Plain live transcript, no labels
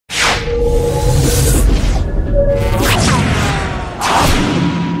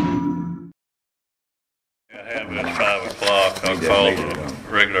call the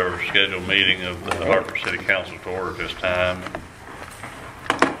regular scheduled meeting of the Hartford City Council to order this time.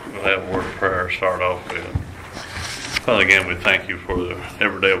 We'll have a word of prayer to start off with. Father, again, we thank you for the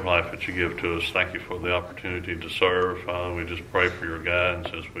everyday of life that you give to us. Thank you for the opportunity to serve. Father, we just pray for your guidance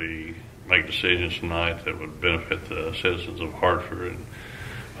as we make decisions tonight that would benefit the citizens of Hartford. And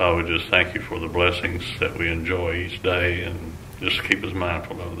Father, we just thank you for the blessings that we enjoy each day, and just keep us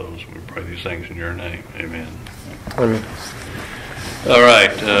mindful of those. We pray these things in your name. Amen. Amen. All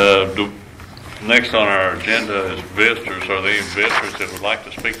right. Next on our agenda is visitors. Are there any visitors that would like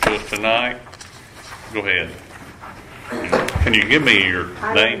to speak to us tonight? Go ahead. Can you give me your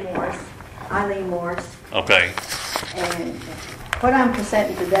name? Eileen Morris. Okay. And what I'm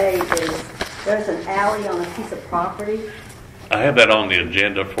presenting today is there's an alley on a piece of property. I have that on the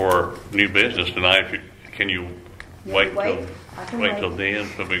agenda for new business tonight. Can you wait till then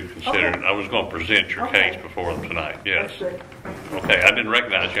so we can consider it? I was going to present your case before them tonight. Yes. Okay. I didn't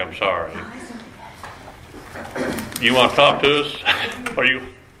recognize you. I'm sorry. You want to talk to us? Are you?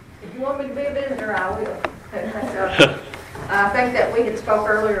 If you want me to be a visitor, I will. I think that we had spoke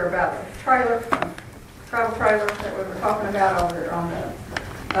earlier about a travel trailer that we were talking about on the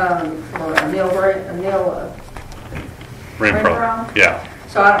Renfro. Yeah.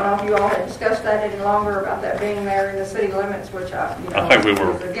 So I don't know if you all had discussed that any longer about that being there in the city limits, which I think we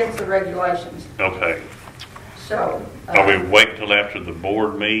were against the regulations. Okay. So are we waiting till after the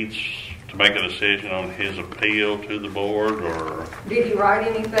board meets to make a decision on his appeal to the board, or did he write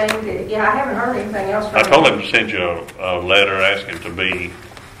anything? I haven't heard anything else from him. I told him to send you a letter asking to be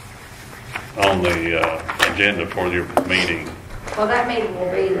on the agenda for your meeting. Well, that meeting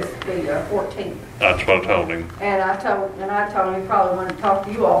will be the 14th. That's what I told him. And I told him he probably wanted to talk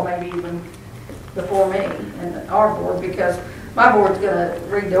to you all, maybe even before me and our board, because my board's going to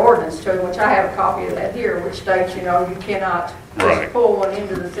read the ordinance to him, which I have a copy of that here, which states, you cannot just pull one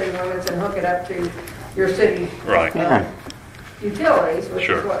into the city limits and hook it up to your city utilities, which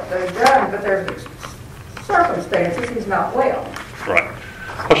is what they've done. But there's circumstances he's not well. Right.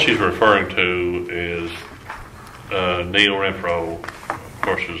 What she's referring to is Neil Renfro, of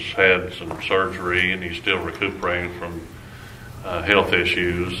course, has had some surgery and he's still recuperating from health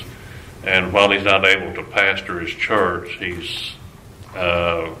issues. And while he's not able to pastor his church,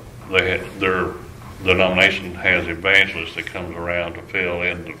 the denomination has evangelists that comes around to fill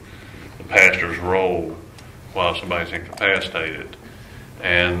in the pastor's role while somebody's incapacitated.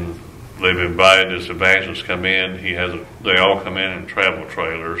 And they've invited this evangelist to come in. They all come in travel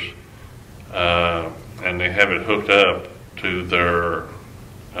trailers, and they have it hooked up to their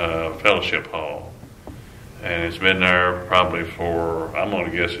fellowship hall. And it's been there probably I'm going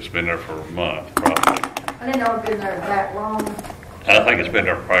to guess it's been there for a month, probably. I didn't know it'd been there that long. I think it's been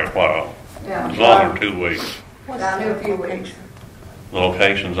there for quite a while. Yeah. It's longer than 2 weeks. I knew a few weeks. The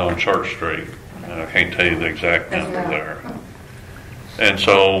location's on Church Street. I can't tell you the exact number there. And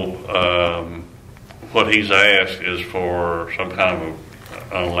so what he's asked is for some kind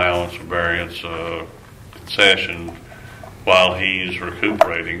of an allowance, a variance, concession while he's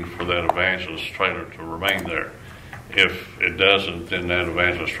recuperating for that evangelist trailer to remain there. If it doesn't, then that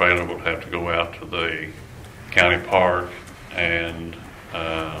evangelist trailer will have to go out to the county park and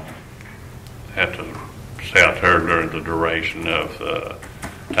have to stay out there during the duration of the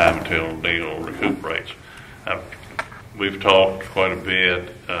time until Neil recuperates. We've talked quite a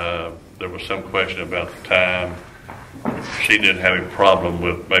bit. There was some question about the time. She didn't have a problem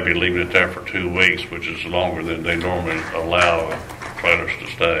with maybe leaving it there for 2 weeks, which is longer than they normally allow trailers to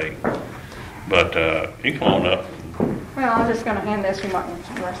stay. But you come on up. Well, I'm just going to hand this. You might want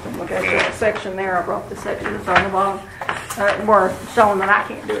to rest and look at the section there. I brought the section that's on the bottom. We're showing that I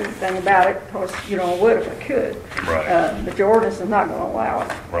can't do anything about it. Of course, I would if I could. Right. But your ordinance is not going to allow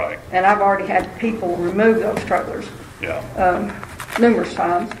it. Right. And I've already had people remove those trailers. Yeah. Numerous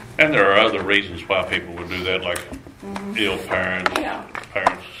times. And there are other reasons why people would do that, like ill parents,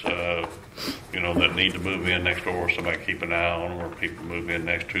 parents, that need to move in next door, somebody keep an eye on them, or people move in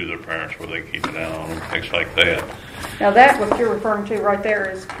next to their parents where they keep an eye on them, things like that. Now that what you're referring to right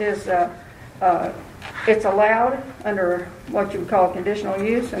there is it's allowed under what you would call conditional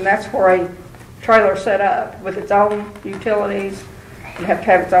use, and that's for a trailer set up with its own utilities. It has to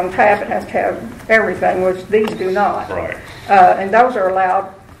have its own tap. It has to have everything, which these do not. Right. And those are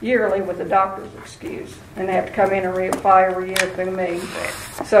allowed yearly with a doctor's excuse, and they have to come in and reapply every year through me. Right.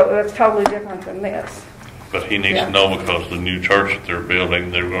 So that's totally different than this. But he needs to know, because the new church that they're building,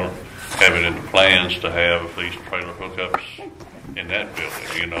 they're going to have it in the plans to have these trailer hookups in that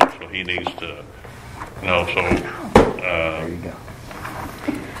building, so he needs to know. So there you go.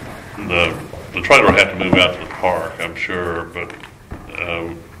 the trailer had to move out to the park, I'm sure, but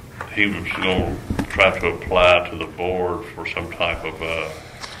he was going to try to apply to the board for some type of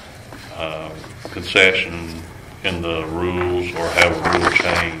concession in the rules or have a rule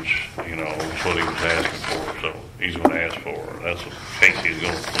change. You know, that's what he was asking for. So he's going to ask for it. That's the case he's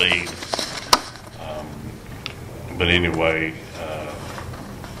going to plead. But anyway,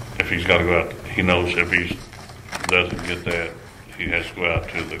 if he's got to go out, he knows if he doesn't get that, he has to go out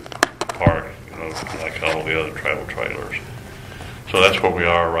to the park, you know, like all the other travel trailers. So that's where we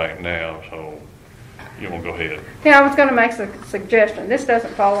are right now. So you want to go ahead? Yeah, I was going to make a suggestion. This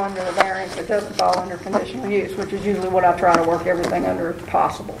doesn't fall under the variance. It doesn't fall under conditional use, which is usually what I try to work everything under if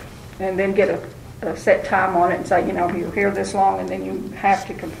possible. And then get a set time on it and say, you know, you're here this long and then you have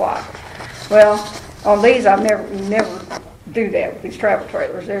to comply. Well, on these, I've never do that with these travel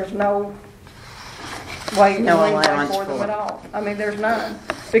trailers. There's no way you can leave for them at all. I mean, there's none.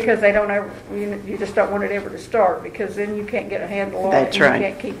 Because they don't ever, you just don't want it ever to start, because then you can't get a handle on it and you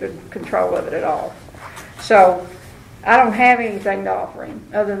can't keep in control of it at all. So I don't have anything to offer him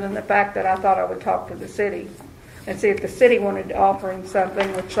other than the fact that I thought I would talk to the city and see if the city wanted to offer him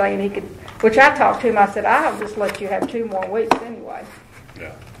something, which saying he could, which I talked to him, I said, I'll just let you have 2 more weeks anyway.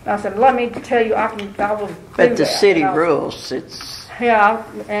 Yeah. I said, let me tell you, I will do that. But the city rules, it's... Yeah,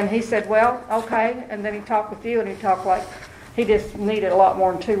 and he said, well, okay, and then he talked with you and he talked like he just needed a lot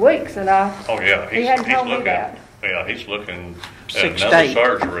more than 2 weeks, and he hadn't told me that. Yeah, he's looking at 6 another days.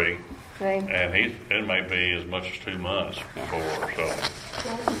 surgery, See? and it may be as much as 2 months before.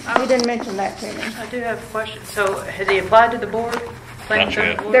 So He didn't mention that to me. I do have a question. So has he applied to the board? Not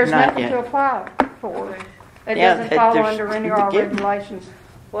yet. There's Not nothing yet. to apply for. It Yeah, doesn't follow there's under any of the our given. regulations.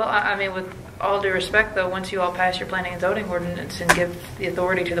 Well, I mean, with all due respect, though, once you all pass your planning and zoning ordinance and give the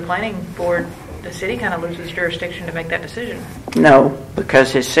authority to the planning board, the city kind of loses jurisdiction to make that decision. No,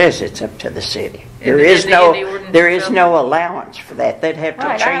 because it says it's up to the city. There In is the no ordinance itself? allowance for that. They'd have to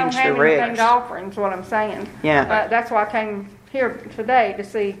Right, I don't change the have anything to regs. offer him, is what I'm saying. Yeah. That's why I came here today to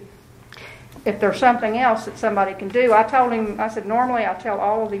see if there's something else that somebody can do. I told him, I said, normally I tell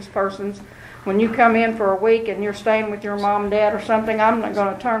all of these persons, when you come in for a week and you're staying with your mom and dad or something, I'm not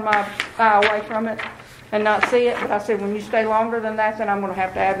going to turn my eye away from it and not see it. But I said, when you stay longer than that, then I'm going to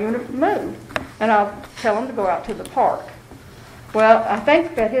have you move. And I'll tell him to go out to the park. Well, I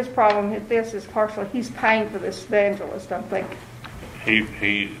think that his problem with this is partially he's paying for this evangelist, I think. he's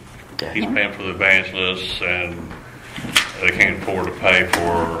paying for the evangelists, and they can't afford to pay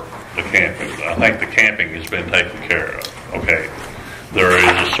for the camping. I think the camping has been taken care of. Okay. There is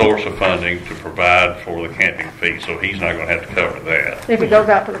a source of funding to provide for the camping fee, so he's not going to have to cover that. If he goes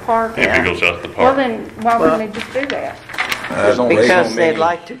out to the park? If he goes out to the Well, park. then why wouldn't he just do that? Because they'd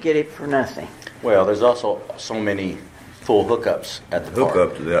like to get it for nothing. Well, there's also so many full hookups at the park.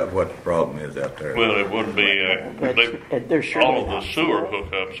 Hook up to that, what the problem is out there. Well, it wouldn't be, They're sure all they're of the not. sewer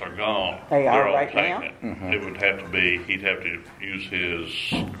hookups are gone. They are They're all right taken. now? Mm-hmm. It would have to be, he'd have to use his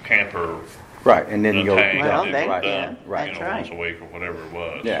camper. Right, and then you go tank Well, and they- it was done, yeah, you know, that's once a right. week or whatever it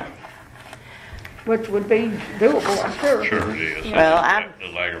was. Yeah. Which would be doable, I'm sure. Sure it is. Well,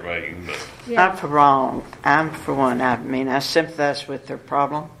 It's aggravating, but I'm for one. I mean, I sympathize with their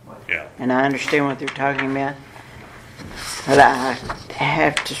problem, yeah. and I understand what they're talking about. But I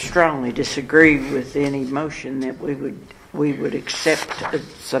have to strongly disagree with any motion that we would accept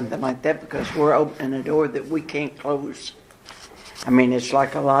something like that, because we're opening a door that we can't close. I mean, it's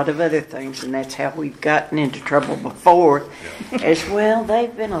like a lot of other things, and that's how we've gotten into trouble before. As well,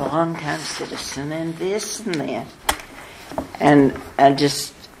 they've been a long-time citizen and this and that. And I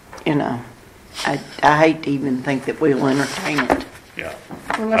just, I hate to even think that we'll entertain it. Yeah.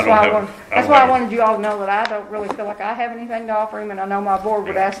 And that's why I wanted you all to know that I don't really feel like I have anything to offer him, and I know my board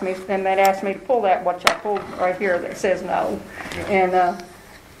would ask me, and they'd ask me to pull that, which I pulled right here that says no. And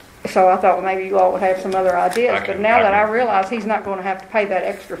so I thought, well, maybe you all would have some other ideas. But now that I realize he's not going to have to pay that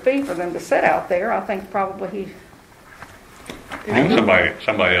extra fee for them to sit out there, I think probably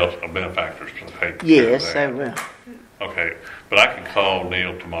Somebody else, a benefactor, should take care of Yes, that. I will. Okay, but I can call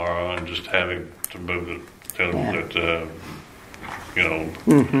Neil tomorrow and just have him to move it, tell him that,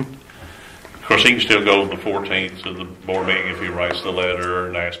 Of course, he can still go the 14th to the board meeting if he writes the letter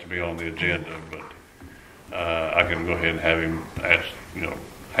and asks to be on the agenda, but I can go ahead and have him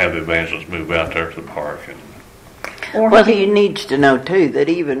have the evangelist move out there to the park. Well, he needs to know, too, that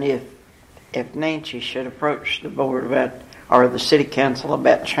even if Nancy should approach the board about, or the city council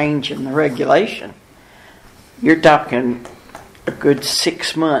about changing the regulation, you're talking a good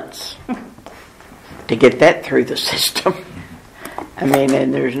 6 months to get that through the system. I mean,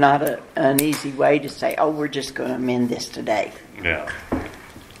 and there's not an easy way to say, oh, we're just going to amend this today. Yeah.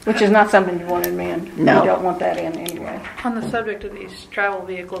 which is not something you want to amend. No. You don't want that in anyway. On the subject of these travel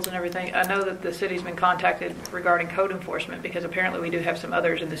vehicles and everything, I know that the city's been contacted regarding code enforcement because apparently we do have some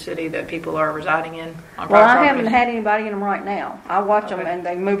others in the city that people are residing in on Well, I private haven't property. had anybody in them right now. I watch them Okay. and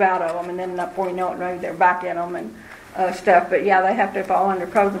they move out of them, and then before you know it, maybe they're back in them and stuff. But yeah, they have to fall under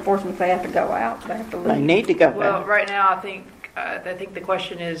code enforcement. They have to go out. They have to They leave. need to go Well, back. right now, I think the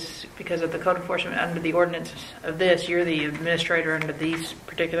question is, because of the code enforcement under the ordinance of this, you're the administrator under these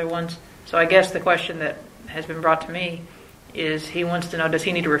particular ones. So I guess the question that has been brought to me is he wants to know, does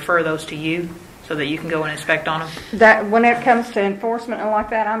he need to refer those to you so that you can go and inspect on them? That when it comes to enforcement and like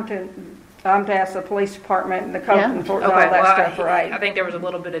that, I'm to ask the police department and the code Yeah. enforcement and all that stuff, right? I think there was a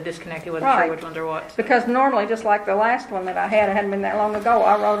little bit of disconnect. He wasn't Right. sure which ones are what. Because normally, just like the last one that I had, it hadn't been that long ago,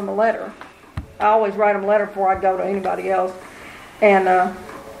 I wrote them a letter. I always write them a letter before I go to anybody else. And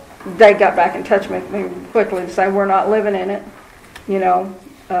they got back in touch with me quickly to say, we're not living in it. You know,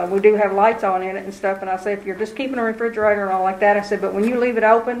 we do have lights on in it and stuff. And I said, if you're just keeping a refrigerator and all like that, I said, but when you leave it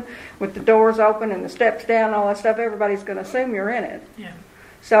open, with the doors open and the steps down and all that stuff, everybody's going to assume you're in it. Yeah.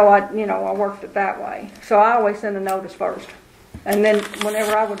 So I worked it that way. So I always send a notice first. And then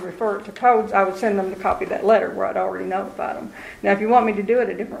whenever I would refer it to codes, I would send them the copy of that letter where I'd already notified them. Now, if you want me to do it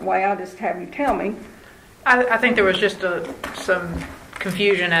a different way, I'll just have you tell me. I think there was just some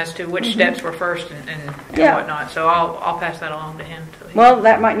confusion as to which steps were first and Yeah. whatnot. So I'll pass that along to him. So Well,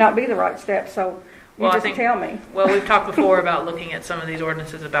 that might not be the right step, so you Well, I just think- tell me. Well, we've talked before about looking at some of these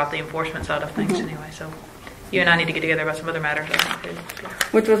ordinances about the enforcement side of things anyway. So you and I need to get together about some other matters. I think, too.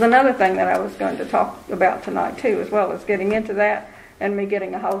 Which was another thing that I was going to talk about tonight too, as well as getting into that and me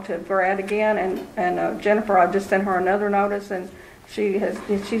getting a hold to Brad again and Jennifer. I just sent her another notice, and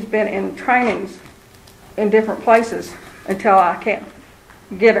she's been in trainings in different places until I can't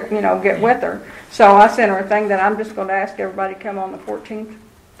get with her. So I sent her a thing that I'm just going to ask everybody to come on the 14th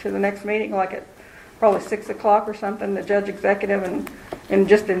to the next meeting, like at probably 6 o'clock or something, the judge executive, and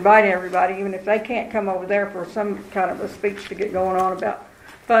just invite everybody, even if they can't come over there for some kind of a speech to get going on about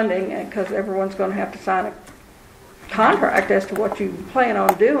funding, and because everyone's going to have to sign a contract as to what you plan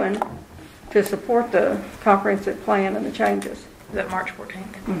on doing to support the comprehensive plan and the changes. Is that March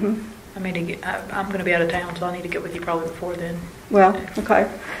 14th? Mm-hmm. I'm going to be out of town, so I need to get with you probably before then. Well, okay.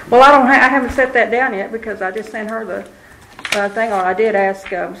 Well, I haven't set that down yet because I just sent her the thing on. I did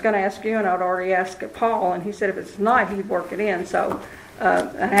ask. I was going to ask you, and I'd already asked Paul, and he said if it's tonight, he'd work it in. So I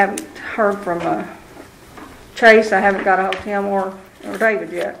haven't heard from Chase. I haven't got a hold of him or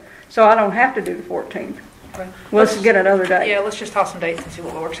David yet. So I don't have to do the 14th. Okay. Let's get another date. Yeah, let's just toss some dates and see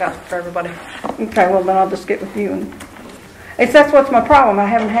what works out for everybody. Okay. Well, then I'll just get with you and. That's what's my problem. I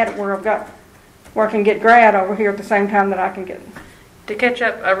haven't had it where I can get grad over here at the same time that I can get. To catch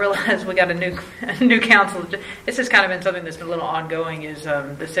up, I realize we got a new council. This has kind of been something that's been a little ongoing. Is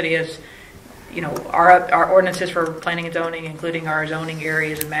the city has, our ordinances for planning and zoning, including our zoning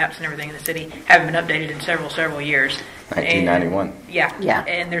areas and maps and everything in the city, haven't been updated in several years. 1991. And, yeah.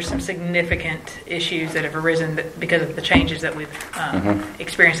 And there's some significant issues that have arisen because of the changes that we've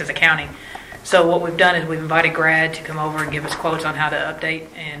experienced as a county. So what we've done is we've invited Grad to come over and give us quotes on how to update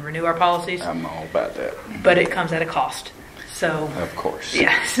and renew our policies. I'm all about that. But it comes at a cost. So Of course.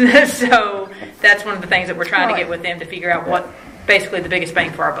 yes. So that's one of the things that we're trying to get with them to figure out what basically the biggest bang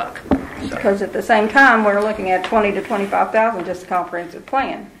for our buck. So. Because at the same time, we're looking at 20 to 25,000 just a comprehensive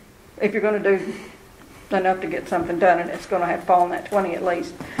plan. If you're going to do enough to get something done, and it's going to have to fall in that 20 at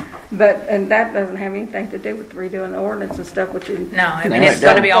least. And that doesn't have anything to do with redoing the ordinance and stuff, which is No, I mean No, it's it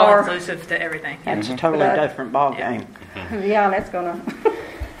going to be all doesn't. inclusive to everything. It's a totally different ballgame. yeah, and that's going to.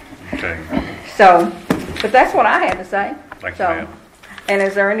 Okay. So, but that's what I had to say. Thank you, So, ma'am. and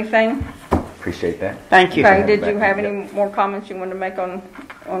is there anything? Appreciate that. Thank you. Okay, did you have any more comments you wanted to make on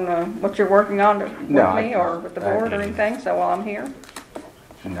what you're working on with me or with the board or anything? So while I'm here,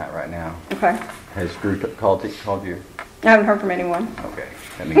 Not right now. okay. Has Drew called you? I haven't heard from anyone. Okay.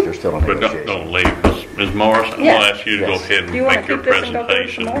 That means they're still in But negotiation. don't leave. Ms. Morris, I'm Yeah. going to ask you to go Yes. ahead and Do you wanna make your keep this and go through it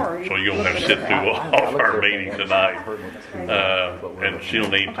presentation, some more, or so you you don't have to look sit at through it? all of our meeting tonight. And she'll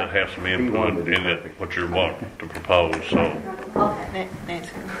need to have some input in it, what you're wanting to propose, so, Nancy.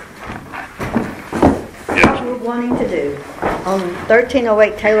 What yes. we're wanting to do on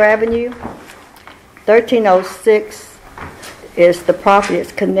 1308 Taylor Avenue, 1306 is the property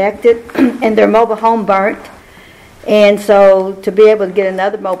that's connected, and their mobile home burnt. And so to be able to get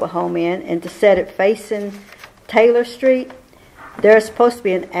another mobile home in and to set it facing Taylor Street, there's supposed to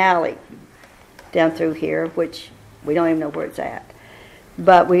be an alley down through here, which we don't even know where it's at.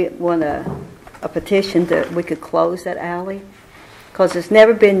 But we want a petition that we could close that alley because it's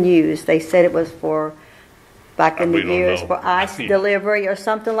never been used. They said it was for back in the We don't years know. for ice delivery or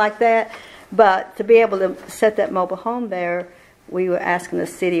something like that. But to be able to set that mobile home there, we were asking the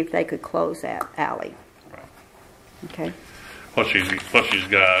city if they could close that alley. Okay. What she's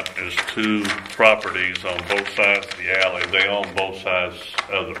got is 2 properties on both sides of the alley. They own both sides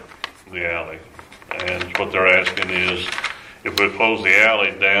of the alley. And what they're asking is, if we close the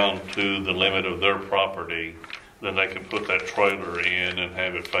alley down to the limit of their property, then they can put that trailer in and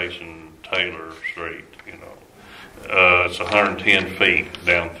have it facing Taylor Street, you know. It's 110 feet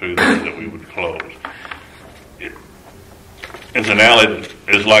down through there that we would close. It's an alley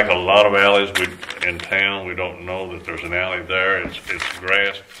that is like a lot of alleys in town. We don't know that there's an alley there. It's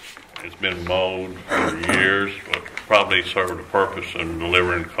grass. It's been mowed for years, but probably served a purpose in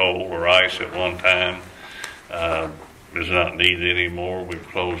delivering coal or ice at one time. Is not needed anymore. We've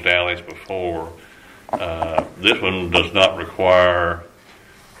closed alleys before. This one does not require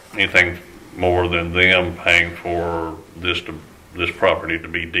anything more than them paying for this property to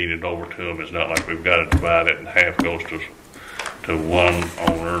be deeded over to them. It's not like we've got to divide it and half goes to one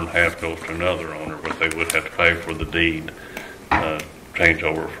owner and half goes to another owner, but they would have to pay for the deed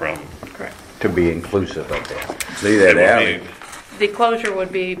changeover from. Correct. To be inclusive of that. See that alley? The closure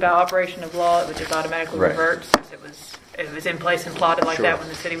would be by operation of law. It would just automatically Right. revert since it was in place and plotted like Sure. that when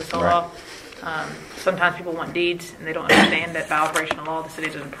the city was sold Right. off. Sometimes people want deeds and they don't understand that by operation of law the city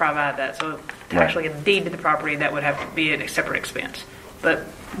doesn't provide that. So to Right. actually get a deed to the property, that would have to be a separate expense. But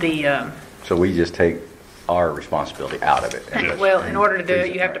the So we just take our responsibility out of it. well, in order to do freeze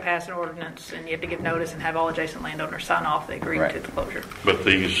it, you have to right. pass an ordinance and you have to give notice and have all adjacent landowners sign off. They agree Right. to the closure. But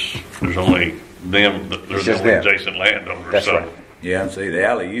there's only them. There's just no them. adjacent landowners. That's so right. Yeah, and see, the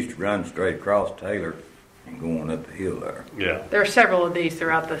alley used to run straight across Taylor and going up the hill there. yeah. There are several of these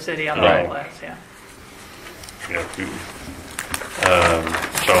throughout the city on the Right. class. Yeah. Yeah.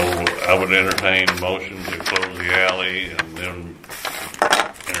 So I would entertain a motion to close the alley and then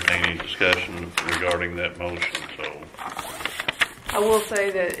entertain any discussion regarding that motion. So, I will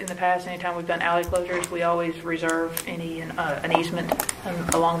say that in the past, anytime we've done alley closures, we always reserve an easement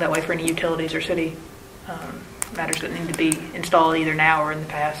along that way for any utilities or city matters that need to be installed either now or in the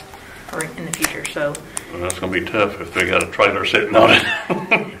past or in the future. So well, that's going to be tough if they got a trailer sitting on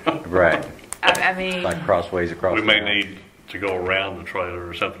it. Right. I mean, Like crossways across. We may the- need to go around the trailer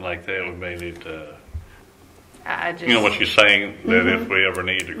or something like that. We may need to, I just you know what she's saying, that if we ever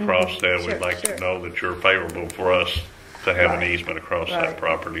need to cross that, Sure, we'd like sure. to know that you're favorable for us to have an Right. easement across Right. that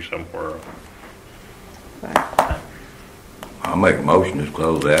property somewhere. I'll make a motion to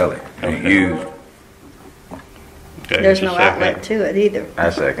close the alley. Ain't Okay. used. Okay, There's just no a second. outlet to it either. I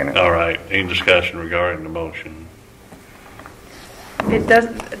second it. All right, any discussion regarding the motion? It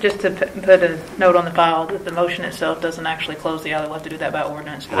doesn't, just to put a note on the file, that the motion itself doesn't actually close the alley. We'll have to do that by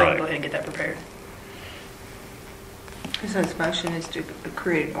ordinance, but I can Right. go ahead and get that prepared. So his motion is to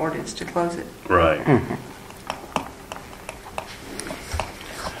create an ordinance to close it. Right.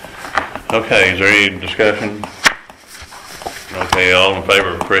 Okay, is there any discussion? Okay, all in favor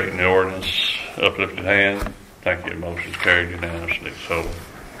of creating the ordinance, uplifted hand. Thank you, motion's carried unanimously. So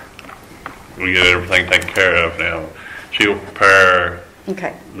we get everything taken care of now. She'll prepare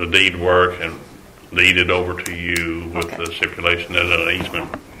Okay. the deed work and deed it over to you with Okay. the stipulation that an easement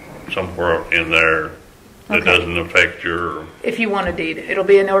somewhere in there that Okay. doesn't affect your, If you want a deed, it'll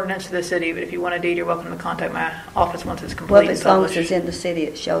be an ordinance to the city, but if you want a deed, you're welcome to contact my office once it's complete. Well, and as long as published. it's in the city,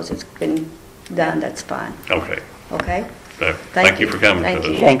 it shows it's been done, that's fine. okay. Okay? Thank you for coming Thank to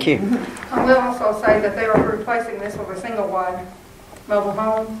you. us. Thank you. I will also say that they are replacing this with a single wide mobile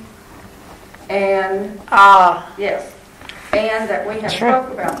home. And yes, and that we have Sure. spoke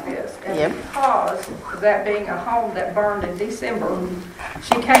about this. And Yep. because that being a home that burned in December,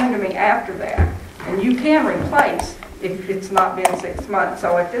 she came to me after that. And you can replace if it's not been 6 months.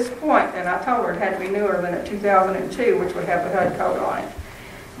 So at this point, and I told her it had to be newer than a 2002, which would have the HUD code on it.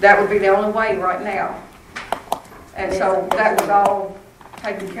 That would be the only way right now. And so that was all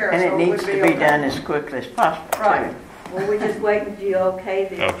taken care of. And it so needs would to be okay. done as quickly as possible, Right. too. Well, we just waiting for you okay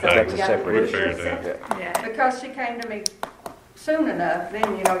then. Okay. That's a separate We'll issue. figure it out. Yeah. Because she came to me soon enough,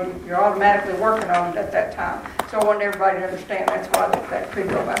 then, you know, you're automatically working on it at that time. So I wanted everybody to understand that's why that could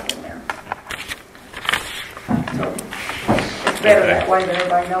go back in there. So it's better that way that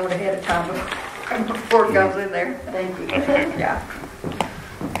everybody knows ahead of time before it goes in there. Thank you. Okay, Yeah,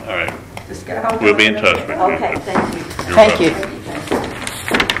 all right. just get a hold of We'll be in them. touch with you. Okay, thank you. You're Thank you. welcome.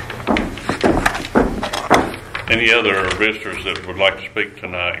 Any other visitors that would like to speak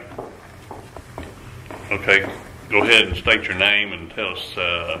tonight? Okay, go ahead and state your name and tell us,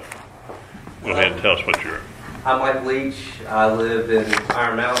 go ahead and tell us what you're. I'm Mike Leach. I live in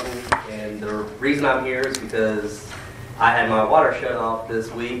Iron Mountain, and the reason I'm here is because I had my water shut off this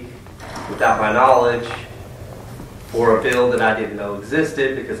week without my knowledge for a bill that I didn't know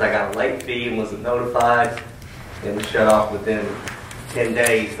existed because I got a late fee and wasn't notified, and was shut off within 10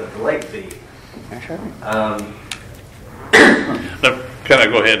 days of the late fee. Now, can I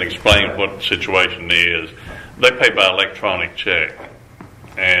go ahead and explain what the situation is? They pay by electronic check,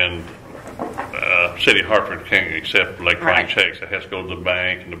 and City of Hartford can't accept electronic checks. It has to go to the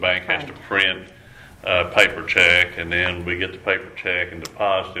bank, and the bank has to print a paper check, and then we get the paper check and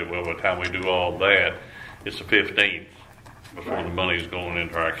deposit it. Well, by the time we do all that, it's the 15th before the money is going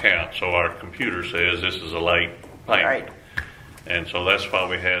into our account. So our computer says this is a late payment. And so that's why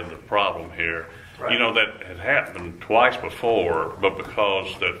we had the problem here. You know, that had happened twice before, but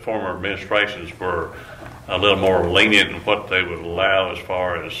because the former administrations were a little more lenient in what they would allow as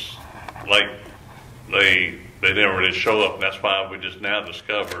far as late, they never did show up, and that's why we just now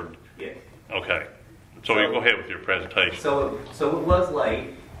discovered. Yeah. Okay. So you go ahead with your presentation. So it was late.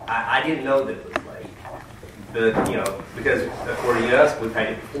 I didn't know that it was late. Because according to us, we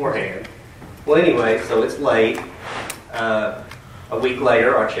paid it beforehand. Well, anyway, so it's late. A week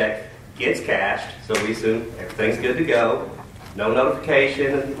later, our check gets cashed, so we assume everything's good to go. No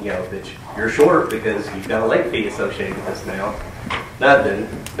notification, that you're short because you've got a late fee associated with this now. Nothing.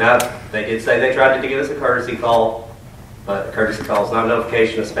 Now, they did say they tried to give us a courtesy call, but a courtesy call is not a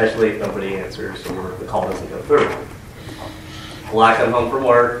notification, especially if nobody answers or the call doesn't go through. Well, I come home from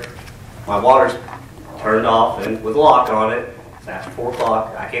work, my water's turned off and with a lock on it. It's after 4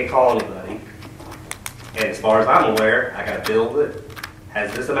 o'clock. I can't call anybody. And as far as I'm aware, I got a bill that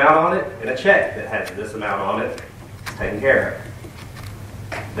has this amount on it and a check that has this amount on it. It's taken care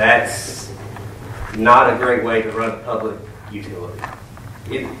of. That's not a great way to run a public utility.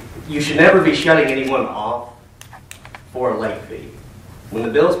 You should never be shutting anyone off for a late fee. When the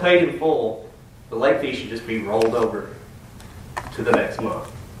bill is paid in full, the late fee should just be rolled over to the next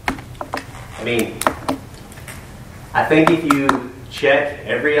month. I mean, I think if you check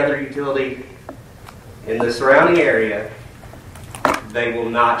every other utility in the surrounding area, they will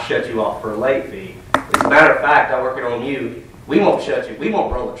not shut you off for a late fee. As a matter of fact, I work at OMU. We won't shut you. We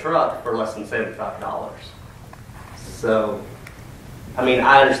won't roll a truck for less than $75. So, I mean,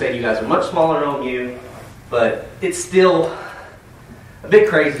 I understand you guys are much smaller than OMU, but it's still a bit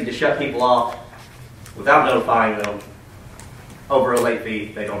crazy to shut people off without notifying them over a late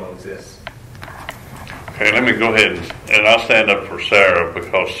fee they don't know exists. Okay, let me go ahead and I'll stand up for Sarah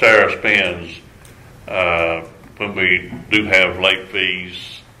because Sarah spends, when we do have late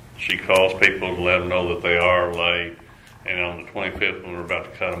fees, she calls people to let them know that they are late. And on the 25th, when we're about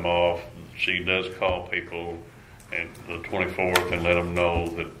to cut them off, she does call people and the 24th and let them know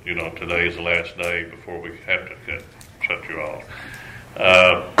that, today is the last day before we have to shut you off.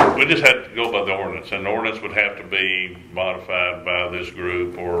 We just have to go by the ordinance, and the ordinance would have to be modified by this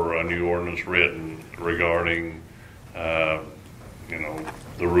group or a new ordinance written regarding, the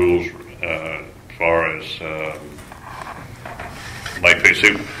rules as far as late fees.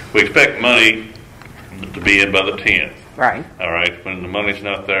 See, we expect money to be in by the 10th. Right. All right. When the money's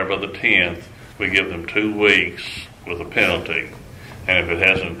not there by the 10th, we give them 2 weeks with a penalty, and if it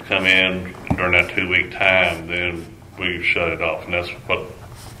hasn't come in during that 2-week time, then we shut it off, and that's what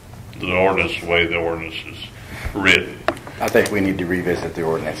the ordinance, the way the ordinance is written. I think we need to revisit the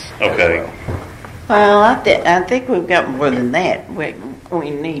ordinance. Okay. Well, I think we've got more than that. We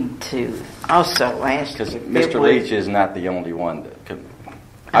need to also ask. Because Mr. Leach is not the only one that could.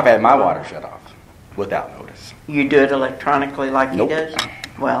 I've had my water shut off without notice. You do it electronically like Nope. he does?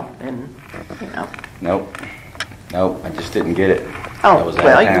 Well, then, Nope. I just didn't get it. Oh, I was out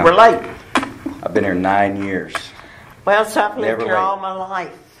well, of you town. were late. I've been here 9 years. Well, so I've lived Never here late. all my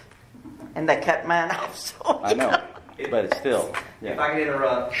life, and they cut mine off. So I know, but it's still. If I can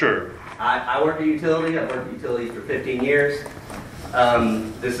interrupt. Sure. I work at utility. I've worked at utilities for 15 years.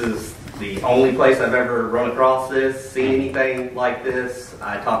 This is the only place I've ever run across this, seen anything like this.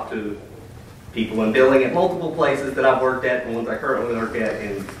 I talked to people in billing at multiple places that I've worked at and ones I currently work at,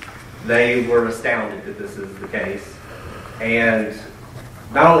 and they were astounded that this is the case. And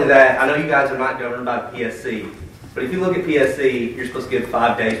not only that, I know you guys are not governed by the PSC, but if you look at PSC, you're supposed to give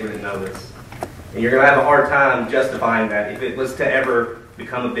 5 days written notice. And you're going to have a hard time justifying that if it was to ever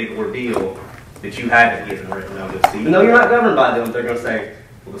become a big ordeal that you haven't given written notice. Even though you're not governed by them, they're going to say,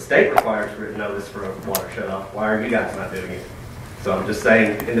 well, the state requires written notice for a water shutoff. Why are you guys not doing it? So I'm just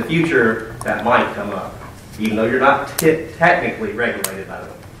saying, in the future, that might come up, even though you're not technically regulated by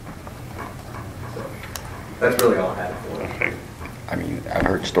them. So that's really all I had for it. Okay. I mean, I've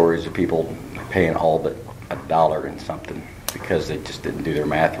heard stories of people paying all but $1 and something because they just didn't do their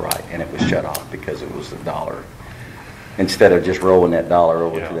math right, and it was shut off because it was $1. Instead of just rolling that $1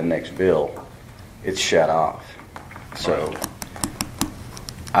 over to the next bill, it's shut off. So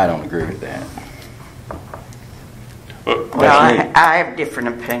I don't agree with that. Well, I have different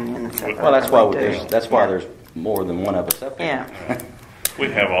opinions. Well, that's why there's more than one of us up here. Yeah. We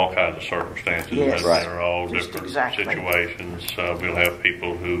have all kinds of circumstances. Yes. Right. They're all Just different exactly. situations. We'll have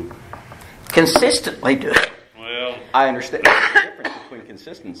people who Consistently do it. Well, I understand the difference between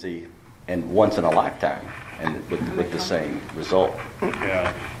consistency and once in a lifetime, and with the same result.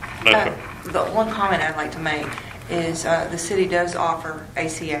 yeah. The one comment I'd like to make is the city does offer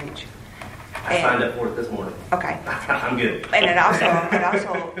ACH. I signed up for it this morning. Okay. I'm good. And I'd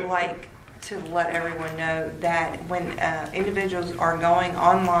also like to let everyone know that when individuals are going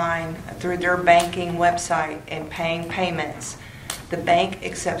online through their banking website and paying payments, the bank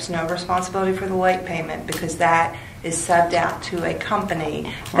accepts no responsibility for the late payment because that is subbed out to a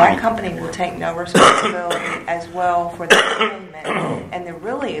company. That company will take no responsibility as well for the payment. And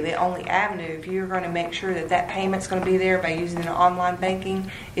the only avenue, if you're going to make sure that that payment's going to be there by using the online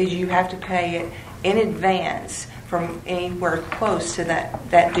banking, is you have to pay it in advance from anywhere close to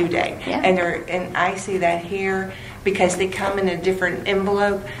that due date. Yeah. And I see that here because they come in a different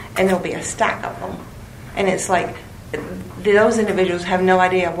envelope and there'll be a stack of them. And it's like, those individuals have no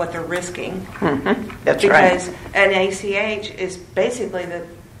idea what they're risking. Mm-hmm. That's because right. an ACH is basically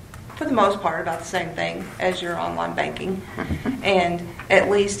for the most part, about the same thing as your online banking. Mm-hmm. And at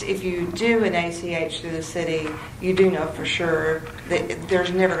least if you do an ACH through the city, you do know for sure that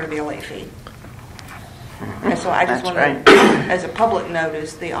there's never going to be a late fee. And so I just That's want to, right. as a public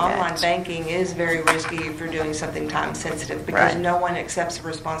notice, the online Yes. banking is very risky if you're doing something time sensitive because Right. no one accepts the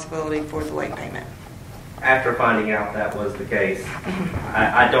responsibility for the late payment. After finding out that was the case,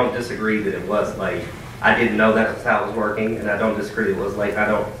 I don't disagree that it was late. I didn't know that was how it was working, and I don't disagree it was late. I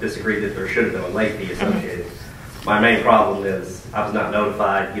don't disagree that there should have been a late fee associated. My main problem is I was not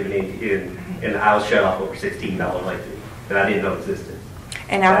notified, given in, and I was shut off over $16 late fee that I didn't know existed.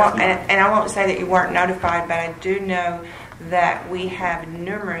 And I won't say that you weren't notified, but I do know that we have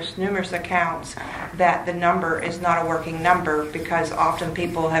numerous accounts that the number is not a working number because often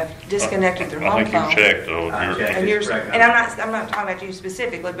people have disconnected their home I think phone. you checked though. I checked. And I'm not talking about you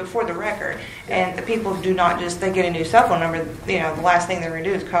specifically, but for the record. And the people do not they get a new cell phone number. The last thing they're going to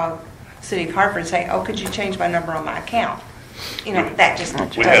do is call City of Hartford and say, "Oh, could you change my number on my account?" That just.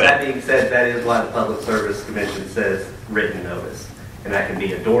 That being said, that is why the Public Service Commission says written notice, and that can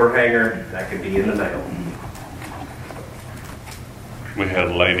be a door hanger, that can be in the mail. We had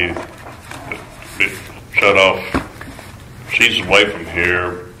a lady that shut off. She's away from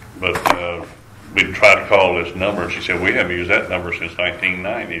here, but we tried to call this number, and she said, we haven't used that number since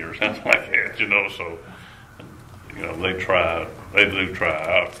 1990 or something like that, so, they try. They do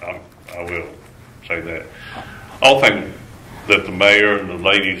try. I will say that. All thing that the mayor and the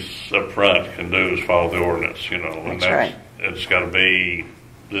ladies up front can do is follow the ordinance, and That's right. It's got to be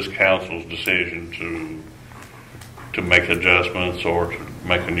this council's decision to make adjustments or to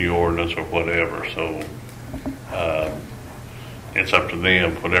make a new ordinance or whatever. So it's up to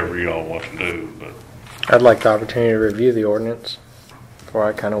them, whatever y'all want to do. But I'd like the opportunity to review the ordinance before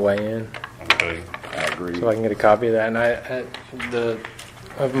I kind of weigh in. okay, I agree. So I can get a copy of that. And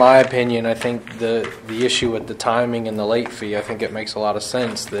of my opinion, I think the issue with the timing and the late fee, I think it makes a lot of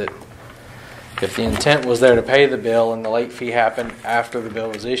sense that if the intent was there to pay the bill and the late fee happened after the bill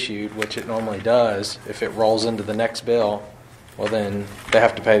was issued, which it normally does, if it rolls into the next bill, well then they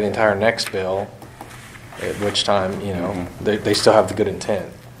have to pay the entire next bill, at which time, they still have the good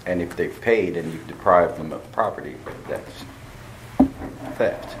intent. And if they've paid and you've deprived them of property, that's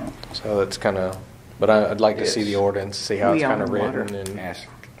theft. So that's kind of, but I'd like to see the ordinance, see how it's We kind of own written. water. And Ask.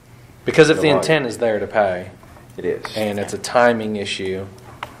 because if the the lawyer. intent is there to pay, It is. and it's a timing issue,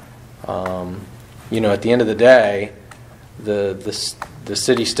 at the end of the day, the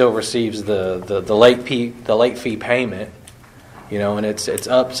city still receives the late fee payment, and it's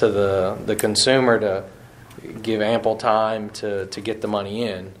up to the consumer to give ample time to get the money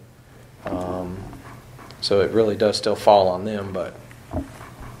in. So it really does still fall on them, but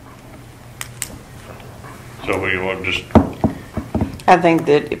so we want to just I think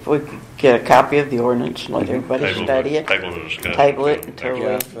that if we could get a copy of the ordinance and let everybody table study it, table the discussion. table it until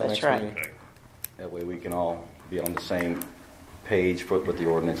Yeah, we, for the that's next right. meeting. Okay. That way we can all be on the same page with the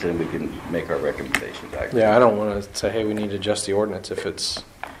ordinance, and we can make our recommendations. yeah, I don't want to say, hey, we need to adjust the ordinance if it's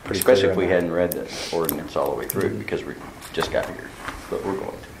pretty Especially clear if we in there. hadn't read the ordinance all the way through, because we just got here, but we're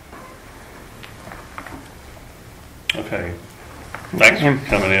going to. Okay. Thanks for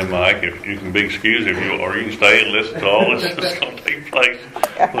coming in, Mike. If you can be excused, or you can stay and listen to all this that's going to take place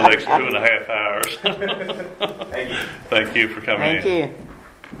for the next 2.5 hours. Thank you. Thank you for coming in. Thank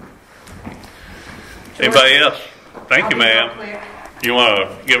you. Anybody else? Thank you, I'll be real ma'am. quick. You want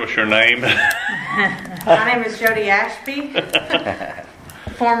to give us your name? My name is Jody Ashby,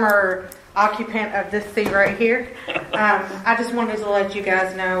 former occupant of this seat right here. I just wanted to let you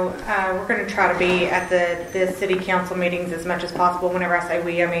guys know we're going to try to be at the city council meetings as much as possible. Whenever I say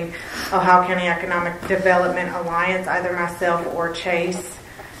we, I mean Ohio County Economic Development Alliance, either myself or Chase.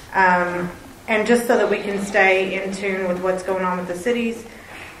 And just so that we can stay in tune with what's going on with the cities,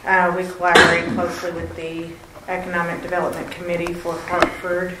 we collaborate closely with the Economic Development Committee for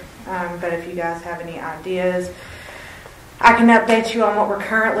Hartford. But if you guys have any ideas, I can update you on what we're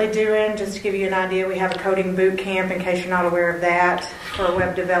currently doing. Just to give you an idea, we have a coding boot camp, in case you're not aware of that, for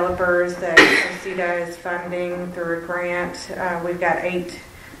web developers that OCEDA is funding through a grant. We've got 8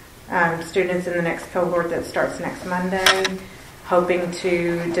 students in the next cohort that starts next Monday, hoping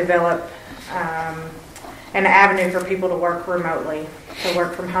to develop an avenue for people to work remotely, to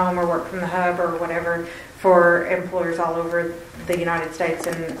work from home or work from the hub or whatever, for employers all over the United States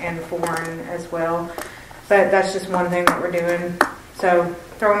and foreign as well. But that's just one thing that we're doing. So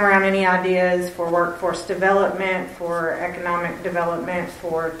throwing around any ideas for workforce development, for economic development,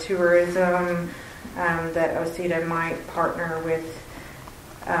 for tourism, that OCEDA might partner with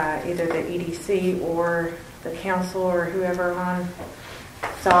either the EDC or the council or whoever on.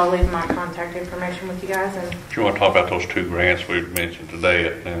 So I'll leave my contact information with you guys. And Do you want to talk about those 2 grants we mentioned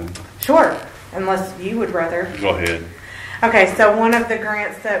today? And sure, unless you would rather. go ahead. Okay, so one of the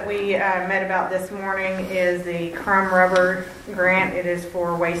grants that we met about this morning is the Crumb Rubber grant. It is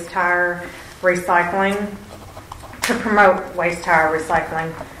for waste tire recycling, to promote waste tire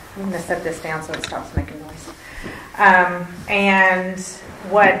recycling. I'm going to set this down so it stops making noise. And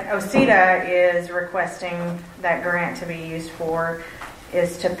what OCEDA is requesting that grant to be used for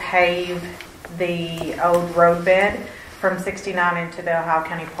is to pave the old roadbed from 69 into the Ohio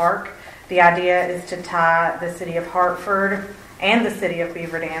County Park. The idea is to tie the city of Hartford and the city of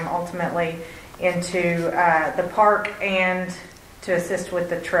Beaver Dam ultimately into the park and to assist with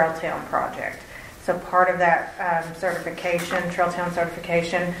the Trail Town project. So part of that certification, Trail Town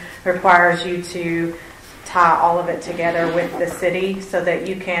certification, requires you to tie all of it together with the city so that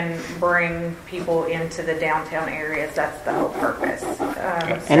you can bring people into the downtown areas. That's the whole purpose.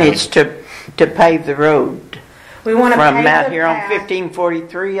 And it's to pave the road we want to from pave out the here on path.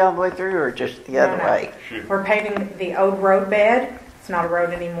 1543 all the way through, or just the other way? We're paving the old road bed. It's not a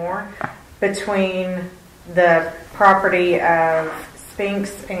road anymore. Between the property of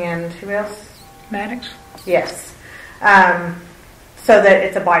Spinks and who else? Maddox? Yes. So that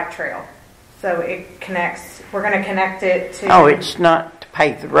it's a bike trail. So it connects. We're going to connect it to. Oh, it's not to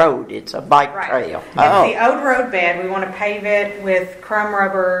pave the road. It's a bike right. trail. It's Oh. the old road bed. We want to pave it with crumb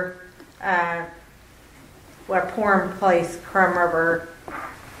rubber. Pour in place crumb rubber,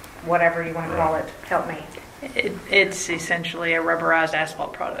 whatever you want to call it. Help me. It's essentially a rubberized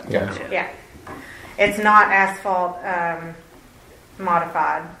asphalt product. Yeah. It's not asphalt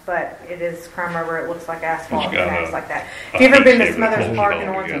modified, but it is crumb rubber. It looks like asphalt and things like that. If you've ever been to Smothers Park in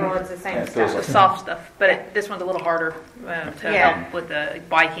Owensboro, it's the same stuff. The soft stuff, but this one's a little harder to help with the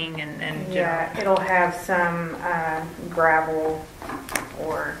biking and yeah, it'll have some gravel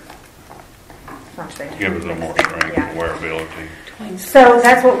or something. Give it a little more strength and wearability. So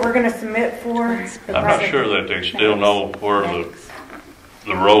that's what we're going to submit for. I'm not sure that they still know where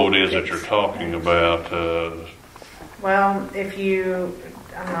the road is that you're talking about. Well,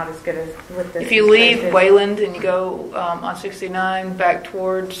 I'm not as good as with this. If you leave Wayland and you go on 69 back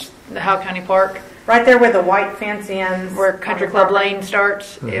towards the Howe County Park, right there where the white fence ends, where Country Club Lane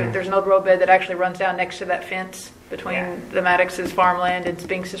starts, there's an old roadbed that actually runs down next to that fence between the Maddox's farmland and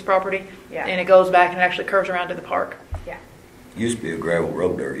Spinks's property, and it goes back and it actually curves around to the park. Yeah. Used to be a gravel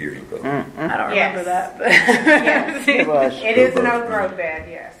road there years ago. I don't remember that, but yes, it was. It is an old roadbed.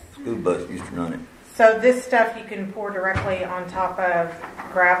 Yes. School bus used to run it. So this stuff you can pour directly on top of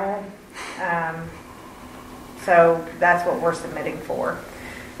gravel. So that's what we're submitting for.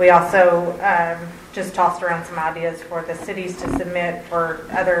 We also just tossed around some ideas for the cities to submit for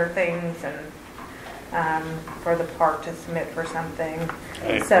other things and for the park to submit for something.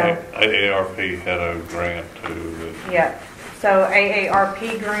 AARP had a grant too. Yeah. So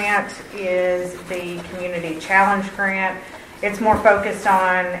AARP grant is the Community Challenge grant. It's more focused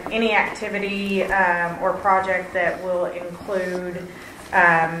on any activity or project that will include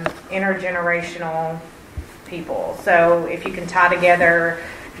intergenerational people. So if you can tie together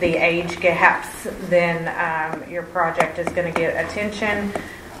the age gaps, then your project is going to get attention.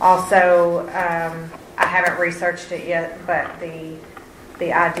 Also, I haven't researched it yet, but the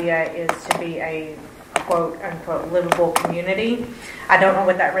idea is to be a quote-unquote livable community. I don't know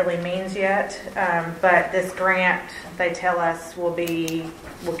what that really means yet, but this grant, they tell us, will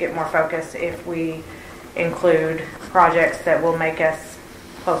get more focus if we include projects that will make us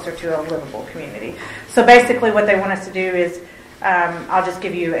closer to a livable community. So basically what they want us to do is, I'll just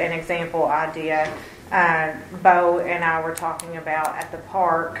give you an example idea. Bo and I were talking about at the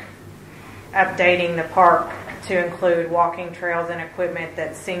park, updating the park to include walking trails and equipment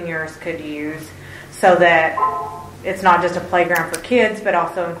that seniors could use, so that it's not just a playground for kids, but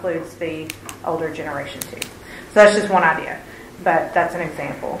also includes the older generation too. So that's just one idea, but that's an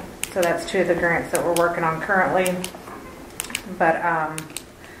example. So that's two of the grants that we're working on currently. But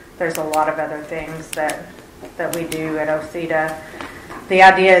there's a lot of other things that we do at OCEDA. The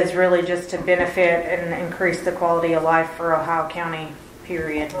idea is really just to benefit and increase the quality of life for Ohio County,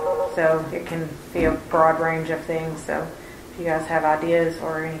 period. So it can be a broad range of things. So if you guys have ideas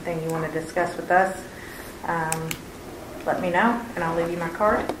or anything you want to discuss with us, let me know, and I'll leave you my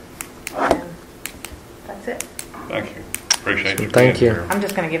card. And that's it. Thank you. Appreciate you. Thank you. I'm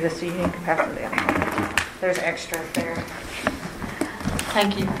just going to give this to you. You can pass it down. There's extras there.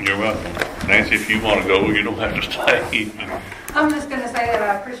 Thank you. You're welcome. Nancy, if you want to go, you don't have to stay. I'm just going to say that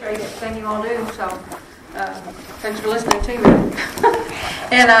I appreciate everything you all do, so thanks for listening to me.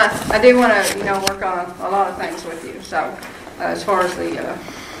 And I do want to, work on a lot of things with you. So as far as the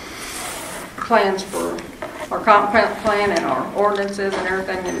plans for our comp plan and our ordinances and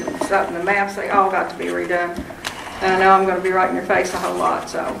everything and stuff, and the maps, they all got to be redone. And I know I'm going to be right in your face a whole lot,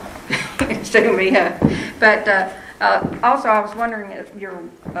 so it's doing me. But also, I was wondering if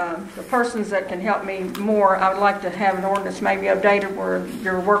the persons that can help me more, I would like to have an ordinance maybe updated where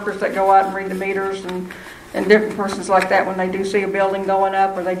your workers that go out and read the meters and different persons like that, when they do see a building going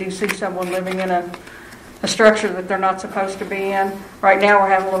up or they do see someone living in a structure that they're not supposed to be in. Right now we're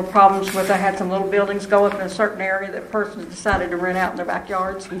having little problems with, I had some little buildings go up in a certain area that persons decided to rent out in their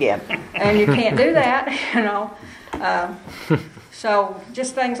backyards. Yeah. And you can't do that, So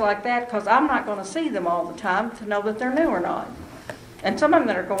just things like that, because I'm not going to see them all the time to know that they're new or not. And some of them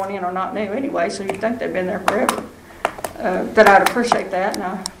that are going in are not new anyway, so you'd think they've been there forever. That I'd appreciate that.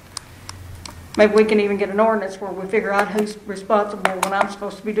 And maybe we can even get an ordinance where we figure out who's responsible when I'm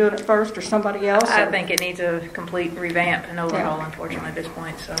supposed to be doing it first or somebody else. I think it needs a complete revamp and overhaul, unfortunately, at this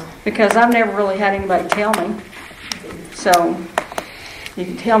point. So because I've never really had anybody tell me. So you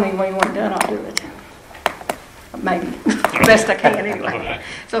can tell me when you want it done, I'll do it. Maybe. Best I can anyway. Okay.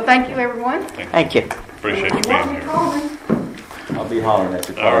 So thank you, everyone. Thank you. Appreciate you being here. I'll be hollering at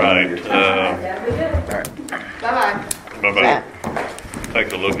you. All right. Bye-bye. Bye-bye.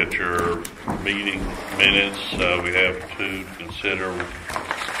 Take a look at your meeting minutes. We have two to consider.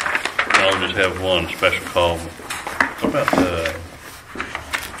 I'll just have one special call. What about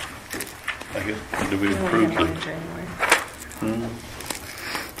I guess, do we approve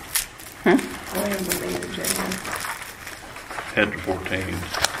Head to 14.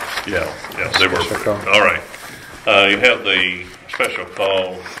 Yeah, they were approved. All right. You have the special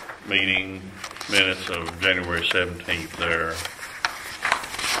call meeting minutes of January 17th there.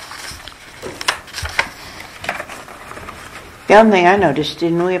 The only thing I noticed,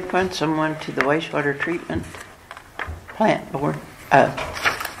 didn't we appoint someone to the wastewater treatment plant board?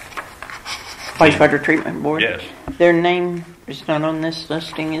 Wastewater treatment board? Yes. Their name is not on this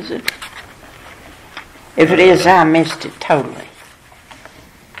listing, is it? If it is, I missed it totally.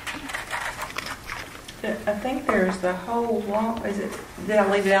 I think there's the whole long, did I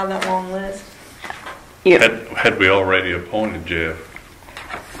leave it out of that long list? Yep. Had we already appointed Jeff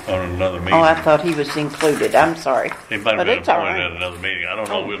on another meeting? Oh, I thought he was included. I'm sorry. He might have But been it's all appointed right. at another meeting. I don't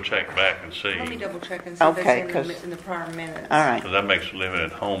know. We'll check back and see. Let me double check and see Okay, if it's in the prior minutes. All right. So that makes living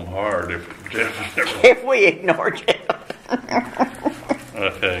at home hard if Jeff is If we ignore Jeff.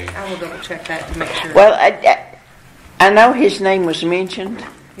 Okay. I will double check that to make sure. Well, I know his name was mentioned,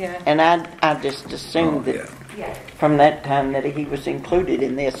 Yeah. and I just assumed that from that time that he was included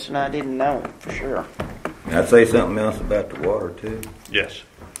in this, and I didn't know for sure. Can I say something else about the water too? Yes.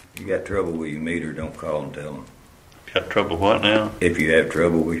 You got trouble with your meter, don't call and tell them. Got trouble what now? If you have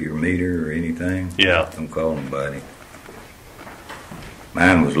trouble with your meter or anything, Yeah. don't call nobody.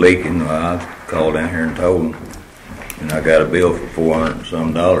 Mine was leaking. Well, I called down here and told them. And I got a bill for $400 and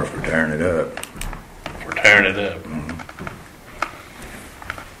some for tearing it up. For tearing it up.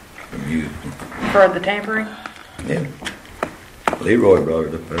 From using. for the tampering. Yeah. Leroy brought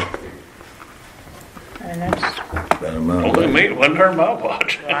it up there. mean, that's, About a month. Well, me, it wasn't her my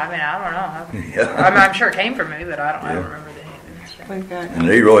watch. well, I mean, I don't know. Yeah. I'm sure it came from me, but I don't remember the We've got, And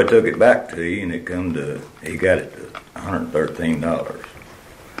Leroy took it back to you, and he got it to $113,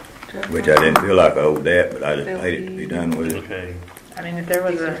 which I didn't feel like I owed that, but I just paid it to be done with it. Okay. I mean, if there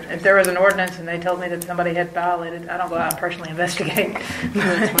was an ordinance and they told me that somebody had violated, I don't go out and personally investigate.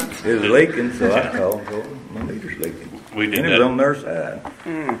 It was leaking, so I called and told them, my meter's leaking. We did And it was that. on their side.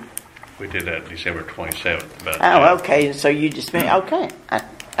 We did that December 27th. About Oh, okay, so you just mean, okay, I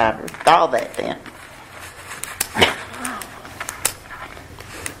saw that then.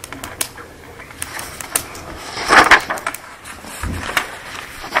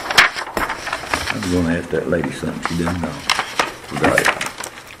 I was gonna ask that lady something, she didn't know. Forgot it.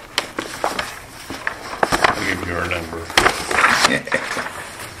 I'll give you her number.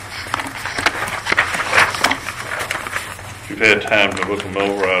 If you've had time to look them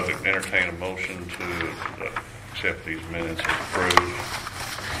over, I'd entertain a motion to accept these minutes as approved.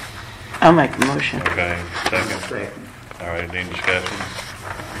 I'll make a motion. Okay, second? All right, any discussion?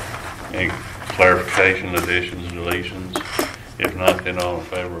 Any clarification, additions, deletions? If not, then all in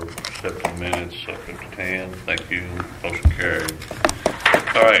favor of accepting minutes, subject to 10. Thank you. Motion carried.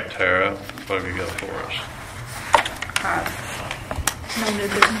 All right, Tara, what have you got for us? No new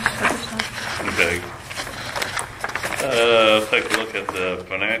business at this time. Okay. Take a look at the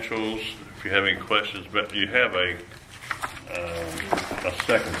financials. If you have any questions, but you have a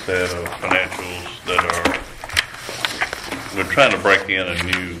second set of financials that we're trying to break in a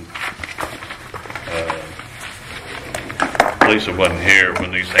new. Lisa wasn't here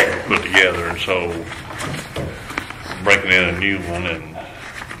when these things were put together, and so breaking in a new one, and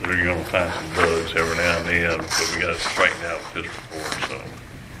we're going to find some bugs every now and then, but we got to straighten out this report. So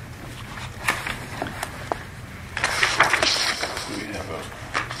we have a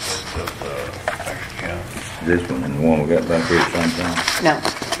list of bank accounts. This one and the one we got back here at the same time. No,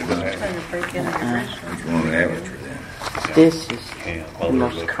 Which one we have it for then? this is Yeah, the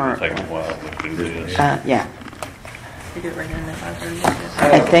most current Take a one. while to do this. Yeah. we do it right here in the library.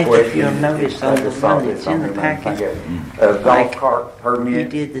 I think if you'll notice on the one that's in the packet, Golf cart you permit,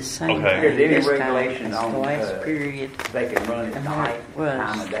 did the same Okay. thing Is there any this time regulation as the on, last period. they can run it And what night, it was,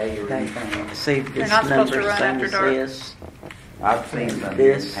 time of day or they anything. saved They're this not supposed to number, run same after as dark. this, I've seen some in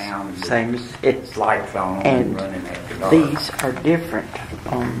this, town, that same as it's. lights on And and running after dark. These are different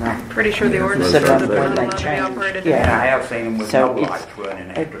on the, Pretty sure the ordinance Set says up that when they're not they allowed to be change. operated. Yeah. And I have seen them with So no it's- lights running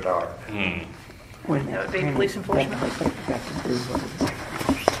after dark. when That would be printed, police enforcement. that's what they've got to do with it.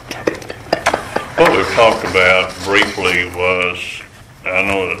 What we've talked about briefly was, I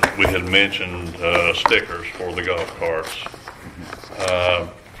know that we had mentioned stickers for the golf carts.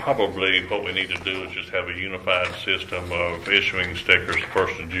 Probably what we need to do is just have a unified system of issuing stickers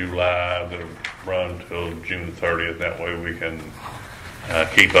 1st of July that run till June 30th. That way we can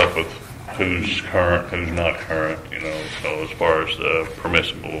keep up with who's current, who's not current, so as far as the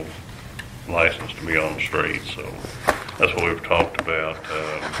permissible license to be on the street. So that's what we've talked about.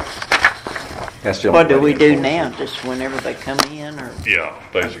 That's the What only do we way do forward. now, just whenever they come in, or? Yeah,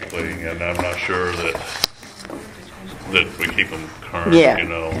 basically, and I'm not sure that we keep them current, Yeah.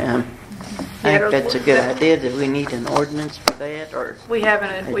 Yeah. I think that's a good idea. Do we need an ordinance for that, or We have A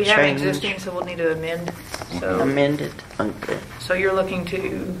an change. existing, so we'll need to amend. So, amend it? Okay. so you're looking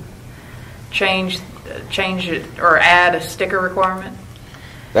to change it or add a sticker requirement?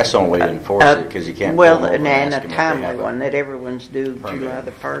 That's the only way to enforce it, because you can't. Well, pull them over and ask a them if they timely have a one, that everyone's due permit. July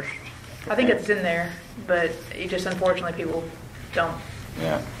the 1st. I think it's in there, but you just unfortunately people don't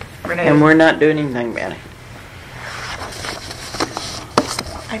Yeah. renew. And we're not doing anything about it.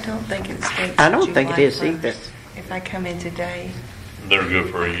 I don't think it states. I don't think it July is 1st. either. If I come in today, They're good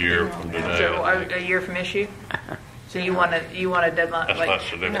for a year from today. So I think. a year from issue. So you want a deadline? That's like, not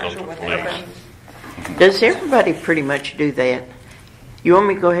so I'm not difficult sure to what police. that means. Does everybody pretty much do that? You want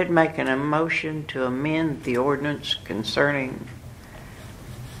me to go ahead and make a motion to amend the ordinance concerning,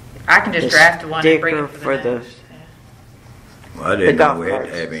 I can just the draft one and bring sticker it for for the the- next. Well, I didn't know golf we had to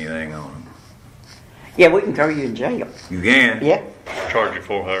carts. have anything on them. yeah, we can throw you in jail. You can? Yeah, Charge you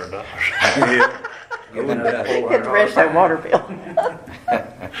 $400. Yeah. get the rest of that water bill.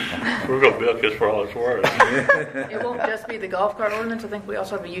 We're gonna bilk this for all it's worth. It won't just be the golf cart ordinance. I think we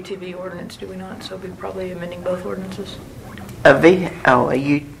also have a UTV ordinance, do we not? So we're probably amending both ordinances.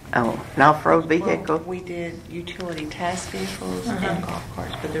 An off-road vehicle? Well, we did utility task vehicles and golf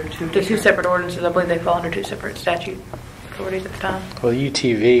carts, but they're two The two different. separate ordinances, I believe they fall under two separate statute authorities at the time. Well,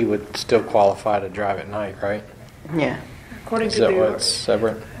 UTV would still qualify to drive at night, right? Yeah. According Is to that the, what's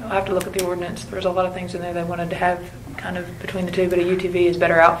separate? I'll have to look at the ordinance. There's a lot of things in there they wanted to have kind of between the two, but a UTV is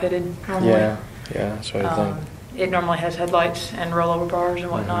better outfitted normally. Yeah. Yeah, that's what I think. It normally has headlights and rollover bars and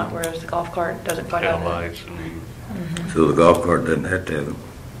whatnot, whereas the golf cart doesn't quite have that. Taillights and So the golf cart doesn't have to have them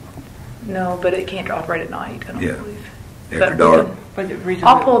No, but it can't operate at night, I don't Yeah. believe. after But we dark. can- But the reason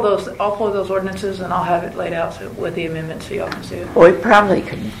I'll pull those ordinances and I'll have it laid out with the amendments so y'all can see it. we probably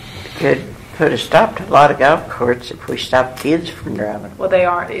could put a stop to a lot of golf carts if we stop kids from driving. Well, they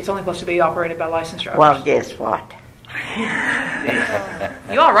aren't. It's only supposed to be operated by licensed drivers. Well, guess what?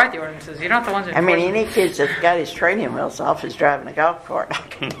 You all write the ordinances. You're not the ones that I mean, enforce them. any kids that's got his training wheels off is driving a golf cart, I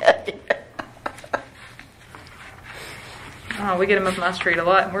can tell you. Oh, we get them up my street a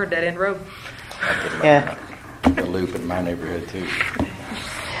lot, and we're a dead end road. Yeah. The loop in my neighborhood too.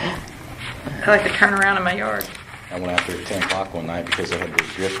 I like to turn around in my yard. I went out there at 10 o'clock one night because they had those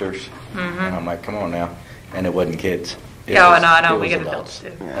drifters. And I'm like, come on now. And it wasn't kids. It Yeah, was- I know. it We was get adults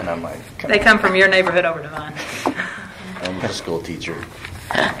too. And I'm like, They come from your neighborhood over to mine. I'm a school teacher.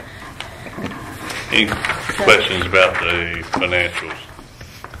 any questions about the financials?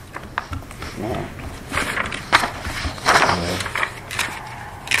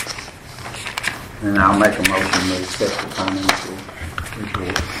 And I'll make a motion to accept the financial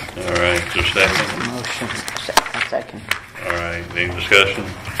report. All right, is there a second? Motion, second. All right, any discussion?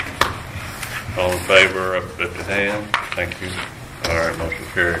 All in favor, up lift your hand. Thank you. All right, motion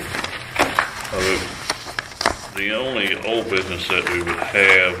carried. The only old business that we would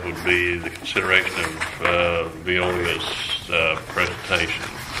have would be the consideration of Veolia's presentation.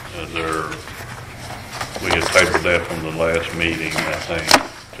 We had tabled that from the last meeting, I think,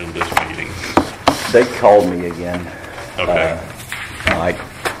 to this meeting. They called me again. Okay. Mike,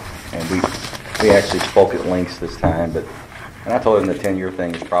 and we actually spoke at length this time, and I told him the 10-year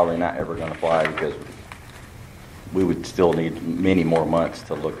thing is probably not ever going to fly because we would still need many more months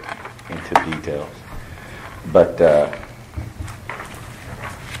to look into details. But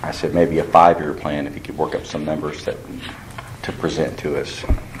I said maybe a 5-year plan if you could work up some numbers to present to us.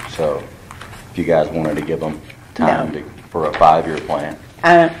 So if you guys wanted to give them time for a 5-year plan.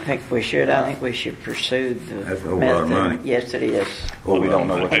 I don't think we should. I think we should pursue the That's a whole method. lot of money. Yes, it is. Well, we don't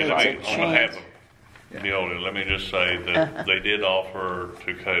know what Hey, it's let like. me, on behalf of Veolia, let me just say that they did offer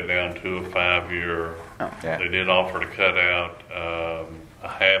to cut it down to a 5-year. Yeah. They did offer to cut out a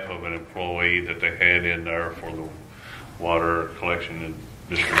half of an employee that they had in there for the water collection and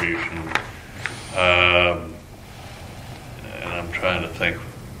distribution. And I'm trying to think.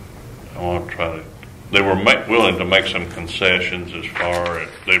 I want to try to. They were willing to make some concessions as far as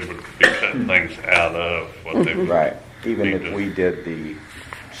they would be cutting things out of what they would. Right. Even if we did the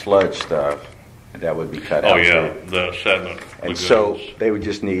sludge stuff, that would be cut out. Oh yeah, too. the sediment. And so lagoons. they would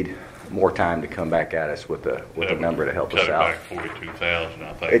just need more time to come back at us with a number to help us out. Cut it back 42,000,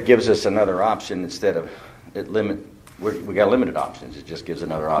 I think. It gives us another option instead of we got limited options. It just gives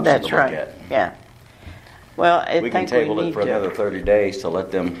another option That's to look right. at. Yeah. Well, I We think can table we it need for to. another 30 days to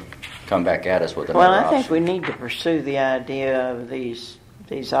let them come back at us with another Well, I option. think we need to pursue the idea of these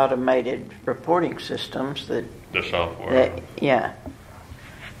automated reporting systems that The software. yeah,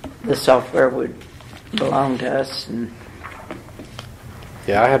 the software would belong to us, and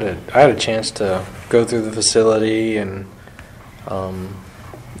Yeah, I had a chance to go through the facility and,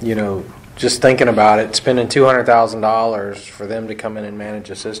 just thinking about it, spending $200,000 for them to come in and manage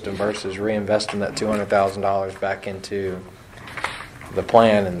a system versus reinvesting that $200,000 back into the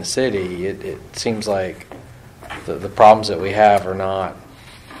plan in the city. It seems like the problems that we have are not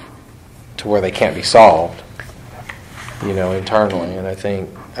to where they can't be solved, internally. And I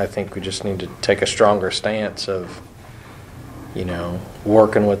think we just need to take a stronger stance of,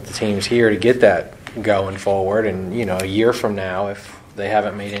 working with the teams here to get that going forward. And, a year from now, if they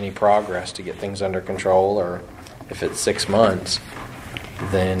haven't made any progress to get things under control, or if it's 6 months,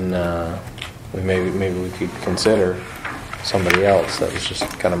 then maybe we could consider somebody else. That was just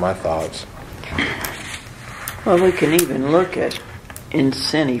kind of my thoughts. well, we can even look at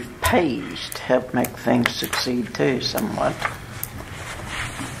incentive pays to help make things succeed too, somewhat,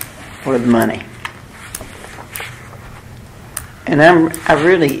 with money. And I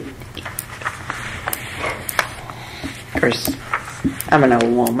really, of course, I'm an old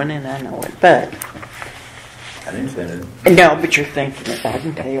woman and I know it, but I didn't say that. no, but you're thinking it. I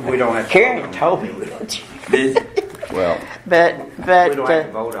can tell you. We don't have to Karen vote on told me that, that. Well, But We don't have to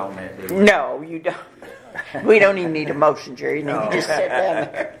uh, vote on that, do we? no, you don't. We don't even need a motion, Jerry. You No. just sit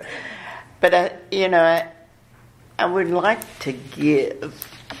down there. But I would like to give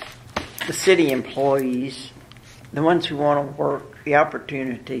the city employees, the ones who want to work, the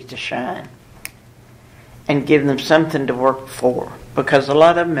opportunity to shine, and give them something to work for, because a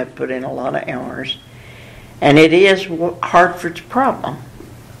lot of them have put in a lot of hours, and it is Hartford's problem.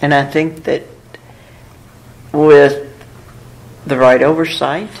 And I think that with the right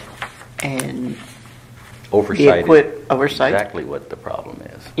oversight and Oversight is oversight. exactly what the problem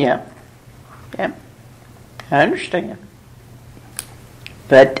is. Yeah. Yeah. I understand.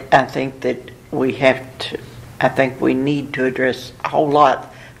 But I think that I think we need to address a whole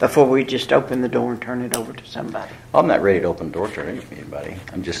lot before we just open the door and turn it over to somebody. I'm not ready to open the door to anybody.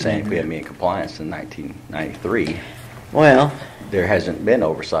 I'm just saying if we had me in compliance in 1993, Well, there hasn't been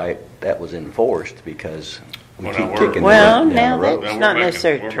oversight that was enforced because we Well, keep now we're- kicking Well, the now down the road. that's Now, not we're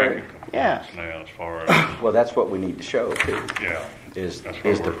necessarily we're true. making Yeah. compliance now as far as, Well, that's what we need to show too, yeah. is That's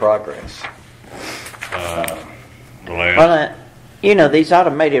what the we're- progress. The last, Well, these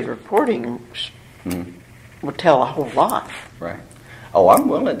automated reportings Mhm. will tell a whole lot. Right. Oh, I'm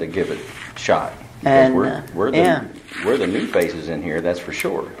willing to give it a shot. Because And, we're the new faces in here, that's for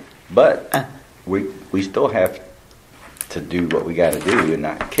sure. But we still have to do what we got to do and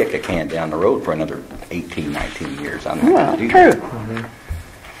not kick a can down the road for another 18, 19 years. I'm not Well, going to do true.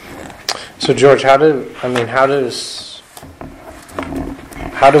 that. So George, how do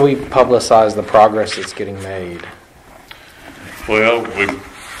we publicize the progress that's getting made? well,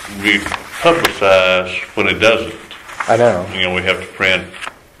 we publicize when it doesn't. I know. We have to print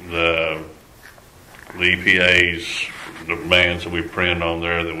the EPA's demands that we print on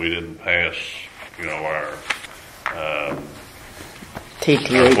there that we didn't pass, our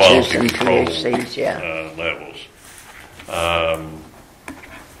TTHs quality and control THCs, yeah. levels.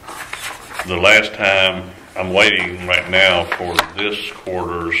 The last time, I'm waiting right now for this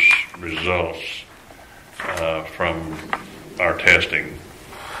quarter's results from our testing.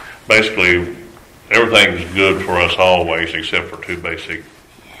 Basically, everything's good for us always except for two basic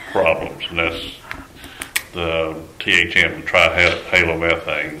problems, and that's the THM, the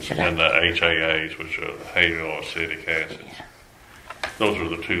trihalomethanes, and the HAAs, which are haloacetic acids. Those are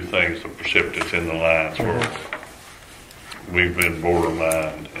the two things, the precipitates in the lines where we've been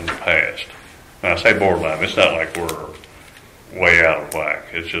borderline in the past. Now I say borderline, it's not like we're way out of whack.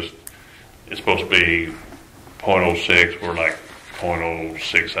 It's just, it's supposed to be 0.06, we're like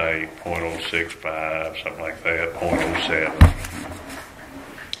 0.068, 0.065, something like that, 0.07.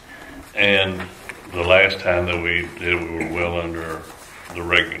 And the last time that we did, we were well under the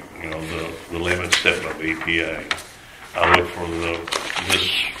regular, the limits set by the EPA. I look for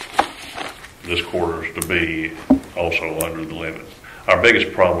this quarter's to be also under the limits. Our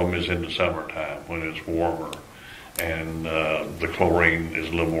biggest problem is in the summertime when it's warmer and the chlorine is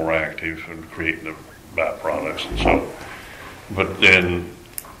a little more active and creating the byproducts and so. But then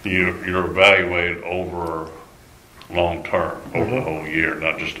you're evaluated over long term, over the whole year,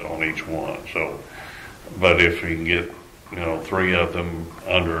 not just on each one. So, but if we can get 3 of them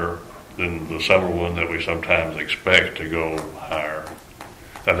under, then the summer one that we sometimes expect to go higher,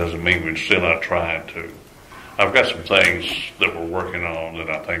 that doesn't mean we're still not trying to. I've got some things that we're working on that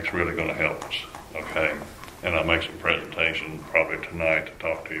I think is really going to help us, okay? And I'll make some presentation probably tonight to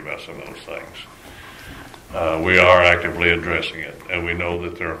talk to you about some of those things. We are actively addressing it, and we know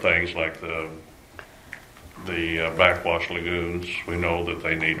that there are things like the backwash lagoons. We know that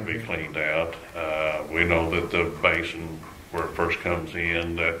they need to be cleaned out. We know that the basin where it first comes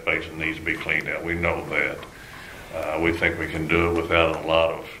in, that basin needs to be cleaned out. We know that. We think we can do it without a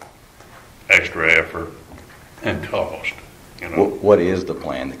lot of extra effort and cost. What is the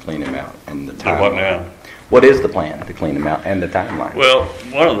plan to clean them out and the timeline? What now? What is the plan to clean them out and the timeline? Well,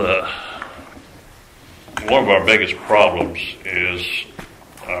 one of our biggest problems is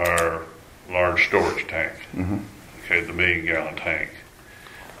our large storage tank. Mm-hmm. Okay, the 1 million gallon tank.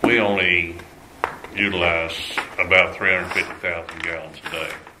 We only utilize about 350,000 gallons a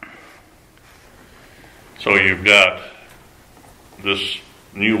day. So you've got this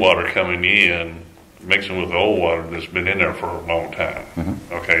new water coming in, mixing with the old water that's been in there for a long time.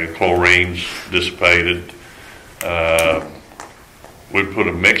 Mm-hmm. Okay, the chlorine's dissipated. We put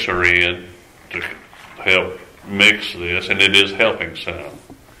a mixer in to help mix this, and it is helping some.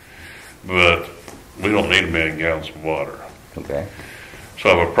 But we don't need 1 million gallons of water. Okay. So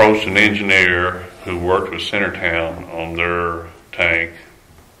I've approached an engineer who worked with Centertown on their tank.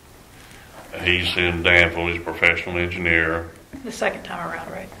 He's in Danville, he's a professional engineer. The second time around,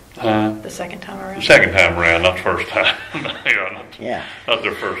 right? Huh? The second time around? The second time around, not the first time. Yeah. Not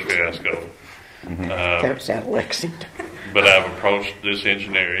their first fiasco. That was out of Lexington. But I've approached this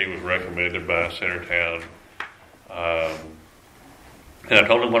engineer. He was recommended by Centertown. And I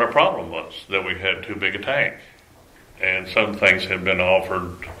told him what our problem was, that we had too big a tank. And some things have been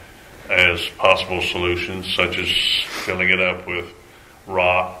offered as possible solutions, such as filling it up with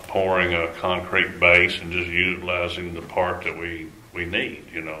rock, pouring a concrete base, and just utilizing the part that we need,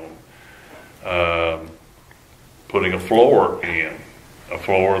 putting a floor in, a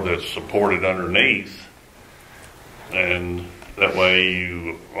floor that's supported underneath, and that way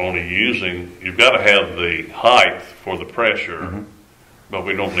you've got to have the height for the pressure, but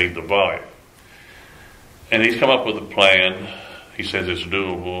we don't need the volume. And he's come up with a plan, he says it's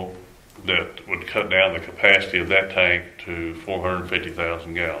doable, that would cut down the capacity of that tank to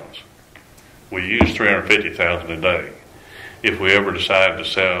 450,000 gallons. We use 350,000 a day. If we ever decide to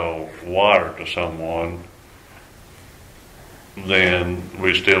sell water to someone, then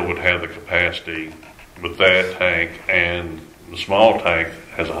we still would have the capacity with that tank, and the small tank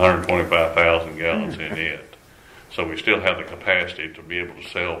has 125,000 gallons in it. So we still have the capacity to be able to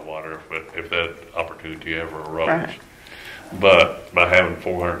sell water if that opportunity ever arose. Right. But by having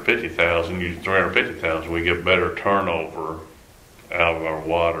 450,000, using 350,000, we get better turnover out of our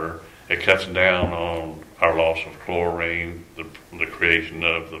water. It cuts down on our loss of chlorine, the creation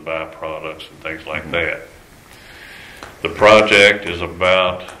of the byproducts and things like that. The project is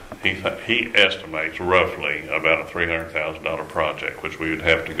about, he estimates roughly about a $300,000 project, which we would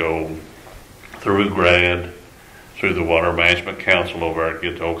have to go through GRAD, through the Water Management Council over there,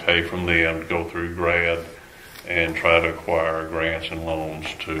 get the okay from them to go through GRAD and try to acquire grants and loans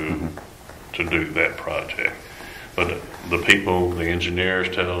to do that project. But the people, the engineers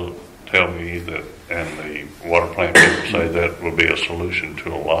tell me that, and the water plant people say that will be a solution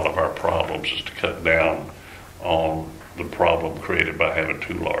to a lot of our problems, is to cut down on the problem created by having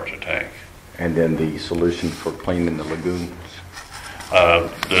too large a tank. And then the solution for cleaning the lagoons?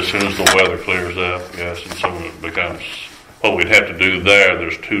 As soon as the weather clears up, yes, and so it becomes, what we'd have to do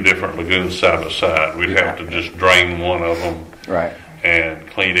there's two different lagoons side by side. We'd have to just drain one of them. Right. And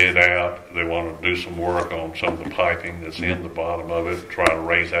clean it out. They want to do some work on some of the piping that's in the bottom of it, try to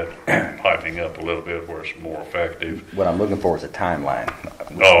raise that piping up a little bit where it's more effective. What I'm looking for is a timeline.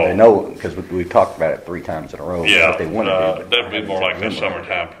 Oh. They know, because we've talked about it 3 times in a row. Yeah, what they want to do. That'd be more like a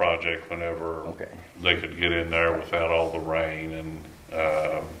summertime project whenever they could get in there without all the rain. And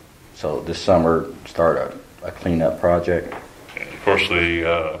so this summer, start a cleanup project? Of course,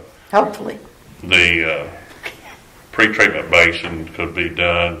 hopefully. The pre-treatment basin could be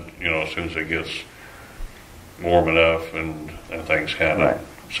done, as soon as it gets warm enough and things kind of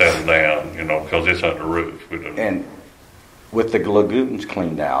settle down, because it's under roof. And with the lagoons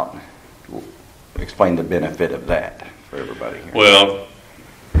cleaned out, explain the benefit of that for everybody here. Well,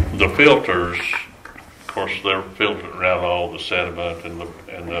 the filters, of course, they're filtering out all the sediment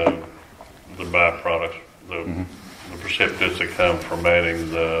and the byproducts, the precipitates that come from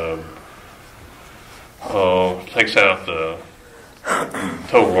adding takes out the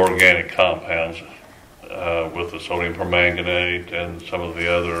total organic compounds with the sodium permanganate and some of the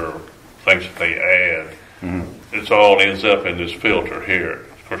other things that they add. It all ends up in this filter here.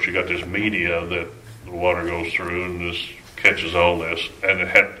 Of course, you got this media that the water goes through, and this catches all this, and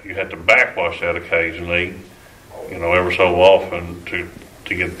you have to backwash that occasionally, ever so often to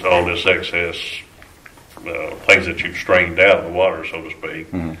get all this excess things that you've strained out of the water, so to speak.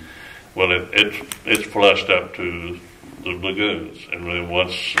 Well, it's flushed up to the lagoons, and then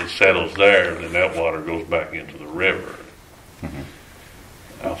once it settles there, then that water goes back into the river.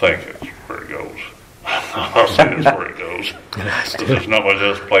 I think that's where it goes. I'll say that's where it goes. There's not much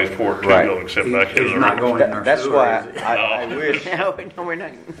else place for it to go except back into the river. That's why I wish. No, we're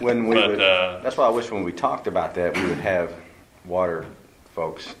not. That's why I wish when we talked about that, we would have water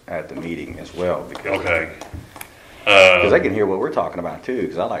folks at the meeting as well. Because they can hear what we're talking about too.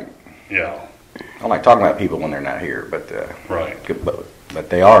 Because I like talking about people when they're not here, but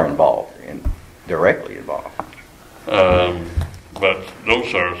they are involved and directly involved. But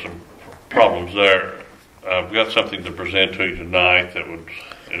those are some problems there. I've got something to present to you tonight that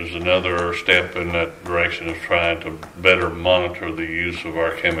is another step in that direction of trying to better monitor the use of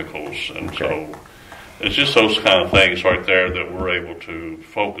our chemicals. And so it's just those kind of things right there that we're able to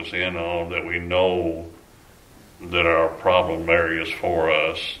focus in on, that we know that are problem areas for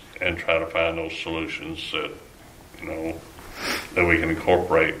us, and try to find those solutions that, that we can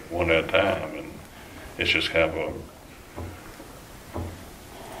incorporate one at a time. And it's just kind of a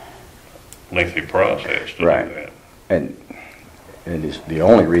lengthy process to do that. And it's the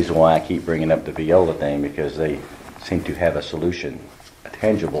only reason why I keep bringing up the Viola thing, because they seem to have a solution, a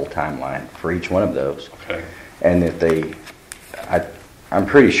tangible timeline for each one of those. And if I'm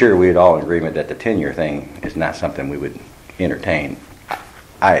pretty sure we'd all in agreement that the 10-year thing is not something we would entertain.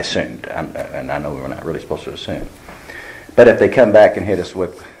 I assumed, and I know we're not really supposed to assume. But if they come back and hit us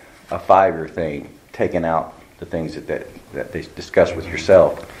with a 5-year thing, taking out the things that they discussed with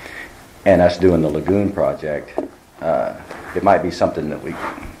yourself, and us doing the lagoon project, it might be something that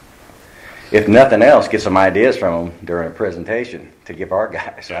if nothing else, get some ideas from them during a presentation to give our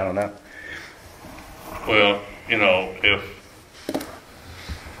guys. I don't know. Well, you know, if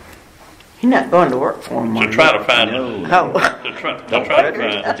You're not going to work for them. to try to find No. to try Don't to fret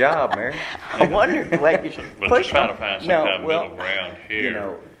the find, job, Mary. I wondered what you but to push try to them. find some No, kind of well, middle ground here. you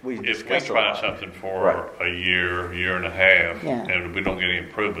know, we if we discussed a try lot. something for Right. a year and a half, Yeah. and we don't get any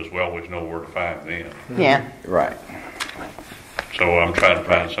improvements, we always know where to find them. Yeah. Right. So I'm trying to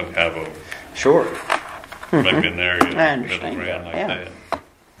find some kind of Sure. maybe an area I middle understand ground like that, yeah. that.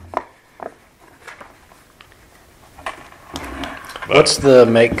 But, What's the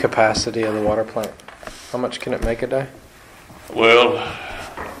make capacity of the water plant? How much can it make a day? well,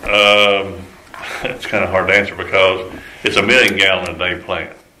 it's kind of hard to answer because it's a 1 million gallon a day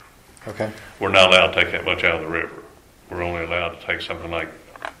plant. Okay. We're not allowed to take that much out of the river. We're only allowed to take something like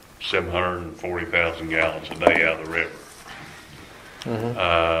 740,000 gallons a day out of the river.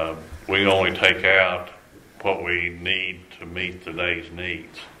 We only take out what we need to meet the day's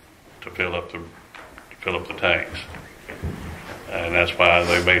needs to fill up the tanks. And that's why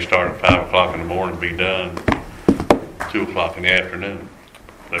they may start at 5 o'clock in the morning and be done 2 o'clock in the afternoon.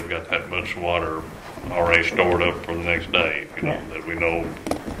 They've got that much water already stored up for the next day, you know, that we know.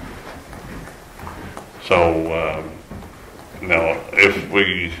 So, now, if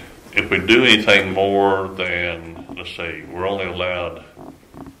we do anything more than, let's see, we're only allowed,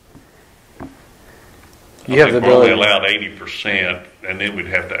 You have the we're only ability. allowed 80%, and then we'd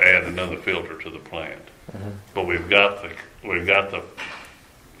have to add another filter to the plant. But we've got the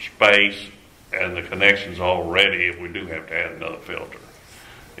space and the connections already if we do have to add another filter,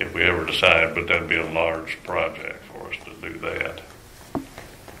 if we ever decide, but that'd be a large project for us to do that.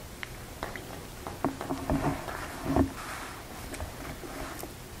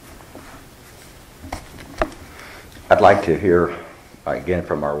 I'd like to hear again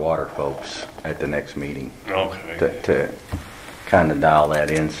from our water folks at the next meeting Okay. to kind of dial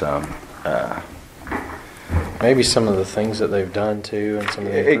that in some. Maybe some of the things that they've done too, and some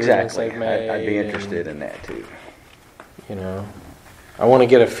of the improvements Exactly. they've made. I'd be and, interested in that too. You know, I want to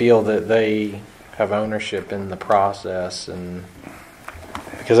get a feel that they have ownership in the process, and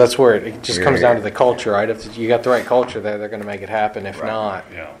because that's where it just comes down to the culture, right? If you got the right culture there, they're going to make it happen. If Right. not,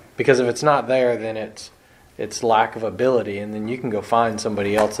 Yeah. because if it's not there, then it's lack of ability, and then you can go find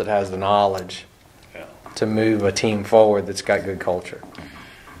somebody else that has the knowledge Yeah. to move a team forward that's got good culture.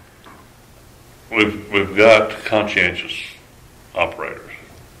 We've got conscientious operators.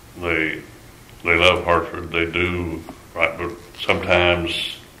 They love Hartford. They do, right? But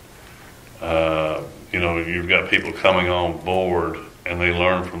sometimes, you know, you've got people coming on board and they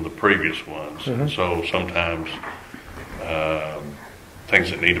learn from the previous ones. And so sometimes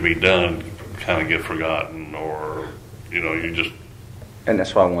things that need to be done kind of get forgotten, or you know, you just And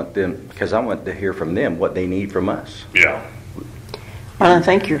that's why I want them, because I want to hear from them what they need from us. yeah. Well, I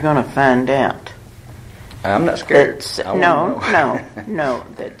think you're going to find out. I'm not scared. That's, I wanna know. no,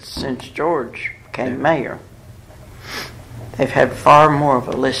 that since George became mayor, they've had far more of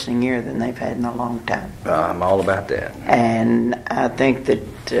a listening ear than they've had in a long time. I'm all about that. And I think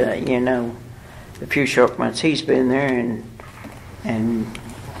that, you know, the few short months he's been there and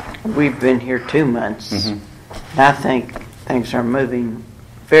we've been here 2 months, and I think things are moving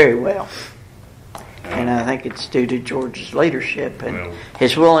very well. And I think it's due to George's leadership and Well,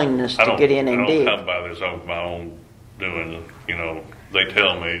 his willingness I to don't, get in and I dig. don't come by this of my own doing. You know, they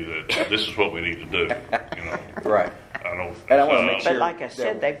tell me that this is what we need to do. You know, Right. I don't. And I wanna make But sure like I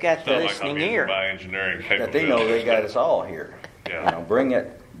said, they've got It's the not like I'm listening getting ear. my engineering That capabilities. they know they got us all here. Yeah. You know,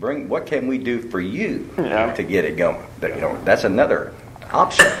 bring what can we do for you Yeah. to get it going? That, you know, that's another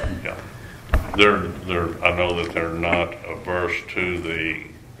option. Yeah. They're. I know that they're not averse to the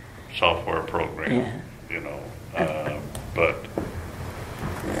software program. Yeah. You know, but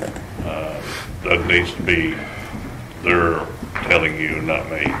that needs to be. They're telling you, not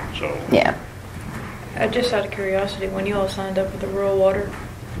me. So. Yeah. Just out of curiosity, when you all signed up with the rural water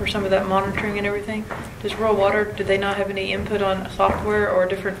for some of that monitoring and everything, does rural water, did they not have any input on software or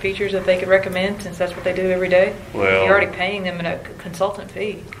different features that they could recommend, since that's what they do every day? Well- You're already paying them a consultant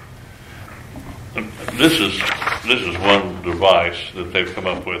fee. This is one device that they've come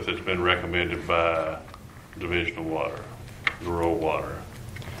up with that's been recommended by Division of Water, rural water.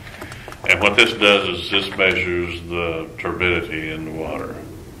 And what this does is this measures the turbidity in the water.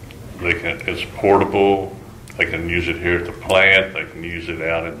 It's portable. They can use it here at the plant. They can use it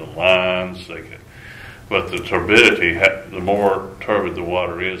out in the lines. But the turbidity, the more turbid the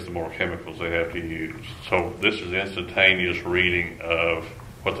water is, the more chemicals they have to use. So this is instantaneous reading of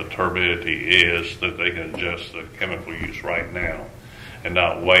what the turbidity is, that they can adjust the chemical use right now. and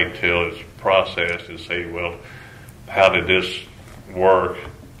not wait till it's processed and say, well, how did this work?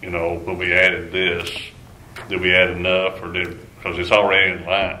 You know, when we added this, did we add enough, or because it's already in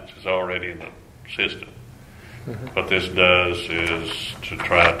lines, it's already in the system. What this does is to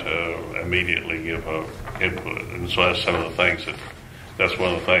try to immediately give a input, and so that's some of the things that's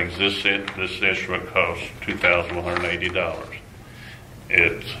one of the things. This instrument costs $2,180.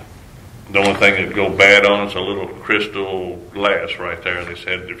 It's the only thing that go bad on it's a little crystal glass right there. They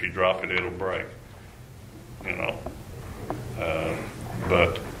said if you drop it, it'll break. You know,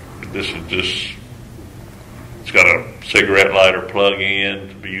 but this is just. It's got a cigarette lighter plug-in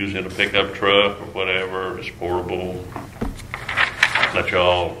to be used in a pickup truck or whatever. It's portable. Let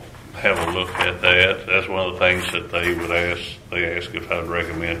y'all have a look at that. That's one of the things that they would ask. They ask if I'd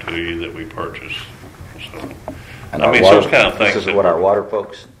recommend to you that we purchase. So, and I mean, water, those kind of things. This is what our water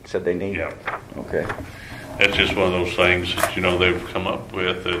folks said they need? Yeah. Okay. That's just one of those things that, you know, they've come up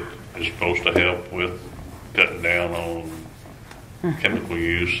with that is supposed to help with cutting down on chemical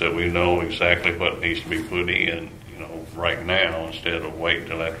use, that we know exactly what needs to be put in, you know, right now, instead of waiting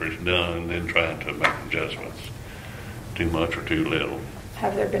till after it's done and then trying to make adjustments, too much or too little.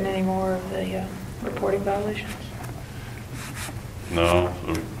 Have there been any more of the reporting violations? No.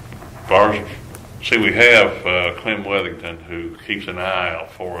 See, we have Clem Wethington, who keeps an eye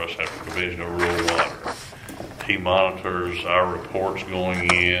out for us at the Division of Rural Water. He monitors our reports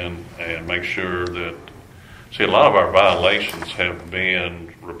going in and makes sure that. See, a lot of our violations have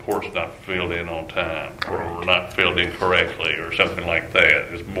been reports not filled in on time or not filled in correctly or something like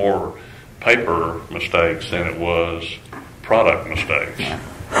that. It's more paper mistakes than it was product mistakes.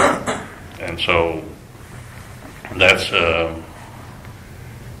 And so that's,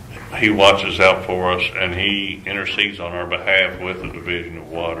 he watches out for us, and he intercedes on our behalf with the Division of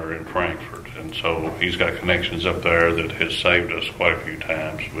Water in Frankfort. And so he's got connections up there that has saved us quite a few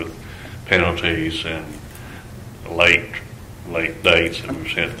times with penalties and late dates that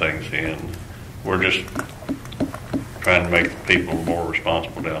we've sent things in. We're just trying to make people more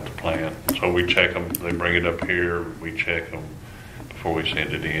responsible down at the plant. So we check them. They bring it up here. We check them before we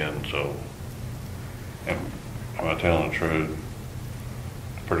send it in. So, am I telling the truth?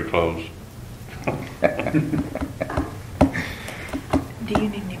 Pretty close. Do you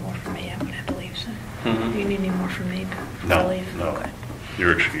need any more from me? I'm going to have to leave soon. Mm-hmm. Do you need any more from me before I leave? No. Okay.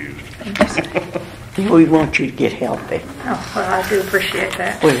 You're excused. Thank you, sir. We want you to get healthy. Oh, well, I do appreciate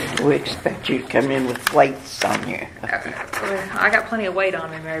that. We expect you to come in with weights on you. Okay. Well, I got plenty of weight on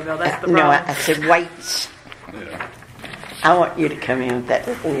me, Maribel. That's the problem. No, I said weights. Yeah. I want you to come in with that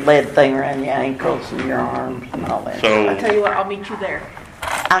little lead thing around your ankles and your arms and all that. So, I'll tell you what, I'll meet you there.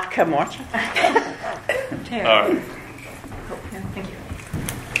 I'll come watch you. all right. Oh, yeah, thank you.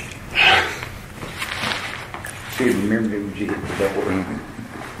 See, remember when you hit the door?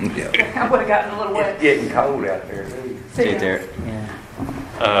 Yeah. I would have gotten a little wet. It's getting cold out there, too. See there. Yeah.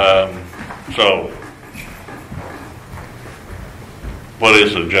 So, what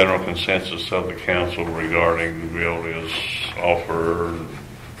is the general consensus of the council regarding Veolia's offer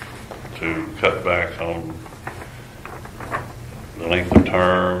to cut back on the length of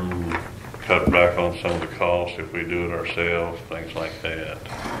term, cut back on some of the costs if we do it ourselves, things like that,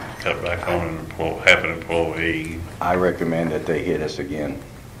 cut back on half an employee? I recommend that they hit us again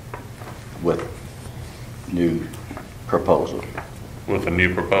with new proposal. With a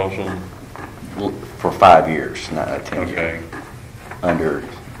new proposal? For 5 years, not a 10 year. Okay. Under,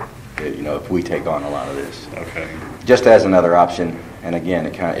 you know, if we take on a lot of this. Okay. Just as another option, and again,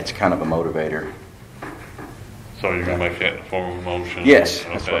 it's kind of a motivator. So you're going to make that in the form of a motion? Yes,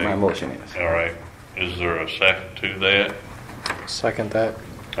 that's what Okay. my motion is. All right. Is there a second to that? Second that.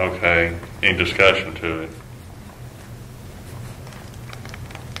 Okay. Any discussion to it?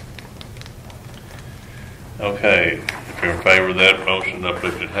 Okay. If you're in favor of that motion,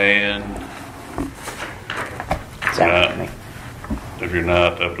 uplifted hand. Sounds to me. If you're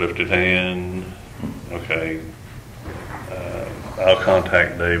not, uplifted hand. Okay. I'll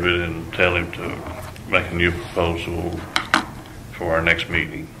contact David and tell him to make a new proposal for our next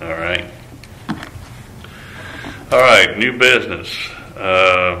meeting. All right. All right. New business.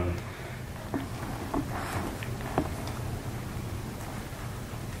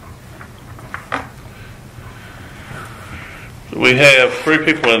 We have 3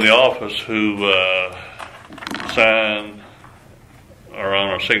 people in the office who sign or on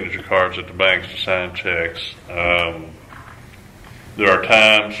our signature cards at the banks to sign checks. There are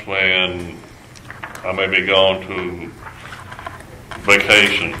times when I may be gone to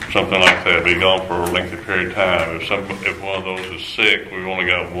vacation, something like that, be gone for a lengthy period of time. If one of those is sick, we've only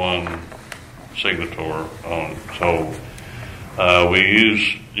got one signator on. So We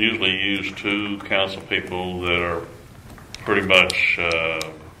usually use 2 council people that are pretty much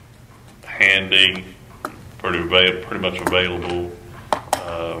handy, pretty much available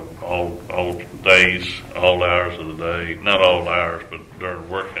all days, all hours of the day. Not all hours, but during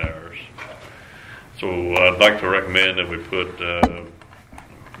work hours. So I'd like to recommend that we put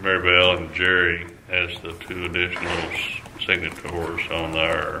Mary Bell and Jerry as the 2 additional signatories on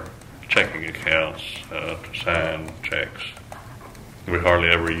our checking accounts to sign checks. We hardly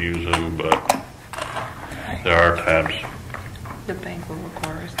ever use them, but there are times. The bank will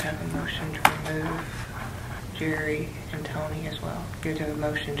require us to have a motion to remove Jerry and Tony as well. You have to have a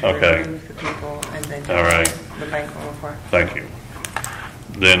motion to remove the people, and then all right. The bank will require. Thank you.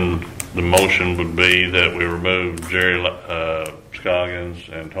 Then the motion would be that we remove Jerry Scoggins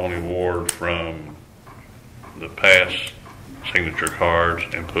and Tony Ward from the past signature cards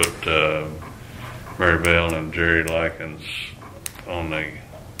and put Mary Bell and Jerry Likens on the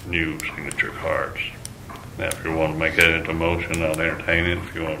new signature cards. Now, if you want to make that into a motion, I'll entertain it.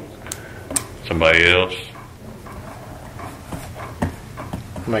 If you want somebody else.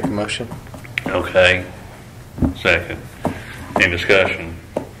 Make a motion. Okay. Second. Any discussion?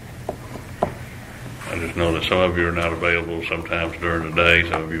 I just know that some of you are not available sometimes during the day.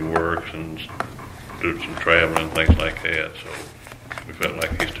 Some of you work and do some traveling and things like that. So we felt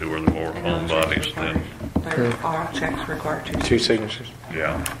like these 2 were the more homebodies than. There are checks required 2 signatures.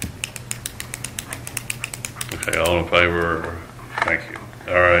 Yeah. Okay, all in favor? Thank you.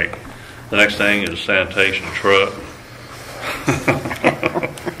 All right. The next thing is sanitation truck.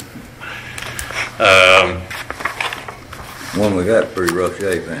 One we got pretty rough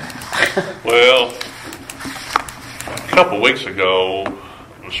shape in it. Well, a couple of weeks ago,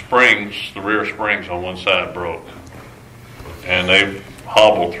 the rear springs on one side broke, and they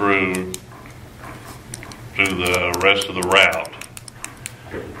hobbled through the rest of the route.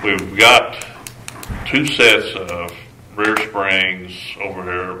 We've got 2 sets of rear springs over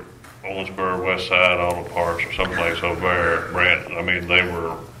here, Owensboro West Side Auto Parts or someplace over there. They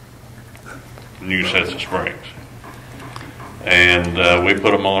were new sets of springs. And we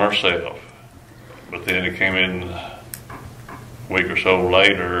put them on ourselves. But then it came in a week or so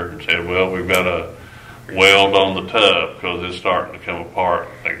later and said, well, we've got to weld on the tub because it's starting to come apart.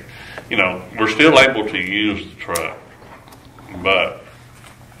 We're still able to use the truck, but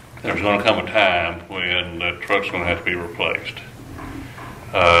there's going to come a time when the truck's going to have to be replaced.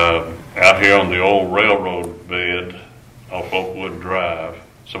 Out here on the old railroad bed off Oakwood Drive,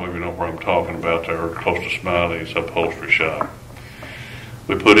 some of you know where I'm talking about there, close to Smiley's upholstery shop.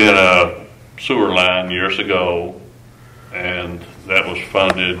 We put in a sewer line years ago, and that was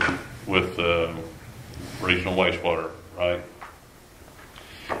funded with regional wastewater, right?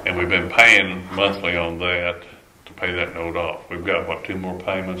 And we've been paying monthly on that to pay that note off. We've got, 2 more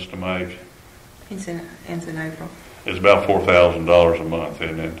payments to make? Ends in April. It's about $4,000 a month,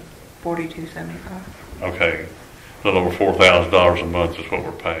 isn't it? $42.75. Okay. A little over $4,000 a month is what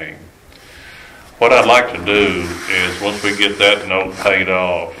we're paying. What I'd like to do is, once we get that note paid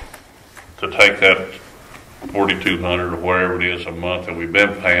off, to take that $4,200 or wherever it is a month that we've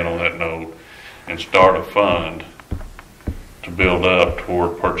been paying on that note and start a fund to build up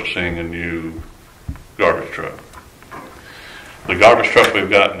toward purchasing a new garbage truck. The garbage truck we've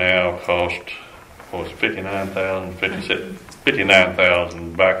got now cost, $59,000,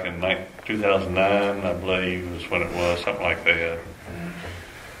 $59,000 back in 2009, I believe, is when it was, something like that.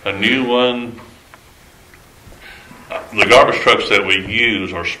 A new one, the garbage trucks that we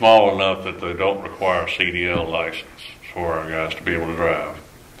use are small enough that they don't require a CDL license for our guys to be able to drive.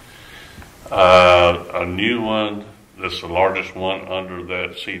 A new one that's the largest one under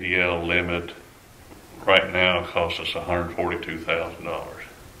that CDL limit right now costs us $142,000.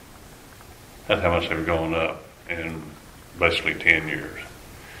 That's how much they've gone up in basically 10 years.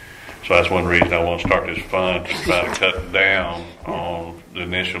 So that's one reason I want to start this fund, to try to cut down on the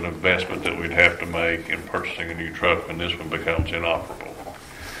initial investment that we'd have to make in purchasing a new truck when this one becomes inoperable.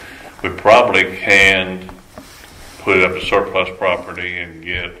 We probably can put it up to surplus property and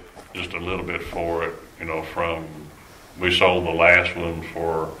get just a little bit for it, we sold the last one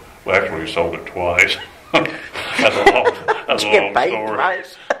for, actually we sold it twice. That's a long story.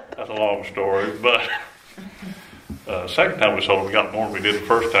 That's a long story, but second time we sold it, we got more than we did the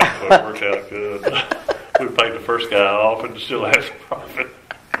first time, so it worked out good. We paid the first guy off and still had some profit.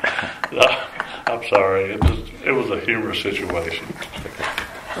 I'm sorry, it was a humorous situation.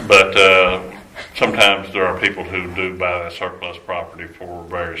 But sometimes there are people who do buy that surplus property for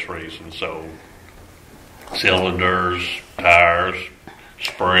various reasons. So cylinders, tires,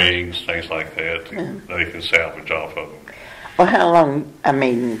 springs, things like that, they can salvage off of them. Well, how long, I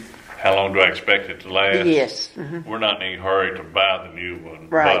mean, How long do I expect it to last? yes. Mhm. We're not in any hurry to buy the new one.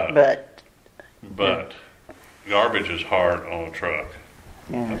 Right, But garbage is hard on a truck.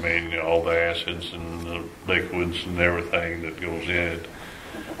 yeah. I mean, all the acids and the liquids and everything that goes in it.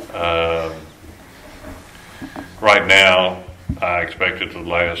 Right now, I expect it to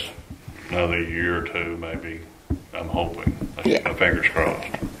last another year or two, maybe. I'm hoping. I keep my fingers crossed.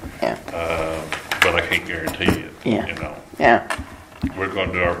 Yeah. But I can't guarantee it. Yeah. You know. Yeah. We're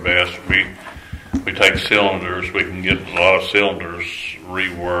going to do our best. We take cylinders. We can get a lot of cylinders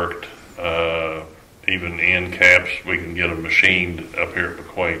reworked. Even end caps, we can get them machined up here at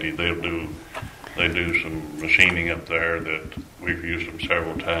McQuady. They do some machining up there that we've used them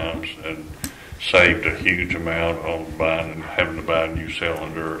several times and saved a huge amount on having to buy a new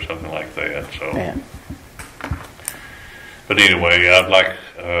cylinder or something like that. So, Yeah. But anyway, I'd like,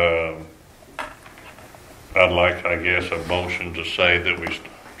 I guess, a motion to say that we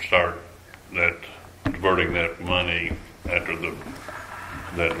start diverting that money after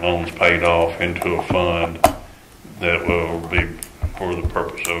that loan's paid off into a fund that will be for the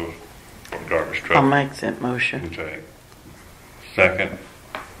purpose of garbage truck. I'll make that motion. Okay. Second.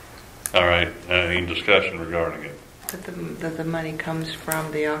 All right. Any discussion regarding it? That the money comes from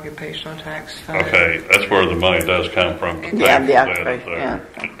the occupational tax fund. Okay, that's where the money does come from. Yeah, the occupation, yeah.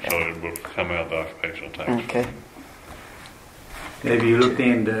 So it will come out of the occupational tax. Okay. Have you looked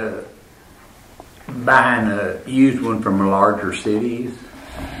into buying a used one from larger cities?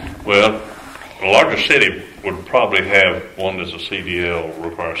 Well, a larger city would probably have one that's a CDL,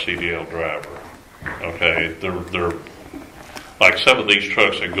 require a CDL driver. Okay, they're like some of these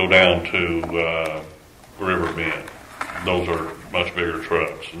trucks that go down to River Bend. Those are much bigger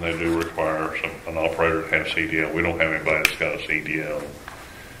trucks, and they do require an operator to have CDL. We don't have anybody that's got a CDL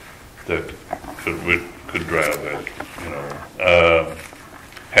that could drive that. You know,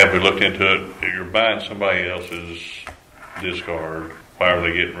 have we looked into it? If you're buying somebody else's discard, why are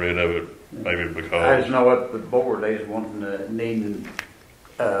they getting rid of it? Maybe because I just know what the board, they just needing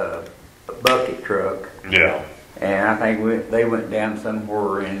a bucket truck. Yeah. And I think they went down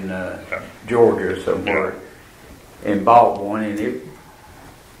somewhere in Georgia or somewhere and bought one, and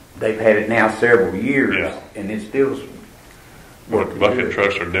they've had it now several years, and it still. But bucket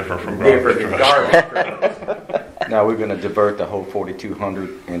trucks are different from garbage trucks. Now we're going to divert the whole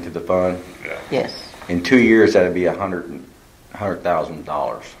 4,200 into the fund. Yeah. Yes. In 2 years, that'd be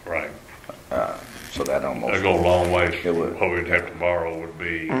 $100,000. Right. So that almost. That'd go a long way. It would. What we'd have to borrow would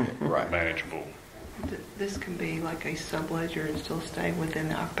be Right. manageable. This can be like a sub-ledger and still stay within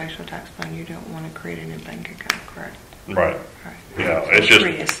the occupational tax fund. You don't want to create a new bank account, correct? Right. Right. Yeah, So it's just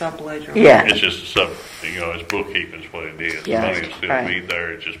create a sub-ledger. Yeah. It's just it's bookkeeping is what it is. Yeah, The money will still right. be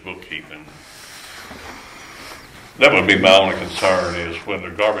there. It's just bookkeeping. That would be my only concern is when the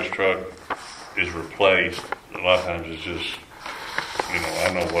garbage truck is replaced. A lot of times it's just,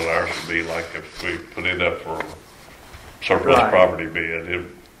 I know what ours would be like if we put it up for surplus property bid.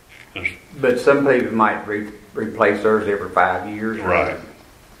 But some people might replace theirs every 5 years. Right.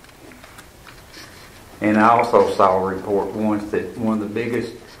 And I also saw a report once that one of the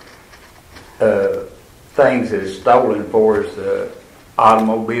biggest things that is stolen for is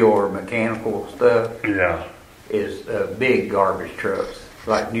automobile or mechanical stuff. Yeah. Is big garbage trucks,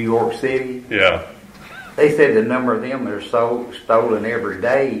 like New York City. Yeah. They said the number of them that are stolen every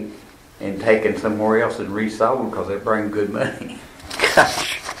day and taken somewhere else and resold because they bring good money.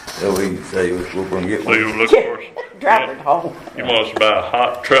 Gosh. So we can say we're going to get So one. you look for us. Drive it home. You want us to buy a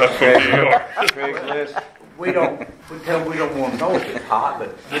hot truck from New York? We tell them we don't want to know if it's hot,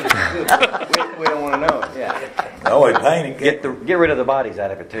 but We don't want to know. Yeah. No, we painted. Get rid of the bodies out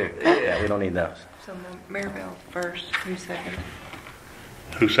of it too. Yeah, we don't need those. So Maribel first, who second?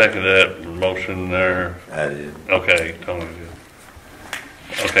 Who seconded that motion there? I did. Okay, Tony did.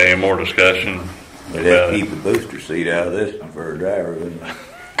 Okay, any more discussion? We'd have to keep the booster seat out of this one for a driver, wouldn't we?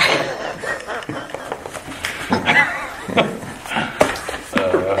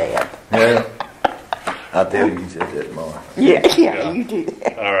 Yeah. I'll tell you said that tomorrow. Yeah, you do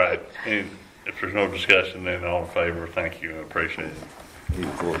that. All right. If there's no discussion, then all in favor, thank you. I appreciate it. Keep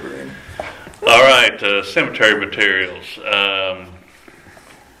the quarter in. All right, cemetery materials.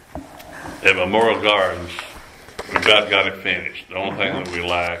 At Memorial Gardens, we've got it finished. The only thing that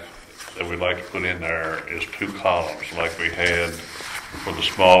we'd like to put in there is 2 columns like we had for the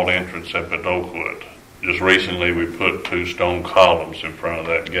small entrance up at Oakwood. Just recently we put 2 stone columns in front of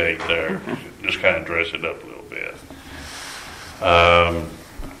that gate there. Just kind of dress it up a little bit.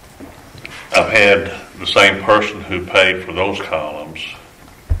 I've had the same person who paid for those columns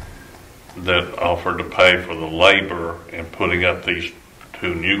that offered to pay for the labor in putting up these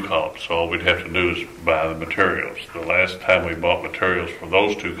 2 new columns. So all we'd have to do is buy the materials. The last time we bought materials for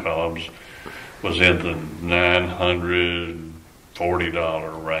those 2 columns was in the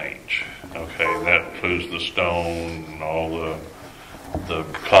 $940 range. Okay, that includes the stone and all the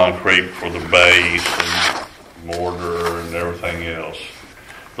concrete for the base and mortar and everything else.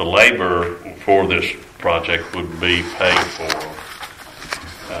 The labor for this project would be paid for.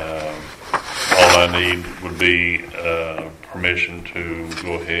 All I need would be permission to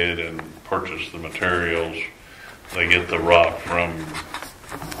go ahead and purchase the materials. They get the rock from,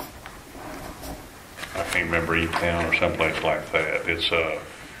 I can't remember, E-Town or someplace like that. It's a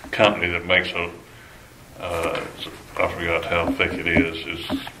company that makes I forgot how thick it is.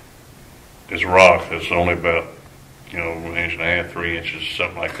 It's rock that's only about, 1.5 inches, 3 inches,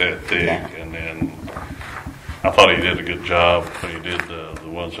 something like that thick. Yeah. And then I thought he did a good job when he did the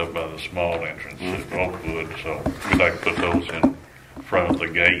ones up by the small entrance at Oakwood. So we'd like to put those in front of the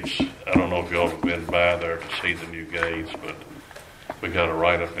gates. I don't know if y'all have been by there to see the new gates, but we got a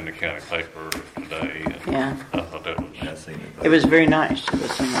write-up in the county paper today. And Yeah. I thought that was... It was very nice. It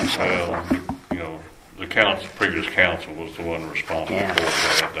was a nice. Well, the previous council was the one responsible Yeah. for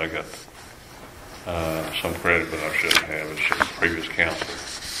that. I got some credit, but I shouldn't have. It's just the previous council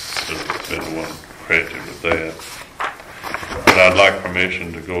that has been the one credited with that. But I'd like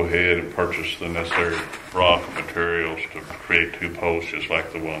permission to go ahead and purchase the necessary rock materials to create 2 posts, just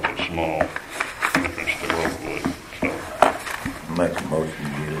like the ones at small entrance to Rosewood. So, Make a motion to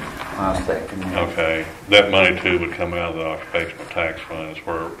get it. I'll second that. okay, that money too would come out of the occupational tax funds,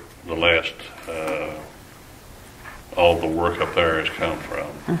 where the last all the work up there has come from.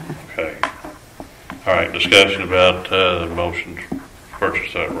 Okay. All right, discussion about the motion to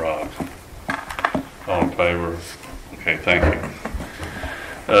purchase that rock. All in favor? Okay, thank you.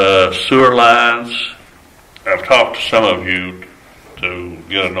 Sewer lines, I've talked to some of you to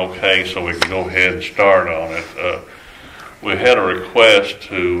get an okay so we can go ahead and start on it. We had a request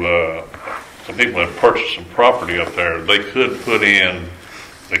to, some people have purchased some property up there. They could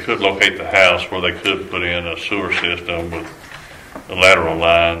locate the house where they could put in a sewer system with the lateral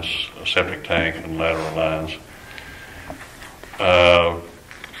lines, a septic tank and lateral lines.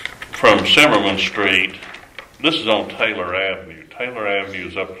 From Zimmerman Street, this is on Taylor Avenue. Taylor Avenue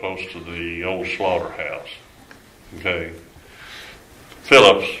is up close to the old slaughterhouse. Okay.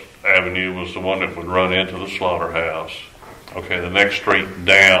 Phillips Avenue was the one that would run into the slaughterhouse. Okay, the next street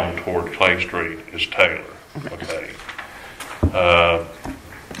down toward Clay Street is Taylor. Okay.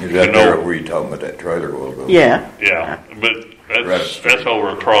 Is that there where you talking about that trailer a while ago? Yeah. Yeah, but that's over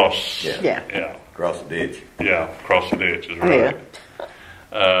across. Yeah. Yeah. Across the ditch. Yeah, across the ditch is right.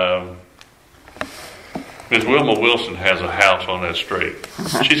 Ms. Wilma Wilson has a house on that street.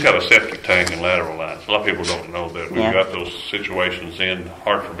 She's got a septic tank and lateral lines. A lot of people don't know that. We've got those situations in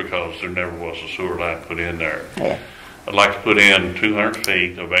Hartford because there never was a sewer line put in there. Yeah. I'd like to put in 200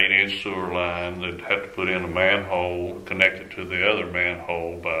 feet of 8-inch sewer line. They'd have to put in a manhole connected to the other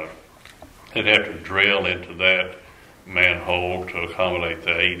manhole. They'd have to drill into that manhole to accommodate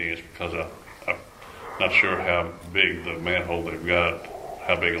the 8-inch because I'm not sure how big the manhole they've got,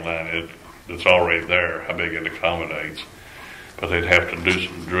 how big a line is. It's already there, how big it accommodates. But they'd have to do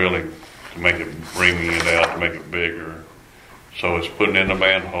some drilling to make it, bringing it out to make it bigger. So it's putting in the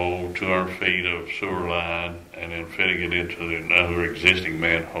manhole, 200 feet of sewer line, and then fitting it into another existing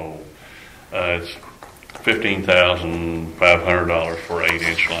manhole. It's $15,500 for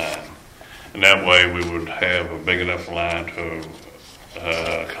 8-inch line. And that way we would have a big enough line to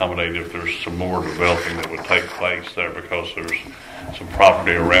accommodate if there's some more developing that would take place there, because there's some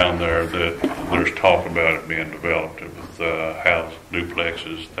property around there that there's talk about it being developed with house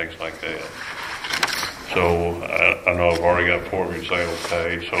duplexes, things like that. So I know I've already got Foreman saying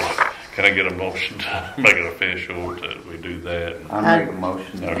okay, so can I get a motion to make it official that we do that? I make a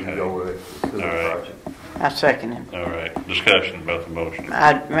motion that we go with the sewer project. I second him. All right, discussion about the motion.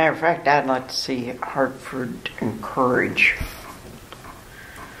 Matter of fact, I'd like to see Hartford encourage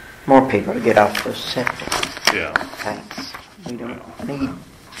more people to get off those septic tanks. We don't need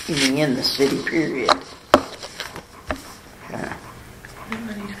any in the city, period.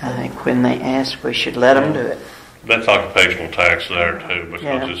 I think when they ask, we should let them do it. That's occupational tax there too,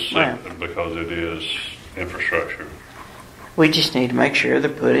 because because it is infrastructure. We just need to make sure they're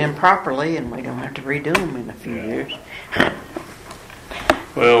put in properly, and we don't have to redo them in a few years.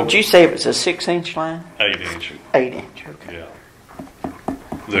 Well, did you say it was a 6-inch line? 8-inch. 8-inch. Okay. Yeah.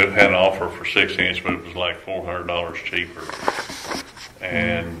 They had an offer for 6-inch, but it was like $400 cheaper,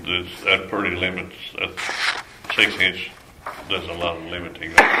 and that pretty limits. 6-inch does a lot of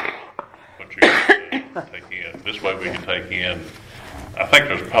limiting. take in. This way we can take in, I think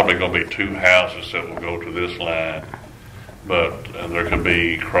there's probably going to be 2 houses that will go to this line, but there could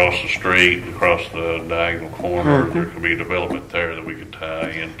be across the street, across the diagonal corner, there could be development there that we could tie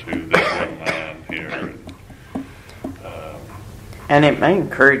into this one line here. And it may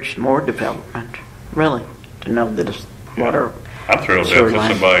encourage more development, really, to know that it's water. I'm thrilled sewer that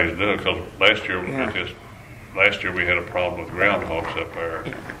line. somebody's doing it, because Yeah. last year we had a problem with groundhogs up there,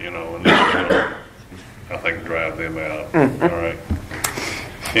 you know, and this is gonna, I think, drive them out. All right.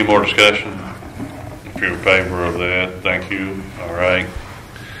 Any more discussion? If you're in favor of that, thank you. All right.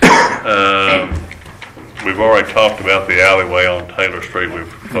 We've already talked about the alleyway on Taylor Street.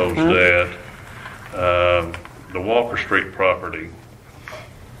 We've closed that. The Walker Street property.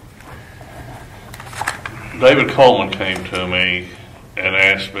 David Coleman came to me and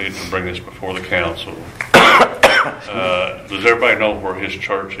asked me to bring this before the council. Does everybody know where his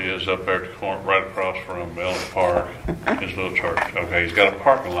church is up there at the corner, right across from Ellis Park? His little church. Okay, he's got a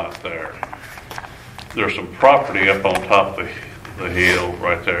parking lot there. There's some property up on top of the hill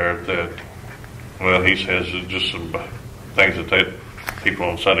right there that, well, he says it's just some things that people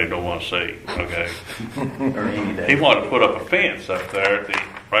on Sunday don't want to see. Okay. He wanted to put up a fence up there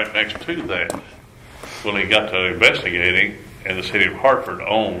right next to that. Well, he got to investigating, and the city of Hartford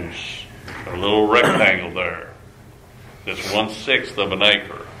owns a little rectangle there that's 1/6 of an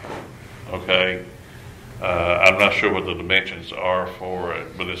acre. Okay, I'm not sure what the dimensions are for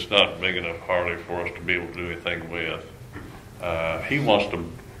it, but it's not big enough hardly for us to be able to do anything with.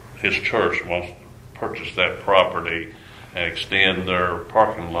 His church wants to purchase that property and extend their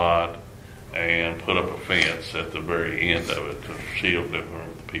parking lot and put up a fence at the very end of it to shield them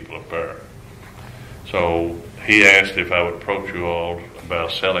from the people up there. So he asked if I would approach you all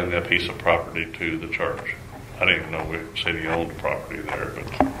about selling that piece of property to the church. I didn't even know the city owned the property there, but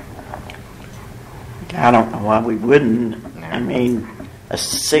I don't know why we wouldn't. I mean,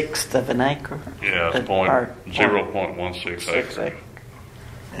 1/6 of an acre. yeah, it's 0.16 acres.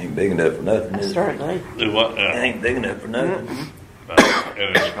 Ain't big enough for nothing, That's is it? certainly. Ain't big enough for nothing.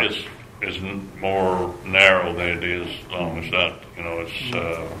 And it's more narrow than it is long. It's not, you know, it's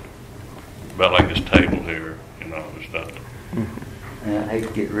about like this table here. You know, it's not. And I hate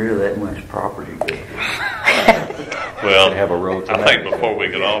to get rid of that much property, but Well, Have a road to I think that. before we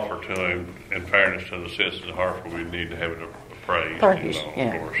could offer to him, in fairness to the citizens of Hartford, we need to have it appraised. Appraised, Of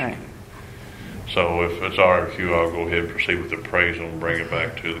yeah, course. right. So if it's all right with you, I'll go ahead and proceed with the appraisal and bring it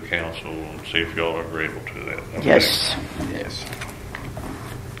back to the council and see if y'all are agreeable to that. Okay. Yes. Yes.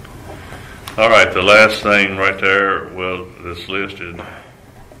 All right, the last thing right there, well, that's listed,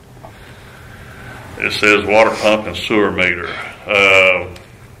 it says water pump and sewer meter.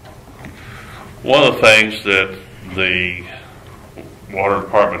 One of the things that the water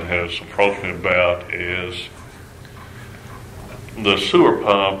department has approached me about is the sewer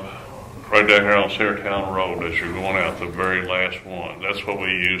pump right down here on Centertown Road as you're going out, the very last one. That's what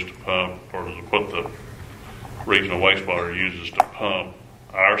we use to pump, or what the regional wastewater uses to pump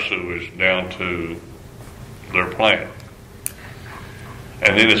our sewage down to their plant.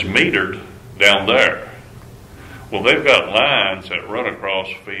 And then it's metered down there. Well, they've got lines that run across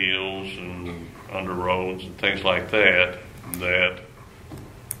fields and under roads and things like that, that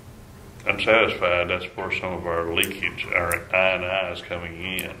I'm satisfied that's where some of our leakage, our I&I is coming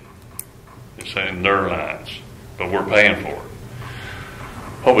in. It's in their lines, but we're paying for it.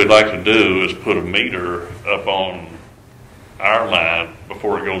 What we'd like to do is put a meter up on our line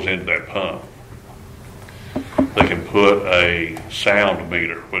before it goes into that pump. They can put a sound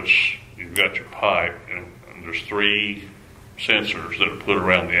meter, which you've got your pipe, and there's 3 sensors that are put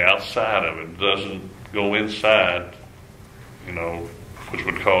around the outside of it. It doesn't go inside, you know, which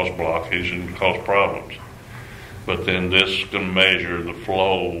would cause blockage and cause problems. But then this is going to measure the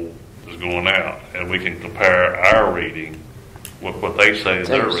flow that's going out, and we can compare our reading with what they say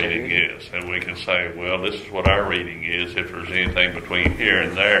their reading is. And we can say, well, this is what our reading is if there's anything between here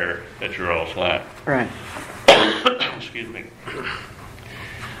and there that you're off line. Right. Excuse me.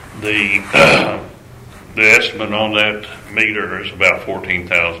 The estimate on that meter is about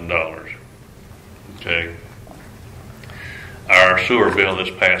 $14,000. Okay. Our sewer bill this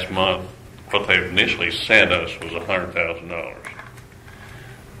past month, what they initially sent us was $100,000.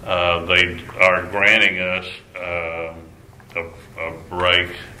 They are granting us a break,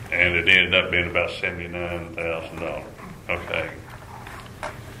 and it ended up being about $79,000. Okay.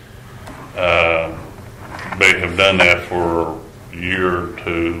 They have done that for a year or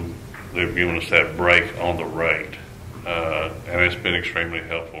 2. They've given us that break on the rate, and it's been extremely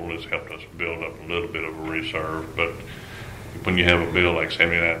helpful. It's helped us build up a little bit of a reserve, but when you have a bill like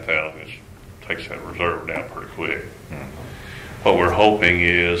 $79,000, it takes that reserve down pretty quick. What we're hoping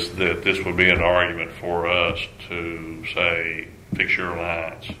is that this would be an argument for us to say, fix your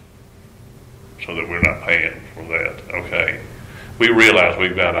lines so that we're not paying for that. Okay. We realize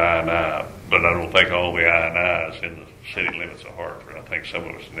we've got I&I, but I don't think all the I&I is in the city limits of Hartford. I think some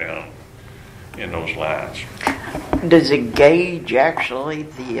of it's down in those lines. Does it gauge actually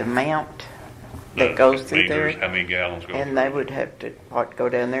the amount that goes through meters, there? how many gallons go And through. they would have to, what, go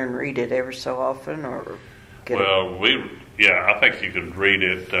down there and read it every so often, or get Well, I think you could read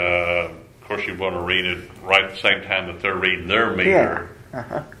it. Of course, you want to read it right at the same time that they're reading their meter. Yeah.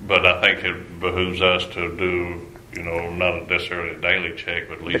 Uh-huh. But I think it behooves us to do, not necessarily a daily check,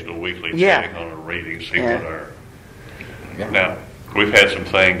 but at least a weekly check on our readings, see what our. Now, we've had some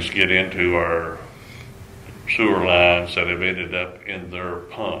things get into our sewer lines that have ended up in their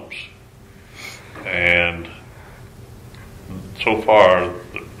pumps. And so far,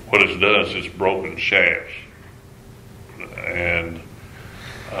 what it's done is it's broken shafts. And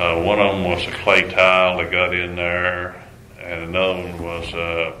one of them was a clay tile that got in there, and another one was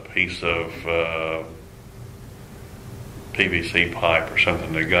a piece of PVC pipe or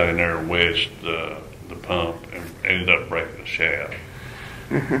something that got in there and wedged the pump and ended up breaking the shaft.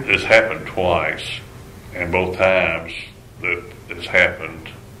 This happened twice, and both times that this happened,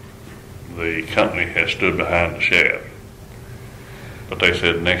 the company has stood behind the shaft. But they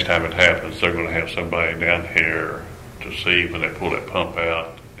said next time it happens, they're going to have somebody down here to see when they pull that pump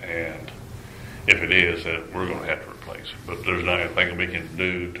out, and if it is, that we're going to have to replace it. But there's not anything we can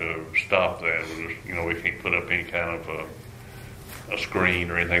do to stop that. We can't put up any kind of a screen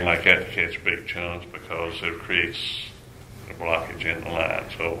or anything like that to catch big chunks because it creates a blockage in the line.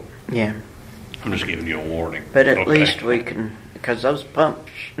 So Yeah. I'm just giving you a warning. But at least we can, because those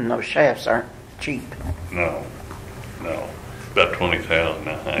pumps and those shafts aren't cheap. No. About 20,000,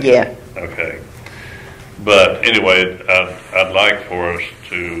 I think. Yeah. Okay. But anyway, I'd like for us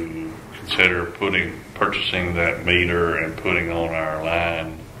to consider purchasing that meter and putting on our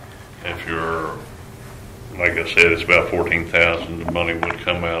line. If you're, like I said, it's about 14,000. The money would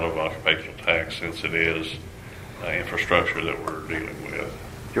come out of occupational tax since it is infrastructure that we're dealing with.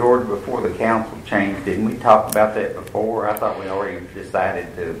 George, before the council changed, didn't we talk about that before? I thought we already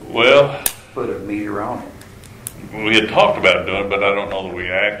decided to put a meter on it. We had talked about doing it, but I don't know that we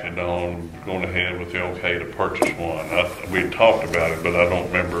acted on going ahead with the okay to purchase one. We had talked about it, but I don't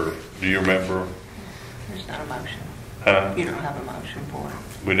remember. Do you remember? There's not a motion. Huh? You don't have a motion for it.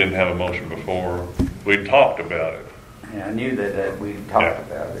 We didn't have a motion before. We talked about it. Yeah, I knew that we talked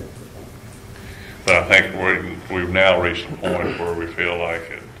about it. But I think we've now reached a point where we feel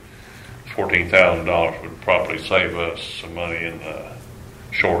like $14,000 would probably save us some money in the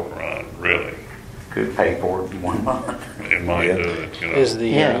short run, really. Could pay for it in 1 month. It might do it, Is the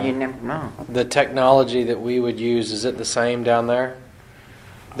you never know. the technology that we would use, is it the same down there?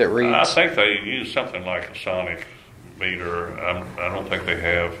 That reads. I think they use something like a sonic meter. I don't think they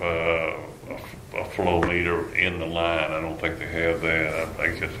have a flow meter in the line. I don't think they have that.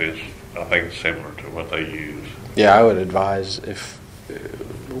 I think it's similar to what they use. Yeah, I would advise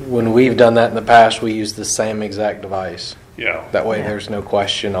when we've done that in the past, we use the same exact device. Yeah. That way, there's no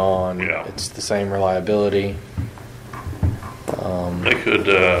question on. Yeah. It's the same reliability. They could.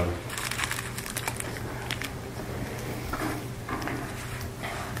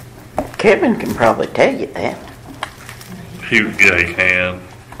 Kevin can probably tell you that. He can.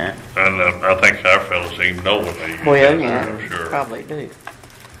 Huh? And I think our fellows even know what they use. Well, yeah, I'm sure. probably do.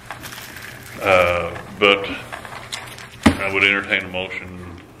 But I would entertain a motion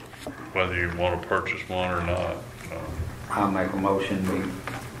whether you want to purchase one or not. I'll make a motion, we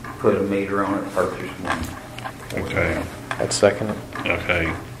put a meter on it, purchase one. Okay. I'd second it.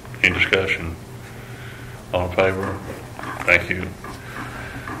 Okay. Any discussion? All in favor? Thank you.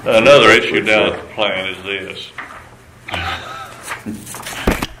 Another issue down at the plant is this.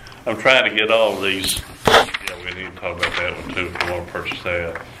 I'm trying to get all of these. Yeah, we need to talk about that one too if we want to purchase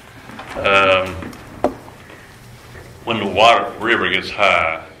that. When the river gets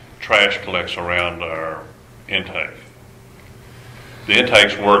high, trash collects around our intake. The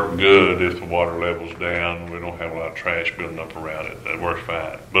intakes work good if the water level's down. We don't have a lot of trash building up around it. That works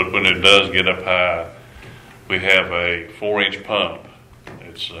fine. But when it does get up high, we have a 4-inch pump.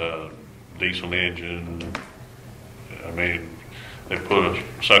 It's a diesel engine. I mean, they put a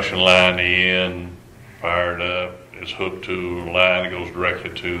suction line in, fired up. It's hooked to a line that goes directly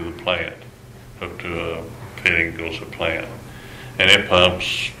to the plant. Hooked to a fitting that goes to the plant. And it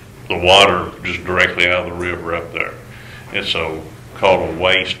pumps the water just directly out of the river up there. It's called a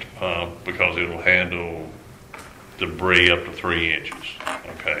waste pump because it'll handle debris up to 3 inches.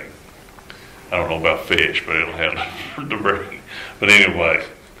 Okay. I don't know about fish, but it'll have debris. But anyway,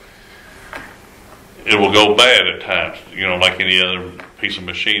 it will go bad at times. You know, like any other piece of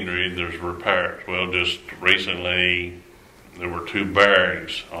machinery, there's repairs. Well, just recently, there were 2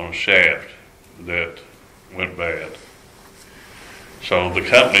 bearings on a shaft that went bad. So the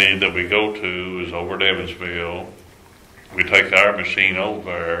company that we go to is over at Evansville. We take our machine over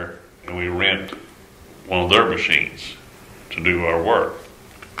there and we rent one of their machines to do our work.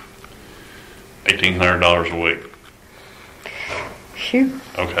 $1,800 a week. Phew.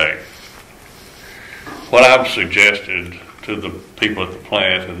 Okay. What I've suggested to the people at the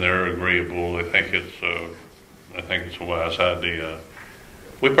plant, and they're agreeable, they think it's a wise idea.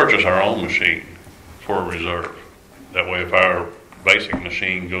 We purchase our own machine for a reserve. That way, if our basic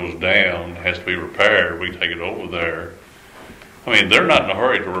machine goes down, has to be repaired, we take it over there. I mean, they're not in a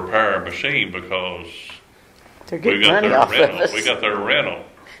hurry to repair our machine because They're getting money off of us. We got their rental.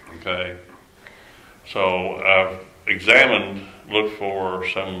 Okay. So I've examined, looked for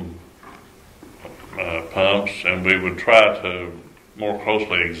some pumps, and we would try to more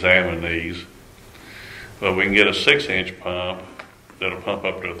closely examine these. But we can get a 6-inch pump that'll pump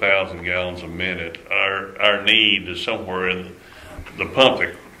up to 1,000 gallons a minute. Our need is somewhere in the pump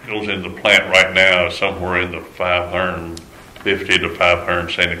that goes into the plant right now is somewhere in the 550 to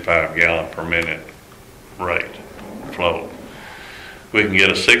 575 gallon per minute rate flow. We can get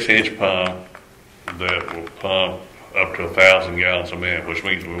a 6-inch pump that will pump up to 1,000 gallons a minute, which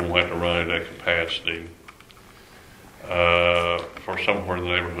means we won't have to run it at capacity for somewhere in the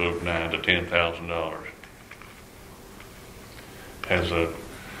neighborhood of $9,000 to $10,000.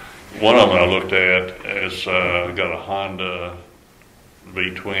 One of them I looked at has got a Honda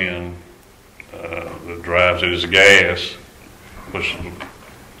V-twin that drives it as gas, which is the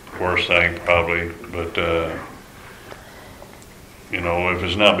worst thing probably, but you know, if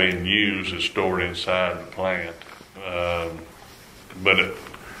it's not being used, it's stored inside the plant. But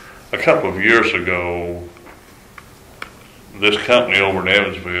a couple of years ago, this company over in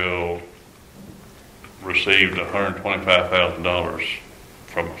Evansville received $125,000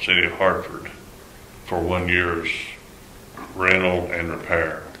 from the city of Hartford for 1 year's rental and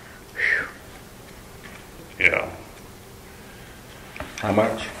repair. Yeah. How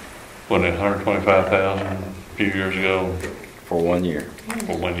much? Wasn't it $125,000 a few years ago? For 1 year.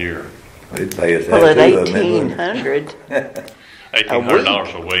 For 1 year. They'd pay us Well, at that too, wouldn't $1,800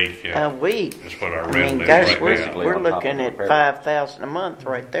 $1,800 a week. Yeah. a week. That's what our I rental mean, is gosh, right now. we're looking at $5,000 a month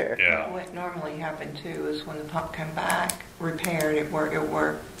right there. Yeah. What normally happened too is when the pump came back, repaired, it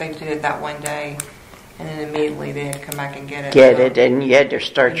worked. They did it that one day, and then immediately they had to come back and get it. Get it, and you had to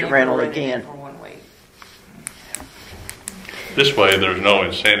start And your they rental rented it again. for 1 week. This way, there's no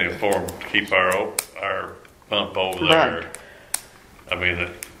incentive for them to keep our pump over there. Right. I mean,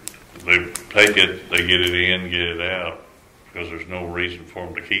 they take it, they get it in, get it out, because there's no reason for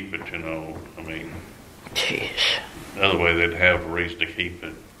them to keep it, you know. I mean, Jeez. the other way, they'd have a reason to keep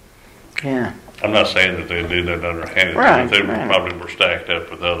it. Yeah. I'm not saying that they did that underhanded, Right, but they right. probably were stacked up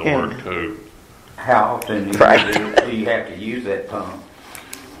with other Yeah. work too, How often Right. do you have to use that pump?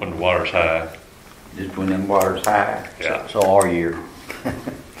 when the water's high. Just when them water's high? Yeah. So all year,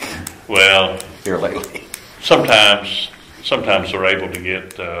 Well, here lately. sometimes they're able to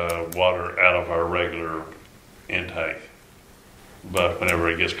get water out of our regular intake. But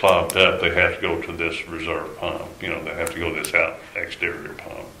whenever it gets clogged up, they have to go to this reserve pump. You know, they have to go to this exterior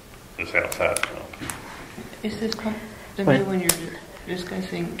pump, this outside pump. Is this pump the What? new one you're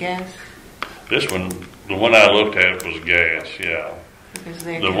discussing gas? This one, the one I looked at was gas, yeah. Because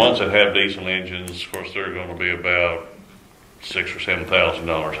they're The ones that have diesel engines, of course, they're going to be about $6,000 or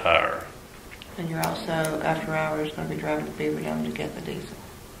 $7,000 higher. And you're also, after hours, going to be driving to Beaver Dam to get the diesel.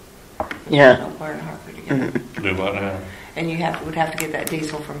 Yeah. There's nowhere in Hartford to get it. Do what now? And you would have to get that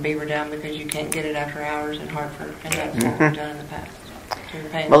diesel from Beaver Dam because you can't get it after hours in Hartford, and that's what we've done in the past. So you're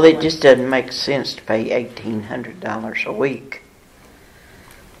paying Well, for it just doesn't make sense to pay $1,800 a week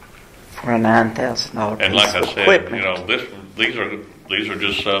for a $9,000 And piece like I of said, equipment. you know, these are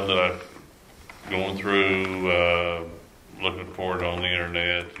just some that I'm going through, looking for it on the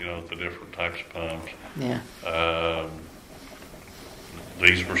internet. You know, the different types of pumps. Yeah.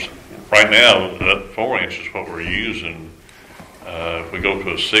 These were right now. That 4-inch is what we're using. If we go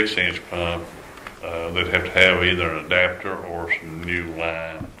to a 6-inch pump, they'd have to have either an adapter or some new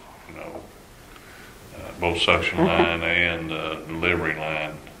line. You know, both suction line and delivery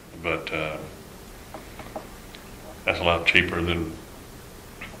line. But that's a lot cheaper than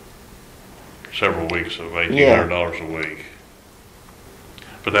several weeks of $1,800 a week.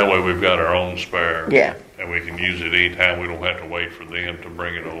 But that way we've got our own spare. Yeah. And we can use it anytime. We don't have to wait for them to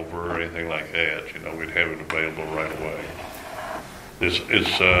bring it over or anything like that. You know, we'd have it available right away. It's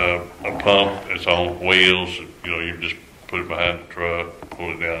a pump. It's on wheels. You know, you just put it behind the truck,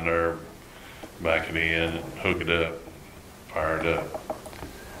 pull it down there, back it in, and hook it up, fire it up.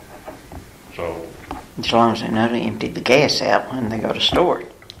 So, as long as they know to empty the gas out when they go to store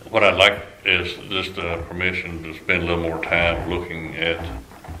it. what I'd like is just permission to spend a little more time looking at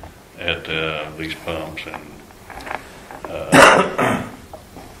these pumps and.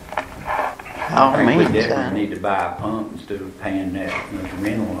 All I think we means, definitely need to buy a pump instead of paying that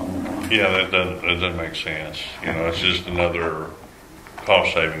rental on one. Yeah, that doesn't make sense. You know, it's just another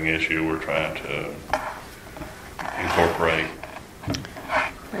cost-saving issue we're trying to incorporate.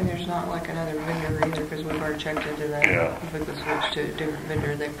 And there's not like another vendor either, because we've already checked into that. Yeah. If we could switch to a different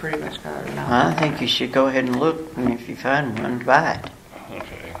vendor, they pretty much got it now. I think you should go ahead and look, and if you find one, buy it.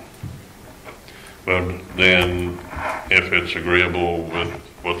 Okay. Well, then, if it's agreeable with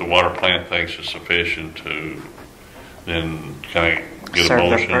what the water plant thinks is sufficient to, then can I get a Serve the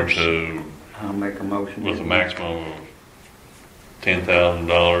motion purpose. to, I'll make a motion. with a maximum of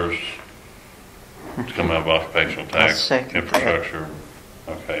 $10,000 to come out of occupational I'll tax second that. infrastructure?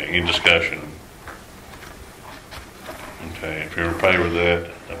 Okay, any discussion? Okay, if you're in favor of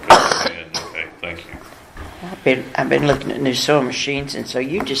that, I put it in. Okay, thank you. I've been looking at new sewing machines, and so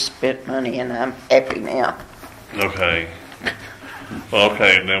you just spent money, and I'm happy now. Okay. Well,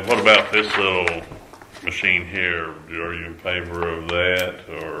 okay, now what about this little machine here? Are you in favor of that,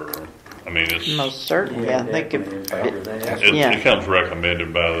 or, I mean, it's, Most certainly, I think definitely in favor of that. it yeah. comes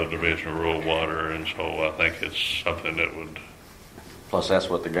recommended by the Division of Rural Water, and so I think it's something that would, Plus, that's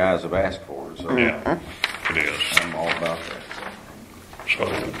what the guys have asked for, so yeah, it is. I'm all about that. So,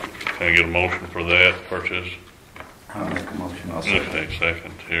 can I get a motion for that purchase? I'll make a motion. Okay,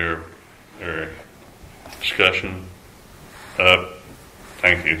 second here. Eric. Discussion?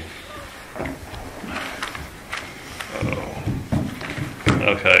 Thank you.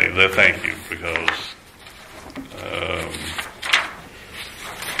 Okay, thank you, because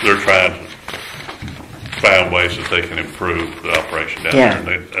they're trying to find ways that they can improve the operation down Yeah.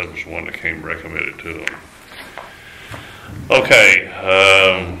 there. And that was one that came recommended to them. Okay,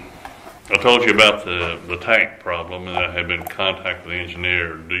 I told you about the tank problem, and I had been in contact with the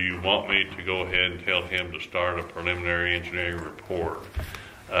engineer. Do you want me to go ahead and tell him to start a preliminary engineering report?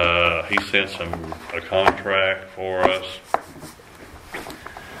 He sent a contract for us.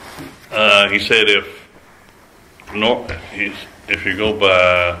 He said if you go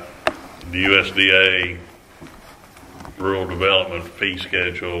by the USDA rural development fee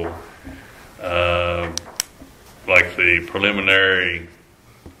schedule, like the preliminary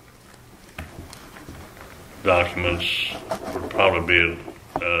documents would probably be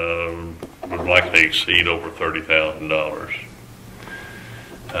would likely exceed over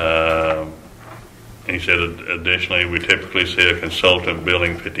 $30,000. He said additionally, we typically see a consultant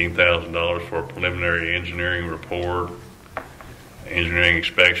billing $15,000 for a preliminary engineering report. Engineering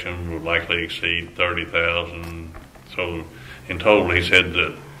inspection would likely exceed $30,000. So in total, he said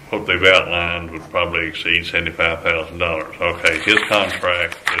that what they've outlined would probably exceed $75,000. Okay, his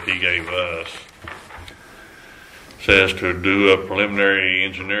contract that he gave us says to do a preliminary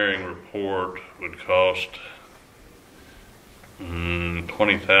engineering report would cost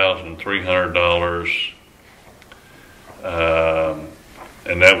 $20,300,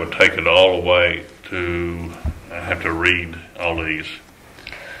 and that would take it all the way to, I have to read all these.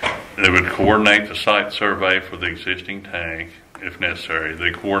 They would coordinate the site survey for the existing tank, if necessary.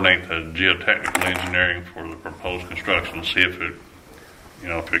 They coordinate the geotechnical engineering for the proposed construction, see if it,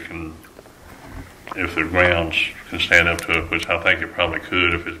 if the grounds can stand up to it, which I think it probably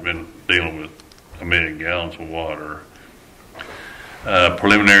could if it's been dealing with 1 million gallons of water.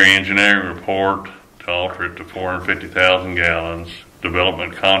 Preliminary engineering report to alter it to 450,000 gallons.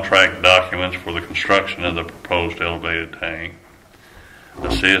 Development contract documents for the construction of the proposed elevated tank.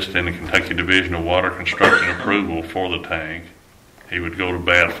 Assist in the Kentucky Division of Water construction approval for the tank. He would go to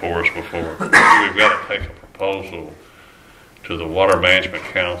bat for us before. We've got to take a proposal to the Water Management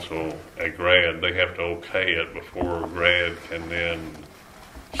Council at GRAD. They have to okay it before GRAD can then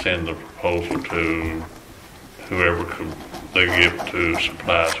send the proposal to whoever they give to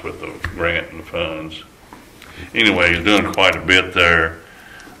supply us with the grant and the funds. Anyway, he's doing quite a bit there.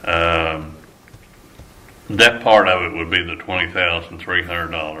 That part of it would be the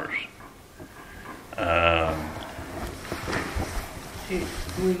 $20,300.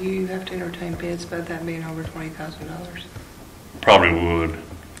 Will you have to entertain bids about that being over $20,000? Probably would.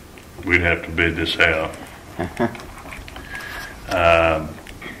 We'd have to bid this out.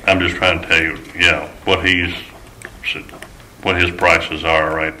 I'm just trying to tell you, yeah, what his prices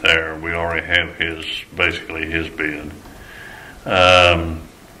are right there. We already have basically his bid.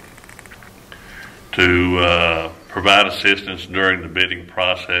 To provide assistance during the bidding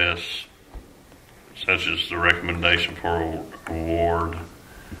process, such as the recommendation for award,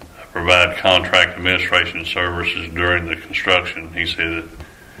 provide contract administration services during the construction. He said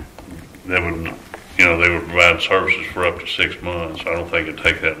that would, they would provide services for up to 6 months. I don't think it'd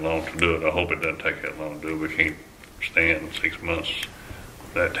take that long to do it. I hope it doesn't take that long to do it. We can't stand 6 months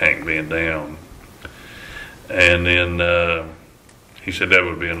that tank being down. And then he said that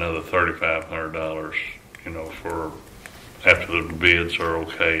would be another $3,500, for after the bids are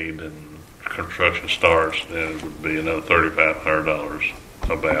okayed and construction starts, then it would be another $3,500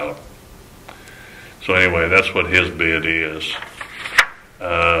 about. So anyway, that's what his bid is.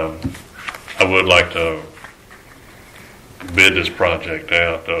 I would like to bid this project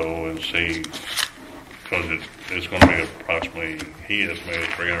out though and see, because it's going to be approximately, he estimated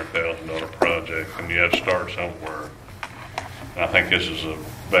 $300,000 project, and you have to start somewhere. I think this is a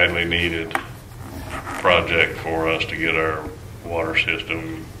badly needed project for us to get our water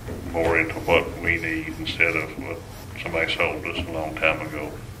system more into what we need instead of what somebody sold us a long time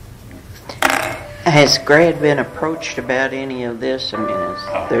ago. Has Grad been approached about any of this? I mean,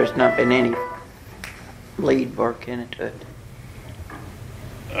 there's not been any lead work into it.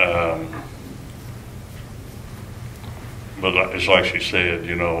 But it's like she said,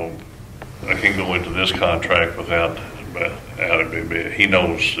 I can go into this contract without it being bid. He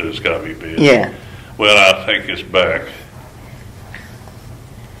knows that it's got to be bid. Yeah. Well, I think it's back.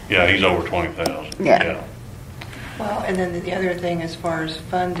 Yeah, he's over 20,000. Yeah. Well, and then the other thing as far as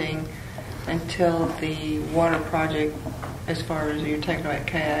funding, until the water project, as far as you're talking about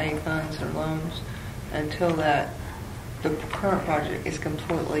KIA funds or loans, until the current project is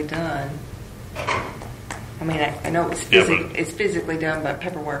completely done. I mean, I know it's physically done, but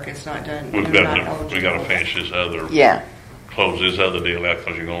paperwork is not done. We got to finish this other. Yeah. Close this other deal out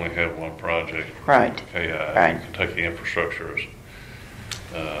because you only have one project. Right. KI, right. Kentucky Infrastructure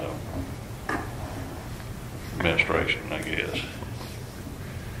Administration, I guess.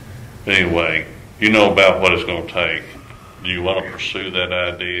 Anyway, you know about what it's going to take. Do you want to pursue that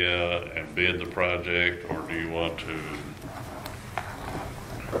idea and bid the project, or do you want to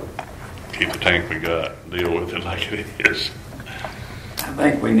keep the tank we got, deal with it like it is? I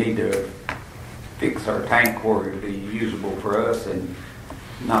think we need to fix our tank where it be usable for us and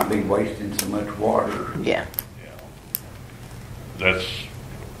not be wasting so much water. Yeah. That's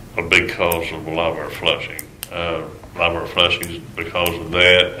a big cause of a lot of our flushing. A lot of our flushing is because of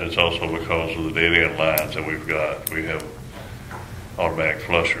that. It's also because of the dead end lines that we've got. We have automatic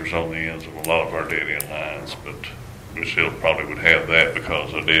flushers on the ends of a lot of our dead end lines, but we still probably would have that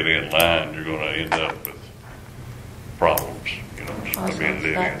because a dead end line, you're going to end up with problems. It's going to be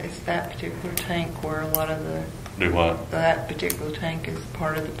a dead end. It's that particular tank where a lot of the Do what? That particular tank is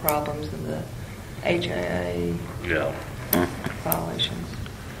part of the problems of the HAA violations.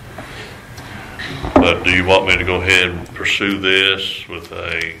 But do you want me to go ahead and pursue this with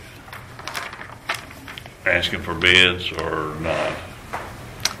asking for bids or not?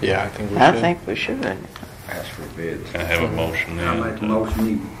 Yeah, I think we should. I think we should. Ask for bids. Can I have a motion then? I make a motion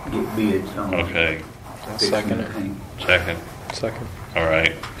you get bids on. Okay. Second it. Second. All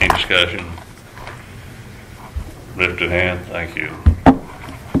right. Any discussion? Lifted hand. Thank you.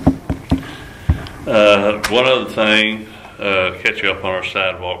 One other thing, catch you up on our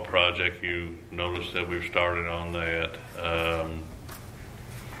sidewalk project. You noticed that we've started on that.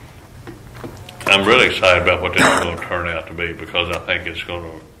 I'm really excited about what this is going to turn out to be because I think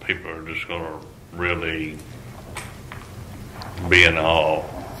people are just going to really be in awe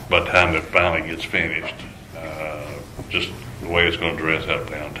by the time it finally gets finished. Just the way it's going to dress up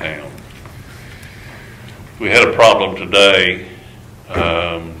downtown. We had a problem today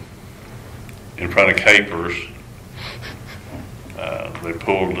in front of Capers. They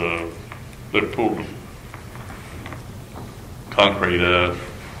pulled the concrete up,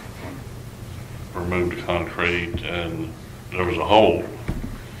 removed the concrete, and there was a hole.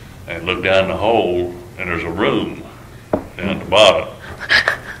 And looked down the hole, and there's a room down at the bottom.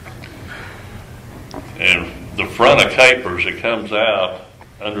 And the front of Capers, it comes out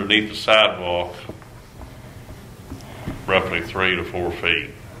underneath the sidewalk roughly 3 to 4 feet.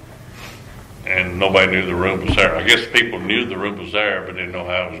 And nobody knew the room was there. I guess people knew the room was there, but didn't know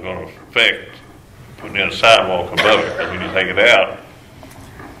how it was going to affect putting in a sidewalk above it. Because when you take it out,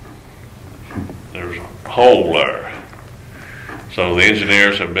 there's a hole there. So the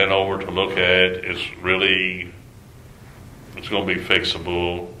engineers have been over to look at it. It's really It's going to be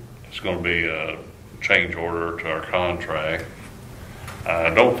fixable. It's going to be a change order to our contract. I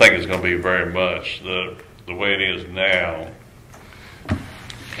don't think it's going to be very much. The way it is now,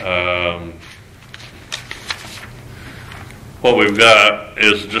 what we've got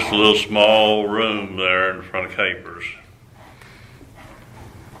is just a little small room there in front of Capers.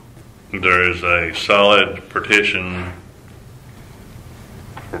 There is a solid partition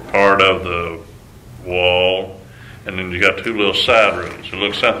for part of the wall, and then you got two little side rooms. It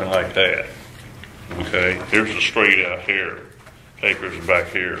looks something like that. Okay, here's the street out here. Capers is back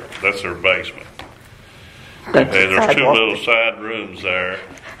here. That's their basement. Okay, there's two little side rooms there.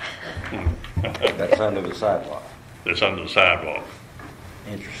 That's under the sidewalk. That's under the sidewalk.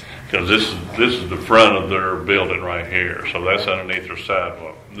 Interesting. Because this is the front of their building right here, so that's underneath their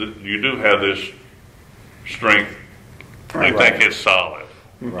sidewalk. You do have this strength. They think it's solid.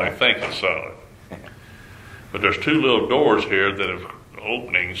 Right. They think it's solid. But there's two little doors here that have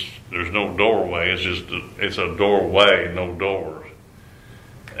openings. There's no doorway. It's a doorway, no doors.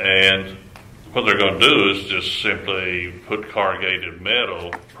 And what they're going to do is just simply put corrugated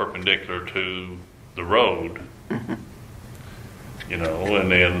metal perpendicular to the road, you know, and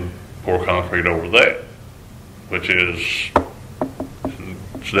then pour concrete over that, which is,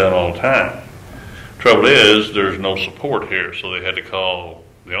 it's done all the time. Trouble is, there's no support here, so they had to call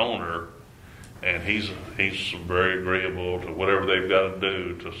the owner, and he's very agreeable to whatever they've got to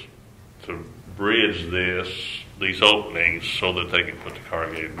do to bridge these openings so that they can put the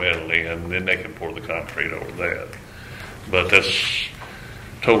corrugated metal in, and then they can pour the concrete over that. But that's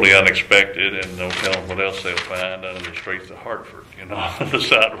totally unexpected, and no telling what else they'll find under the streets of Hartford, you know, the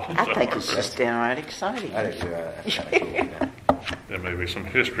sidewalks. I think it's just downright exciting. I think that's kind of cool. There may be some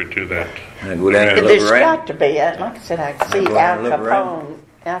history to that. And go down and look There's around. got to be. Like I said, I can see Go down and look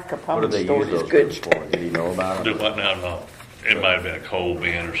Al What do Capone they stored use his those goods goods for? Do you know about Do them? what now? No. It might have been a coal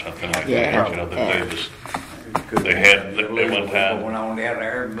bin or something like Yeah. that. You know, that they just, they had, at one time, Going on down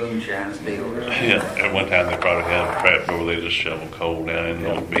there, moonshine still. yeah, at one time they probably had a trap where they just shoveled coal down in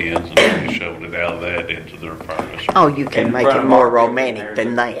those bins, and then they shoveled it out of that into their furnace. Oh, you can In make front it of more our building, romantic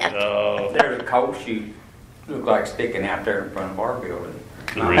than that. There's a coal chute, look like sticking out there in front of our building.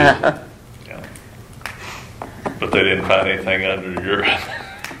 The reason, yeah. But they didn't find anything under your.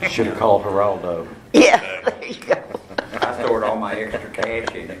 Should have called Geraldo. Yeah, there you go. I stored all my extra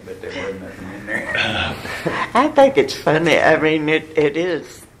cash in it, but there wasn't nothing in there. I think it's funny. I mean, it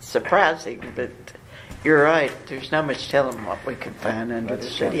is surprising, but you're right. There's not much telling what we could find under the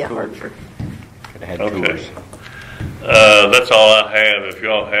city of Hartford. Could have had Okay. tours. That's all I have. If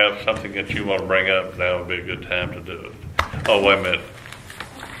y'all have something that you want to bring up, now would be a good time to do it. Oh, wait a minute.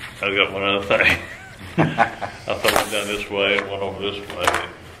 I've got one other thing. I thought we'd done this way, one over this way.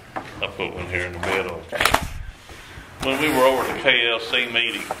 I put one here in the middle. When we were over at the KLC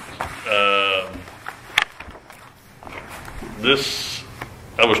meeting,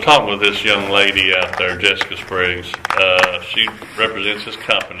 I was talking with this young lady out there, Jessica Spriggs. She represents this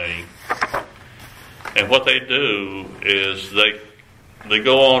company, and what they do is they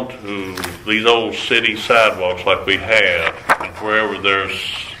go on to these old city sidewalks like we have, and wherever there's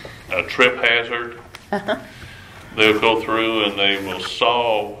a trip hazard, they'll go through and they will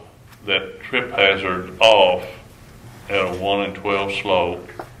saw that trip hazard off at a 1 in 12 slope,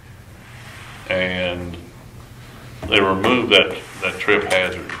 and they remove that trip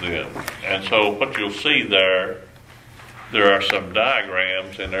hazard then. And so what you'll see there are some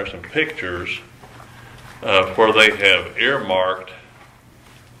diagrams and there's some pictures where they have earmarked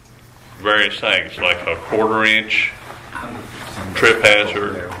various things, like a 1/4 inch trip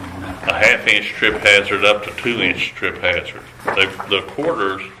hazard, a 1/2 inch trip hazard, up to 2 inch trip hazard. The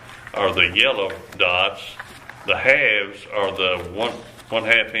quarters are the yellow dots. The halves are the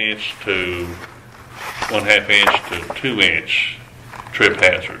 1/2 inch to 1/2 inch to 2 inch trip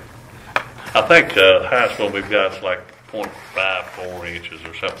hazard. I think the highest one we've got is like 0.54 inches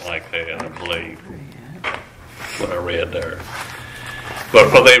or something like that, I believe. What I read there.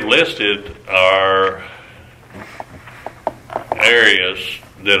 But what they've listed are areas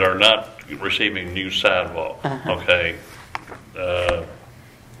that are not receiving new sidewalk. Okay. The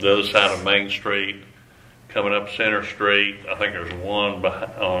other side of Main Street, coming up Center Street, I think there's one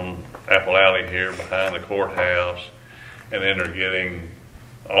on Apple Alley here behind the courthouse, and then they're getting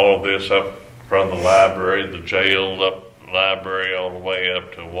all of this up from the library, the jail, up the library, all the way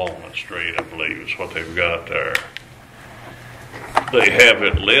up to Walnut Street, I believe is what they've got there. They have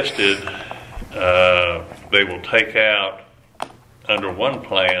it listed. They will take out, under one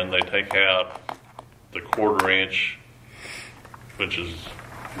plan, they take out the 1/4 inch, which is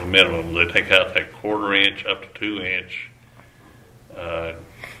the minimum. They take out that 1/4 inch up to 2 inch,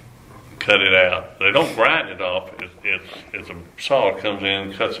 cut it out. They don't grind it off. It's a saw comes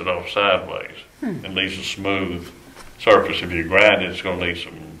in, cuts it off sideways, and leaves a smooth surface. If you grind it, it's going to leave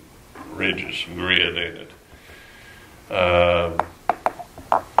some ridges, some grit in it.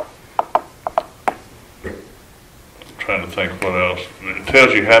 Trying to think what else. It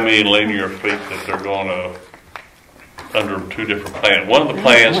tells you how many linear feet that they're going to under two different plans. One of the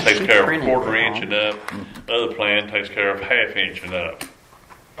plans takes care of a 1/4 inch and up. The other plan takes care of 1/2 inch and up.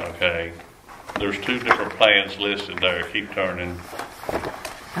 Okay. There's two different plans listed there. Keep turning.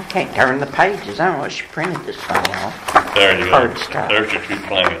 I can't turn the pages. I don't know what she printed this thing off. There you go. Cardstock. There's your two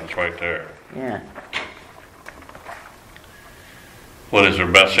plans right there. Yeah. What is there,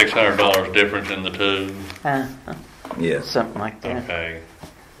 about $600 difference in the two? Yes. Something like that. Okay.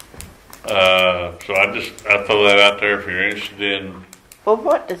 So I throw that out there if you're interested in. Well,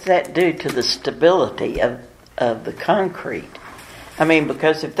 what does that do to the stability of the concrete? I mean,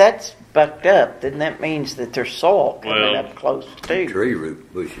 because if that's bucked up, then that means that there's soil coming up close too. Tree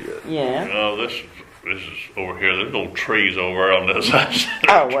root bushes up. Yeah. No, this is over here. There's no trees over on this side.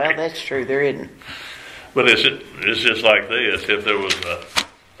 Oh, well, that's true. There isn't. But it's just like this. If there was a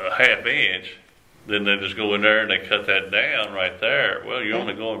 1/2 inch, then they just go in there and they cut that down right there. Well, you're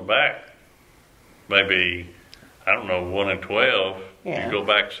only going back maybe, I don't know, 1 in 12. Yeah. You go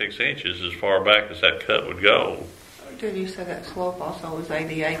back 6 inches as far back as that cut would go. Did you say that slope also was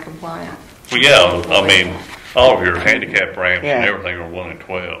ADA compliant? Well, yeah, I mean, all of your handicap ramps and Yeah. everything are 1 in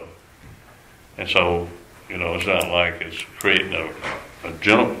 12. And so, it's not like it's creating a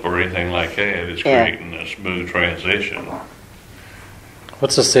jump or anything like that. It's creating a smooth transition.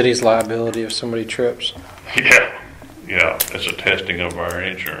 What's the city's liability if somebody trips? Yeah, it's a testing of our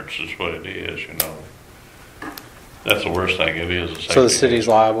insurance is what it is, That's the worst thing it is. So the city's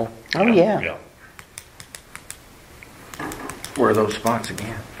liable? Oh, yeah. Yeah. Where are those spots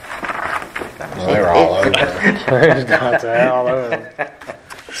again? Well, they're all over. They're all over.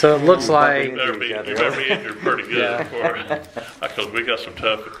 So it looks like You better be injured pretty good because we got some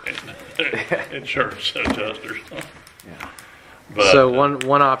tough insurance adjusters. But, so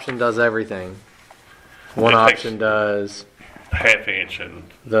one option does everything. One option does 1/2 inch and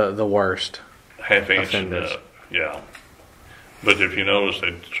the worst. 1/2 inch and offenders. up. Yeah. But if you notice,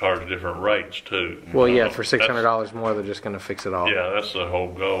 they charge different rates too. Well, yeah, for $600 more, they're just going to fix it all. Yeah, that's the whole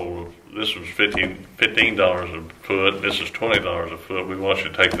goal. This was $15 a foot. This is $20 a foot. We want you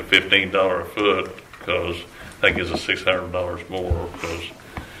to take the $15 a foot because that gives us $600 more.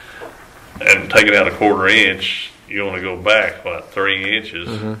 And taking out a 1/4 inch, you only go back 3 inches.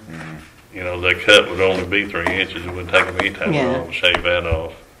 The cut would only be 3 inches. It wouldn't take them any time at all to shave that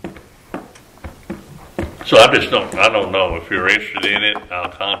off. So I don't know. If you're interested in it, I'll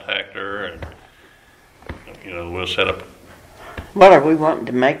contact her and, we'll set up. What are we wanting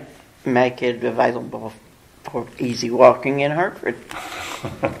to make it available for easy walking in Hartford?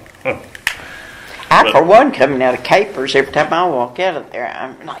 For one, coming out of Capers, every time I walk out of there,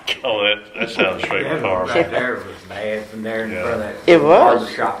 I'm like... Oh, that sounds straight from Harvard. Right there was bad from there in front of that. It was.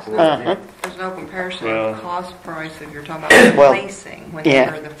 Shop. There's no comparison of the cost price if you're talking about replacing.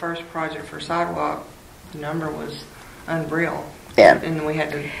 Whenever the first project for sidewalk, the number was unreal. Yeah. And we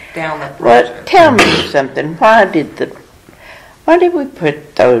had to down that project. Well, tell me something. Why did we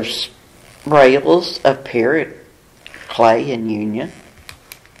put those rails up here at Clay and Union?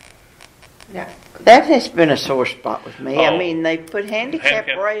 Yeah. That has been a sore spot with me. Oh. I mean, they put handicap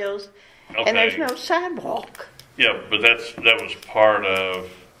rails, and there's no sidewalk. Yeah, but that was part of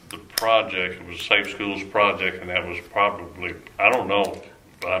the project. It was a Safe Schools project, and that was probably, I don't know,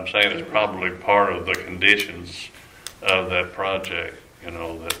 but I'm saying it's probably part of the conditions of that project.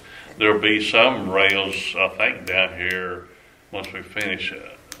 That there'll be some rails, I think, down here once we finish.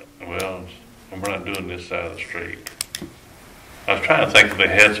 We're not doing this side of the street. I was trying to think if they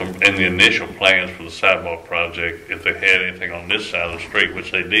had some in the initial plans for the sidewalk project, if they had anything on this side of the street,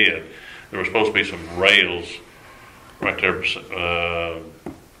 which they did. There were supposed to be some rails right there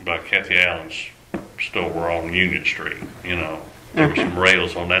by Kathy Allen's store on Union Street. There were some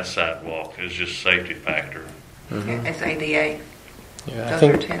rails on that sidewalk. It's just a safety factor. It's ADA. Yeah, Those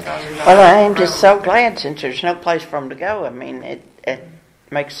are $10,000. Well, I am just so glad since there's no place for them to go. I mean, it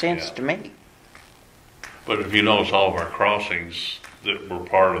makes sense to me. But if you notice all of our crossings that were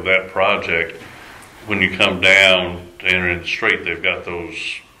part of that project, when you come down to enter in the street, they've got those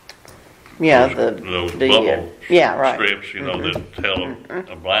those bubble strips, that tell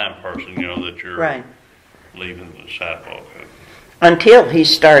a blind person, that you're leaving the sidewalk. Until he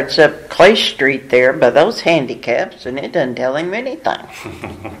starts up Clay Street there by those handicaps, and it doesn't tell him anything.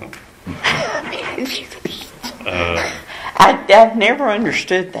 I've never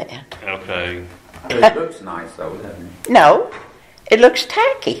understood that. Okay. It looks nice though, doesn't it? No, it looks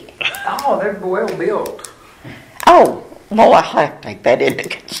tacky. Oh, they're well built. Oh, well, I'll have to take that into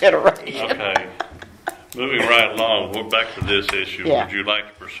consideration. Okay. Moving right along, we're back to this issue. Yeah. Would you like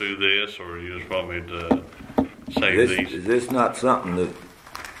to pursue this, or you just want me to save these? Is this not something that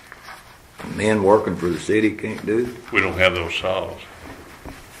men working for the city can't do? We don't have those saws.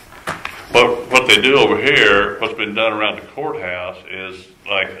 What they do over here, what's been done around the courthouse is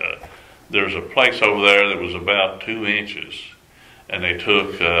like there's a place over there that was about 2 inches, and they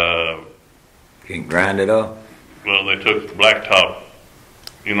took Can grind it up? well, they took blacktop.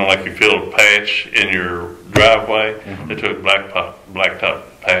 You know, like you fill a patch in your driveway. Mm-hmm. They took blacktop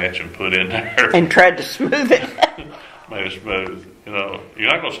patch and put in there. And tried to smooth it. Made it smooth. You know,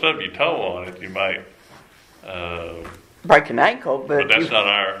 you're not going to stub your toe on it. You might. Break an ankle, But that's not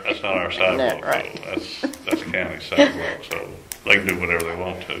our sidewalk. right. So that's county sidewalk. So they can do whatever they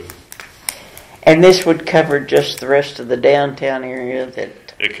want to. And this would cover just the rest of the downtown area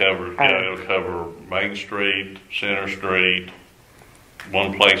that. It covers. Yeah, it'll cover Main Street, Center Street,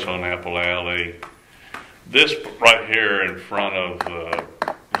 one place on Apple Alley. This right here in front of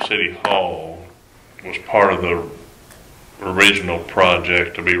the City Hall was part of the original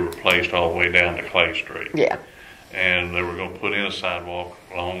project to be replaced all the way down to Clay Street. Yeah. And they were going to put in a sidewalk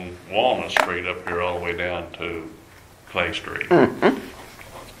along Walnut Street up here all the way down to Clay Street. Mm-hmm.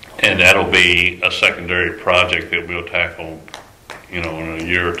 And that'll be a secondary project that we'll tackle, you know, in a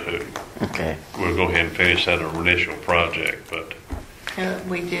year or two. Okay. We'll go ahead and finish that initial project, but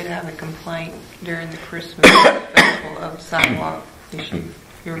We did have a complaint during the Christmas festival of sidewalk issue.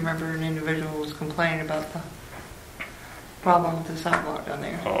 You remember an individual was complaining about the problem with the sidewalk down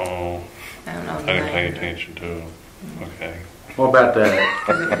there. oh, I don't know. I didn't pay attention to them. Okay. What about the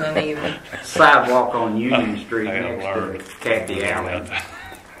Because it was uneven. sidewalk on Union Street I next learned. to Kathy Allen?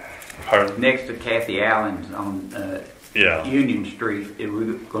 Pardon? Next to Kathy Allen's on Yeah. Union Street, are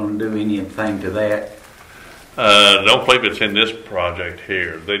we going to do anything to that? Don't believe it's in this project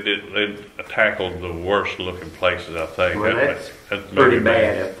here. They tackled the worst looking places, I think. Well, That that's may pretty be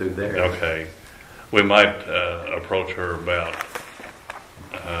bad up through there. Okay. We might approach her about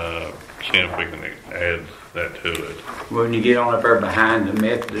seeing if we can add that to it. When you get on up there behind the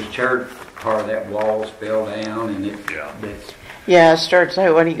Methodist Church, part of that wall's fell down, and that's Yeah, I started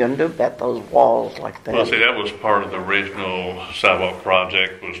saying, what are you going to do about those walls like that? Well, see, that was part of the original sidewalk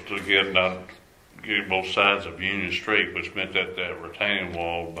project, was to get both sides of Union Street, which meant that that retaining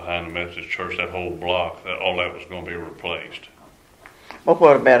wall behind the Methodist Church, that whole block, all that was going to be replaced. Well,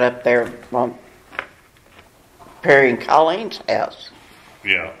 what about up there on Perry and Colleen's house?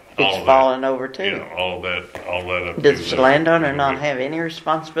 Yeah. all It's of falling over too. that. Yeah, all that up Does to the landowner not have any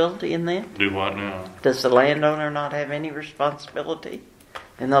responsibility in that? Do what now? Does the landowner not have any responsibility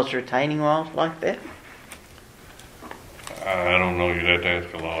in those retaining walls like that? I don't know. You'd have to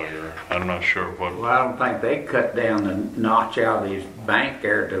ask a lawyer. I'm not sure what. well, I don't think they cut down the notch out of this bank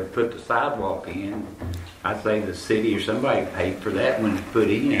there to put the sidewalk in. I'd say the city or somebody paid for that when it's put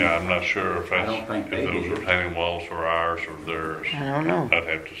in. Yeah, I'm not sure if I don't think they those did. retaining walls are ours or theirs. I don't know. I'd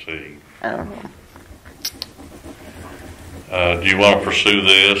have to see. I don't know. Do you want to pursue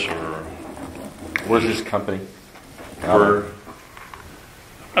this or? Where's this company? Not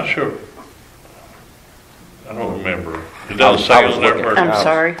sure. I don't remember. It doesn't say on there. I'm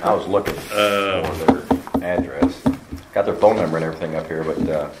sorry. I was looking for their address. Got their phone number and everything up here, but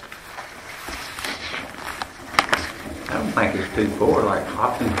I don't think it's too far, like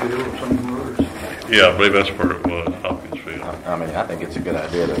Hopkinsville or somewhere. Yeah, I believe that's where it was, Hopkinsville. I mean, I think it's a good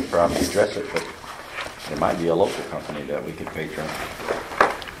idea to probably address it, but it might be a local company that we could patron.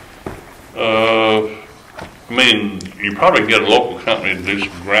 I mean, you probably can get a local company to do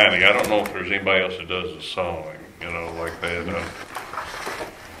some grinding. I don't know if there's anybody else that does the sawing, you know, like that.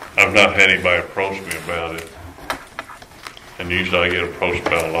 I've not had anybody approach me about it. And usually I get approached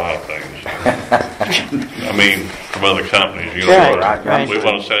about a lot of things. I mean, from other companies, you know, Right. we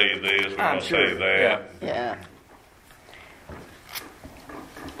want to sell you this, we want to sell you that. Yeah.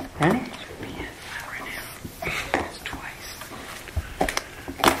 Huh?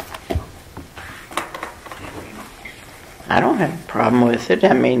 I don't have a problem with it.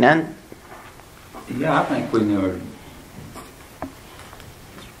 I mean, Yeah, I think we know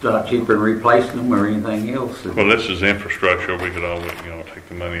it's not cheaper than replacing them or anything else. Well, this is infrastructure. We could always, you know, take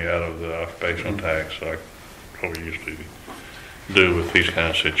the money out of the occupational tax like what we used to do with these kind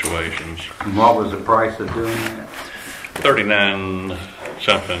of situations. And what was the price of doing that?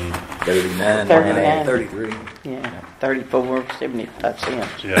 something. 39, 39. 33. Yeah, 34.75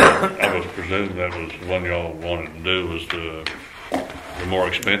 cents. Yeah, I was presuming that was the one y'all wanted to do was the more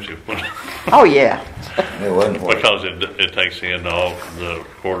expensive one. Oh, yeah. It wasn't what. Because it takes in all the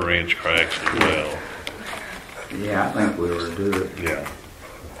quarter-inch cracks as well. Yeah, I think we ought to do it. Yeah.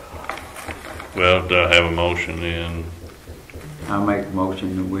 Well, do I have a motion then? I make the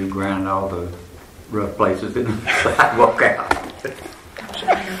motion that we grind all the rough places in the sidewalk out.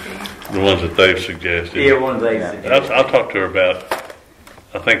 The ones that they've suggested? Yeah, one they suggested. I'll talk to her about,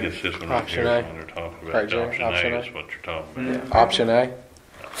 I think it's this one right Option here. A. When they're talking about Right, Jay? option Option A A? is what you're talking about. Option A.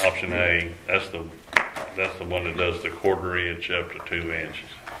 Option A, that's the one that does the quarter inch up to 2 inches.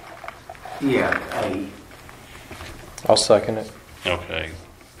 Yeah, I'll second it. Okay.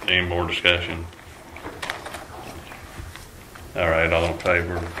 Any more discussion? All right, all in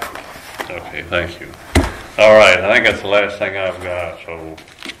favor? Okay, thank you. All right, I think that's the last thing I've got, so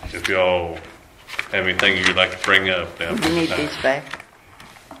if y'all have anything you'd like to bring up down You need these back?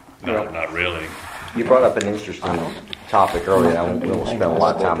 No, not really. You brought up an interesting topic earlier, and we won't spend a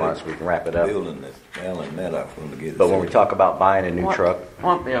lot of time on it, so we can wrap it up. Building that Allen Maddox from together. But when we talk about buying a new What- truck,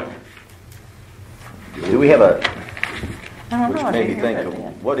 What building? do we have a, I don't which know. I made me didn't hear think, that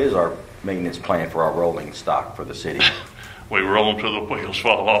of, what is our maintenance plan for our rolling stock for the city? We roll them till the wheels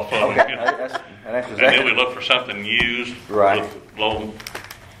fall off of Okay, them. that's And then we exactly. look for something used. Right. with low,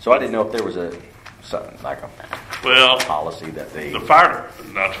 So I didn't know if there was something like a well, policy that they. not the fire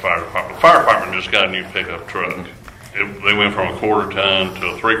department. The fire department just got a new pickup truck. They went from a quarter ton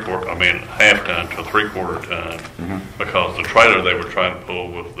to half ton to a 3/4 ton because the trailer they were trying to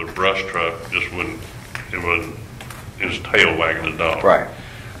pull with the brush truck just wouldn't. It was tail wagging the dog. Right.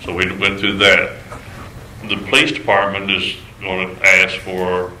 So we went through that. The police department is going to ask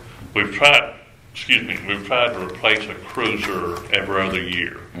for. We've tried to replace a cruiser every other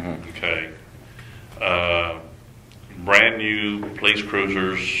year. Okay. Brand new police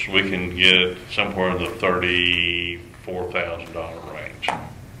cruisers we can get somewhere in the $34,000 range.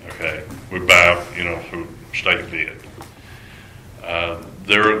 Okay, we buy through state bid.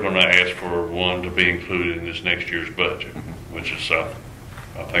 They're going to ask for one to be included in this next year's budget, which is I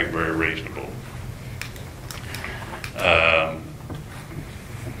think very reasonable.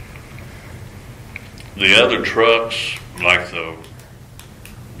 The other trucks, like the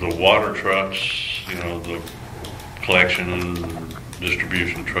water trucks, the collection and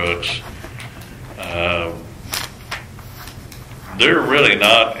distribution trucks, they're really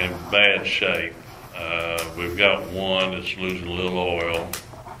not in bad shape. We've got one that's losing a little oil.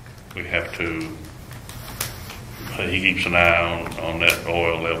 We have to, he keeps an eye on that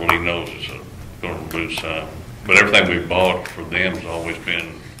oil level. He knows it's going to lose some. But everything we bought for them has always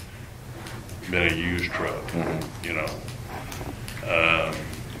been a used truck,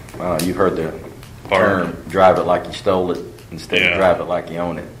 Well, you've heard the term "drive it like you stole it" instead of "drive it like you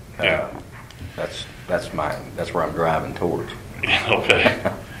own it." That's where I'm driving towards.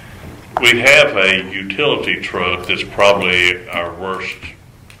 Okay. We have a utility truck that's probably our worst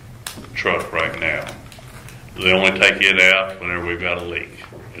truck right now. They only take it out whenever we've got a leak.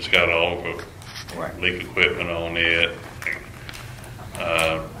 It's got all of the leak equipment on it.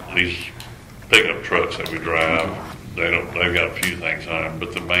 These pickup trucks that we drive, they've got a few things on them,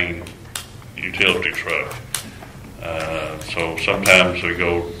 but the main utility truck. So sometimes we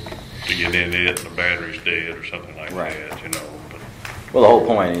go to get in it and the battery's dead or something like that, But, Well, the whole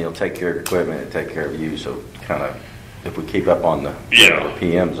point, you'll take care of the equipment and take care of you. So kind of, if we keep up on the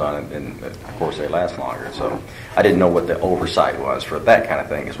PMs on it, then of course they last longer. So I didn't know what the oversight was for that kind of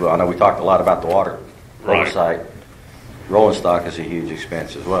thing as well. I know we talked a lot about the water oversight. Rolling stock is a huge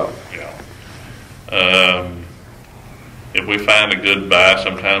expense as well. Yeah. If we find a good buy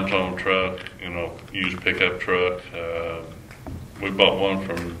sometimes on a truck, used pickup truck, we bought one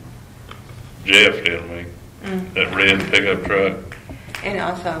from Jeff, didn't we? That red pickup truck. And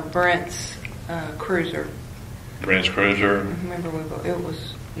also Brent's cruiser. Brent's cruiser. Remember, it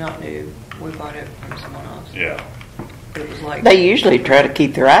was not new. We bought it from someone else. Yeah. It was like They usually try to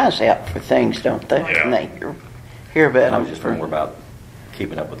keep their eyes out for things, don't they? Yeah. And they hear about I them. was just more about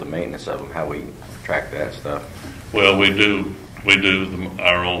keeping up with the maintenance of them, how we track that stuff. Well, we do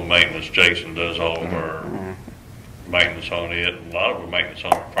our own maintenance. Jason does all of our maintenance on it. A lot of our maintenance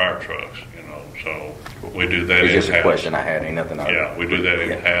on our fire trucks, So we do that It's in-house. just a question I had. Ain't nothing on it. Yeah, we do that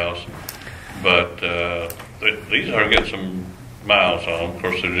in-house. But these are getting some miles on them. Of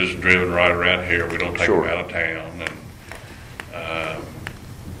course, they're just driven right around here. We don't take them out of town. And,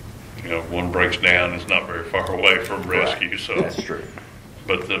 if one breaks down, it's not very far away from rescue. So that's true.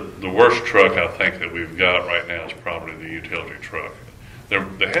 But the worst truck I think that we've got right now is probably the utility truck.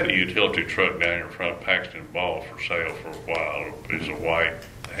 they had a utility truck down here in front of Paxton Ball for sale for a while. It was a white,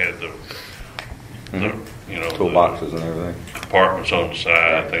 had the you know, toolboxes and everything. Compartments on the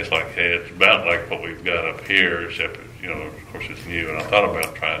side, things like that. It's about like what we've got up here, except you know, of course, it's new. And I thought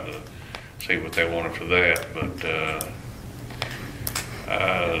about trying to see what they wanted for that, but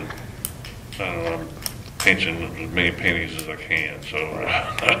I don't know. I'm pinching as many pennies as I can, so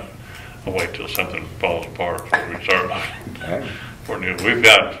I'll wait till something falls apart before we start looking for new. We've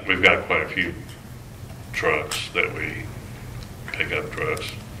got quite a few trucks that we pick up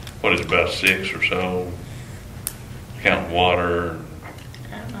trucks. What is it, about 6 or so? Counting water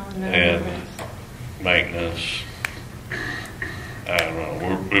and maintenance. I don't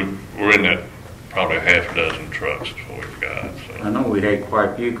know. We're in that probably half a dozen trucks is what we've got. So. I know we had quite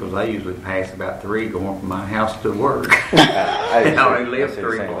a few because I usually pass about 3 going from my house to work. I only live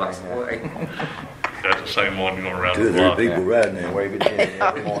 3 blocks away. Got the same one going around 2 or the block. 3 people riding there. Wave it in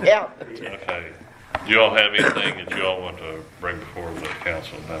every morning. Yeah. Okay. Do you all have anything that you all want to bring before the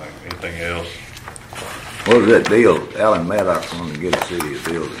council tonight? Anything else? What was that deal? Alan Maddox wanted to get a city a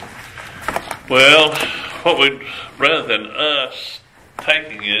building. Well, rather than us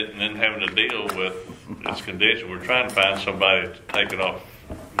taking it and then having to deal with its condition, we're trying to find somebody to take it off.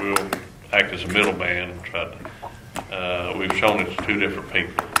 We'll act as a middleman and try to. We've shown it to 2 different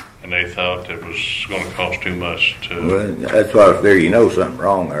people, and they thought it was going to cost too much to. Well, that's why I was there. You know something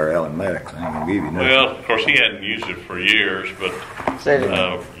wrong there, Alan Maddox. I ain't gonna give you nothing. Well, of course, he hadn't used it for years, but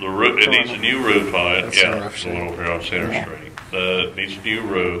the roof, it needs a new roof on it. That's Yeah, the rough the one over here on Center Street. It needs a new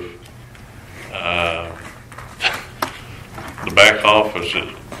roof. The back office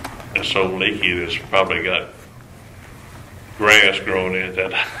is so leaky that it's probably got grass growing in it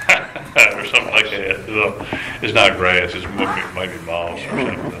that or something like that. It's not grass, it's maybe moss or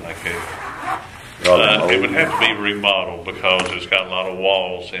something like that. It would have to be remodeled because it's got a lot of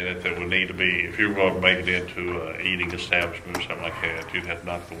walls in it that would need to be, if you were going to make it into an eating establishment or something like that, you'd have to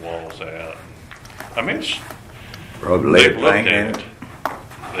knock the walls out. I mean, they've looked at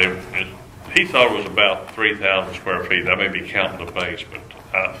it. He thought it was about 3,000 square feet. I may be counting the basement.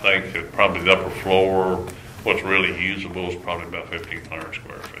 I think that probably the upper floor, what's really usable, is probably about 1,500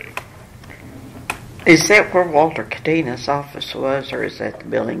 square feet. Is that where Walter Cadina's office was, or is that the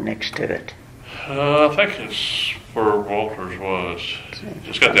building next to it? I think it's where Walter's was.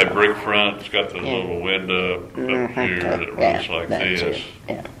 It's got that brick front. It's got the little window up here that runs like this.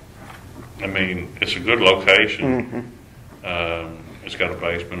 Yeah. I mean, it's a good location. It's got a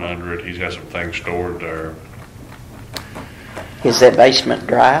basement under it. He's got some things stored there. Is that basement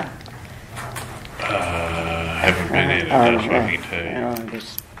dry? Haven't been in it. That's what I can tell you.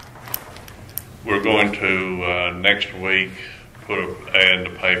 We're going to next week put an ad in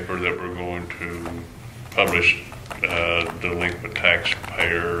the paper that we're going to publish delinquent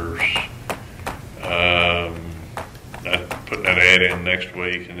taxpayers. Put that ad in next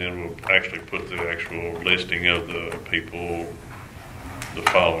week, and then we'll actually put the actual listing of the people the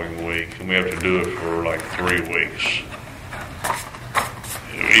following week, and we have to do it for like 3 weeks.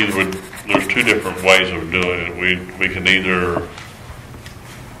 There's 2 different ways of doing it. We can either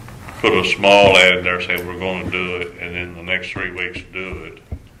put a small ad in there saying we're going to do it, and in the next 3 weeks do it,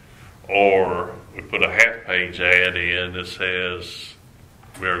 or we put a half-page ad in that says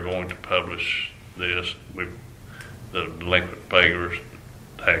we are going to publish this, the delinquent payers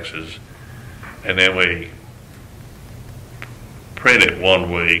taxes, and then we print it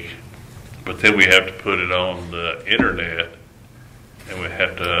 1 week, but then we have to put it on the internet, and we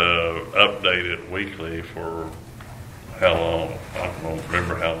have to update it weekly for how long? I don't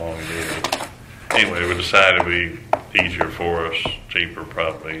remember how long it is. Anyway, we decided it'd be easier for us, cheaper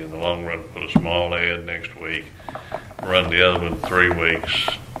probably in the long run. Put a small ad next week, run the other one 3 weeks,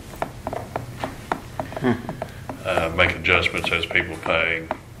 make adjustments as people pay.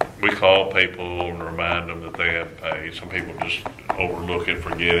 We call people and remind them that they have paid. Some people just overlook it,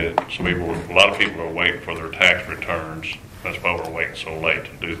 forget it. A lot of people are waiting for their tax returns. That's why we're waiting so late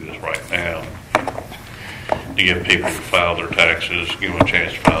to do this right now. To give people to file their taxes, give them a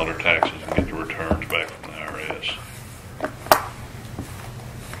chance to file their taxes and get the returns back from the IRS.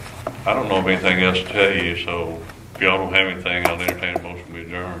 I don't know of anything else to tell you, so if y'all don't have anything, I'll entertain a motion to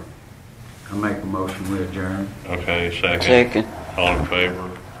adjourn. I'll make a motion we adjourn. Okay, second. Second. All in favor?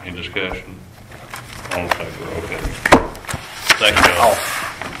 Any discussion? All in favor, okay. Thank you all.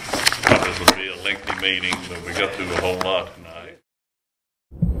 This will be a lengthy meeting, but we got through a whole lot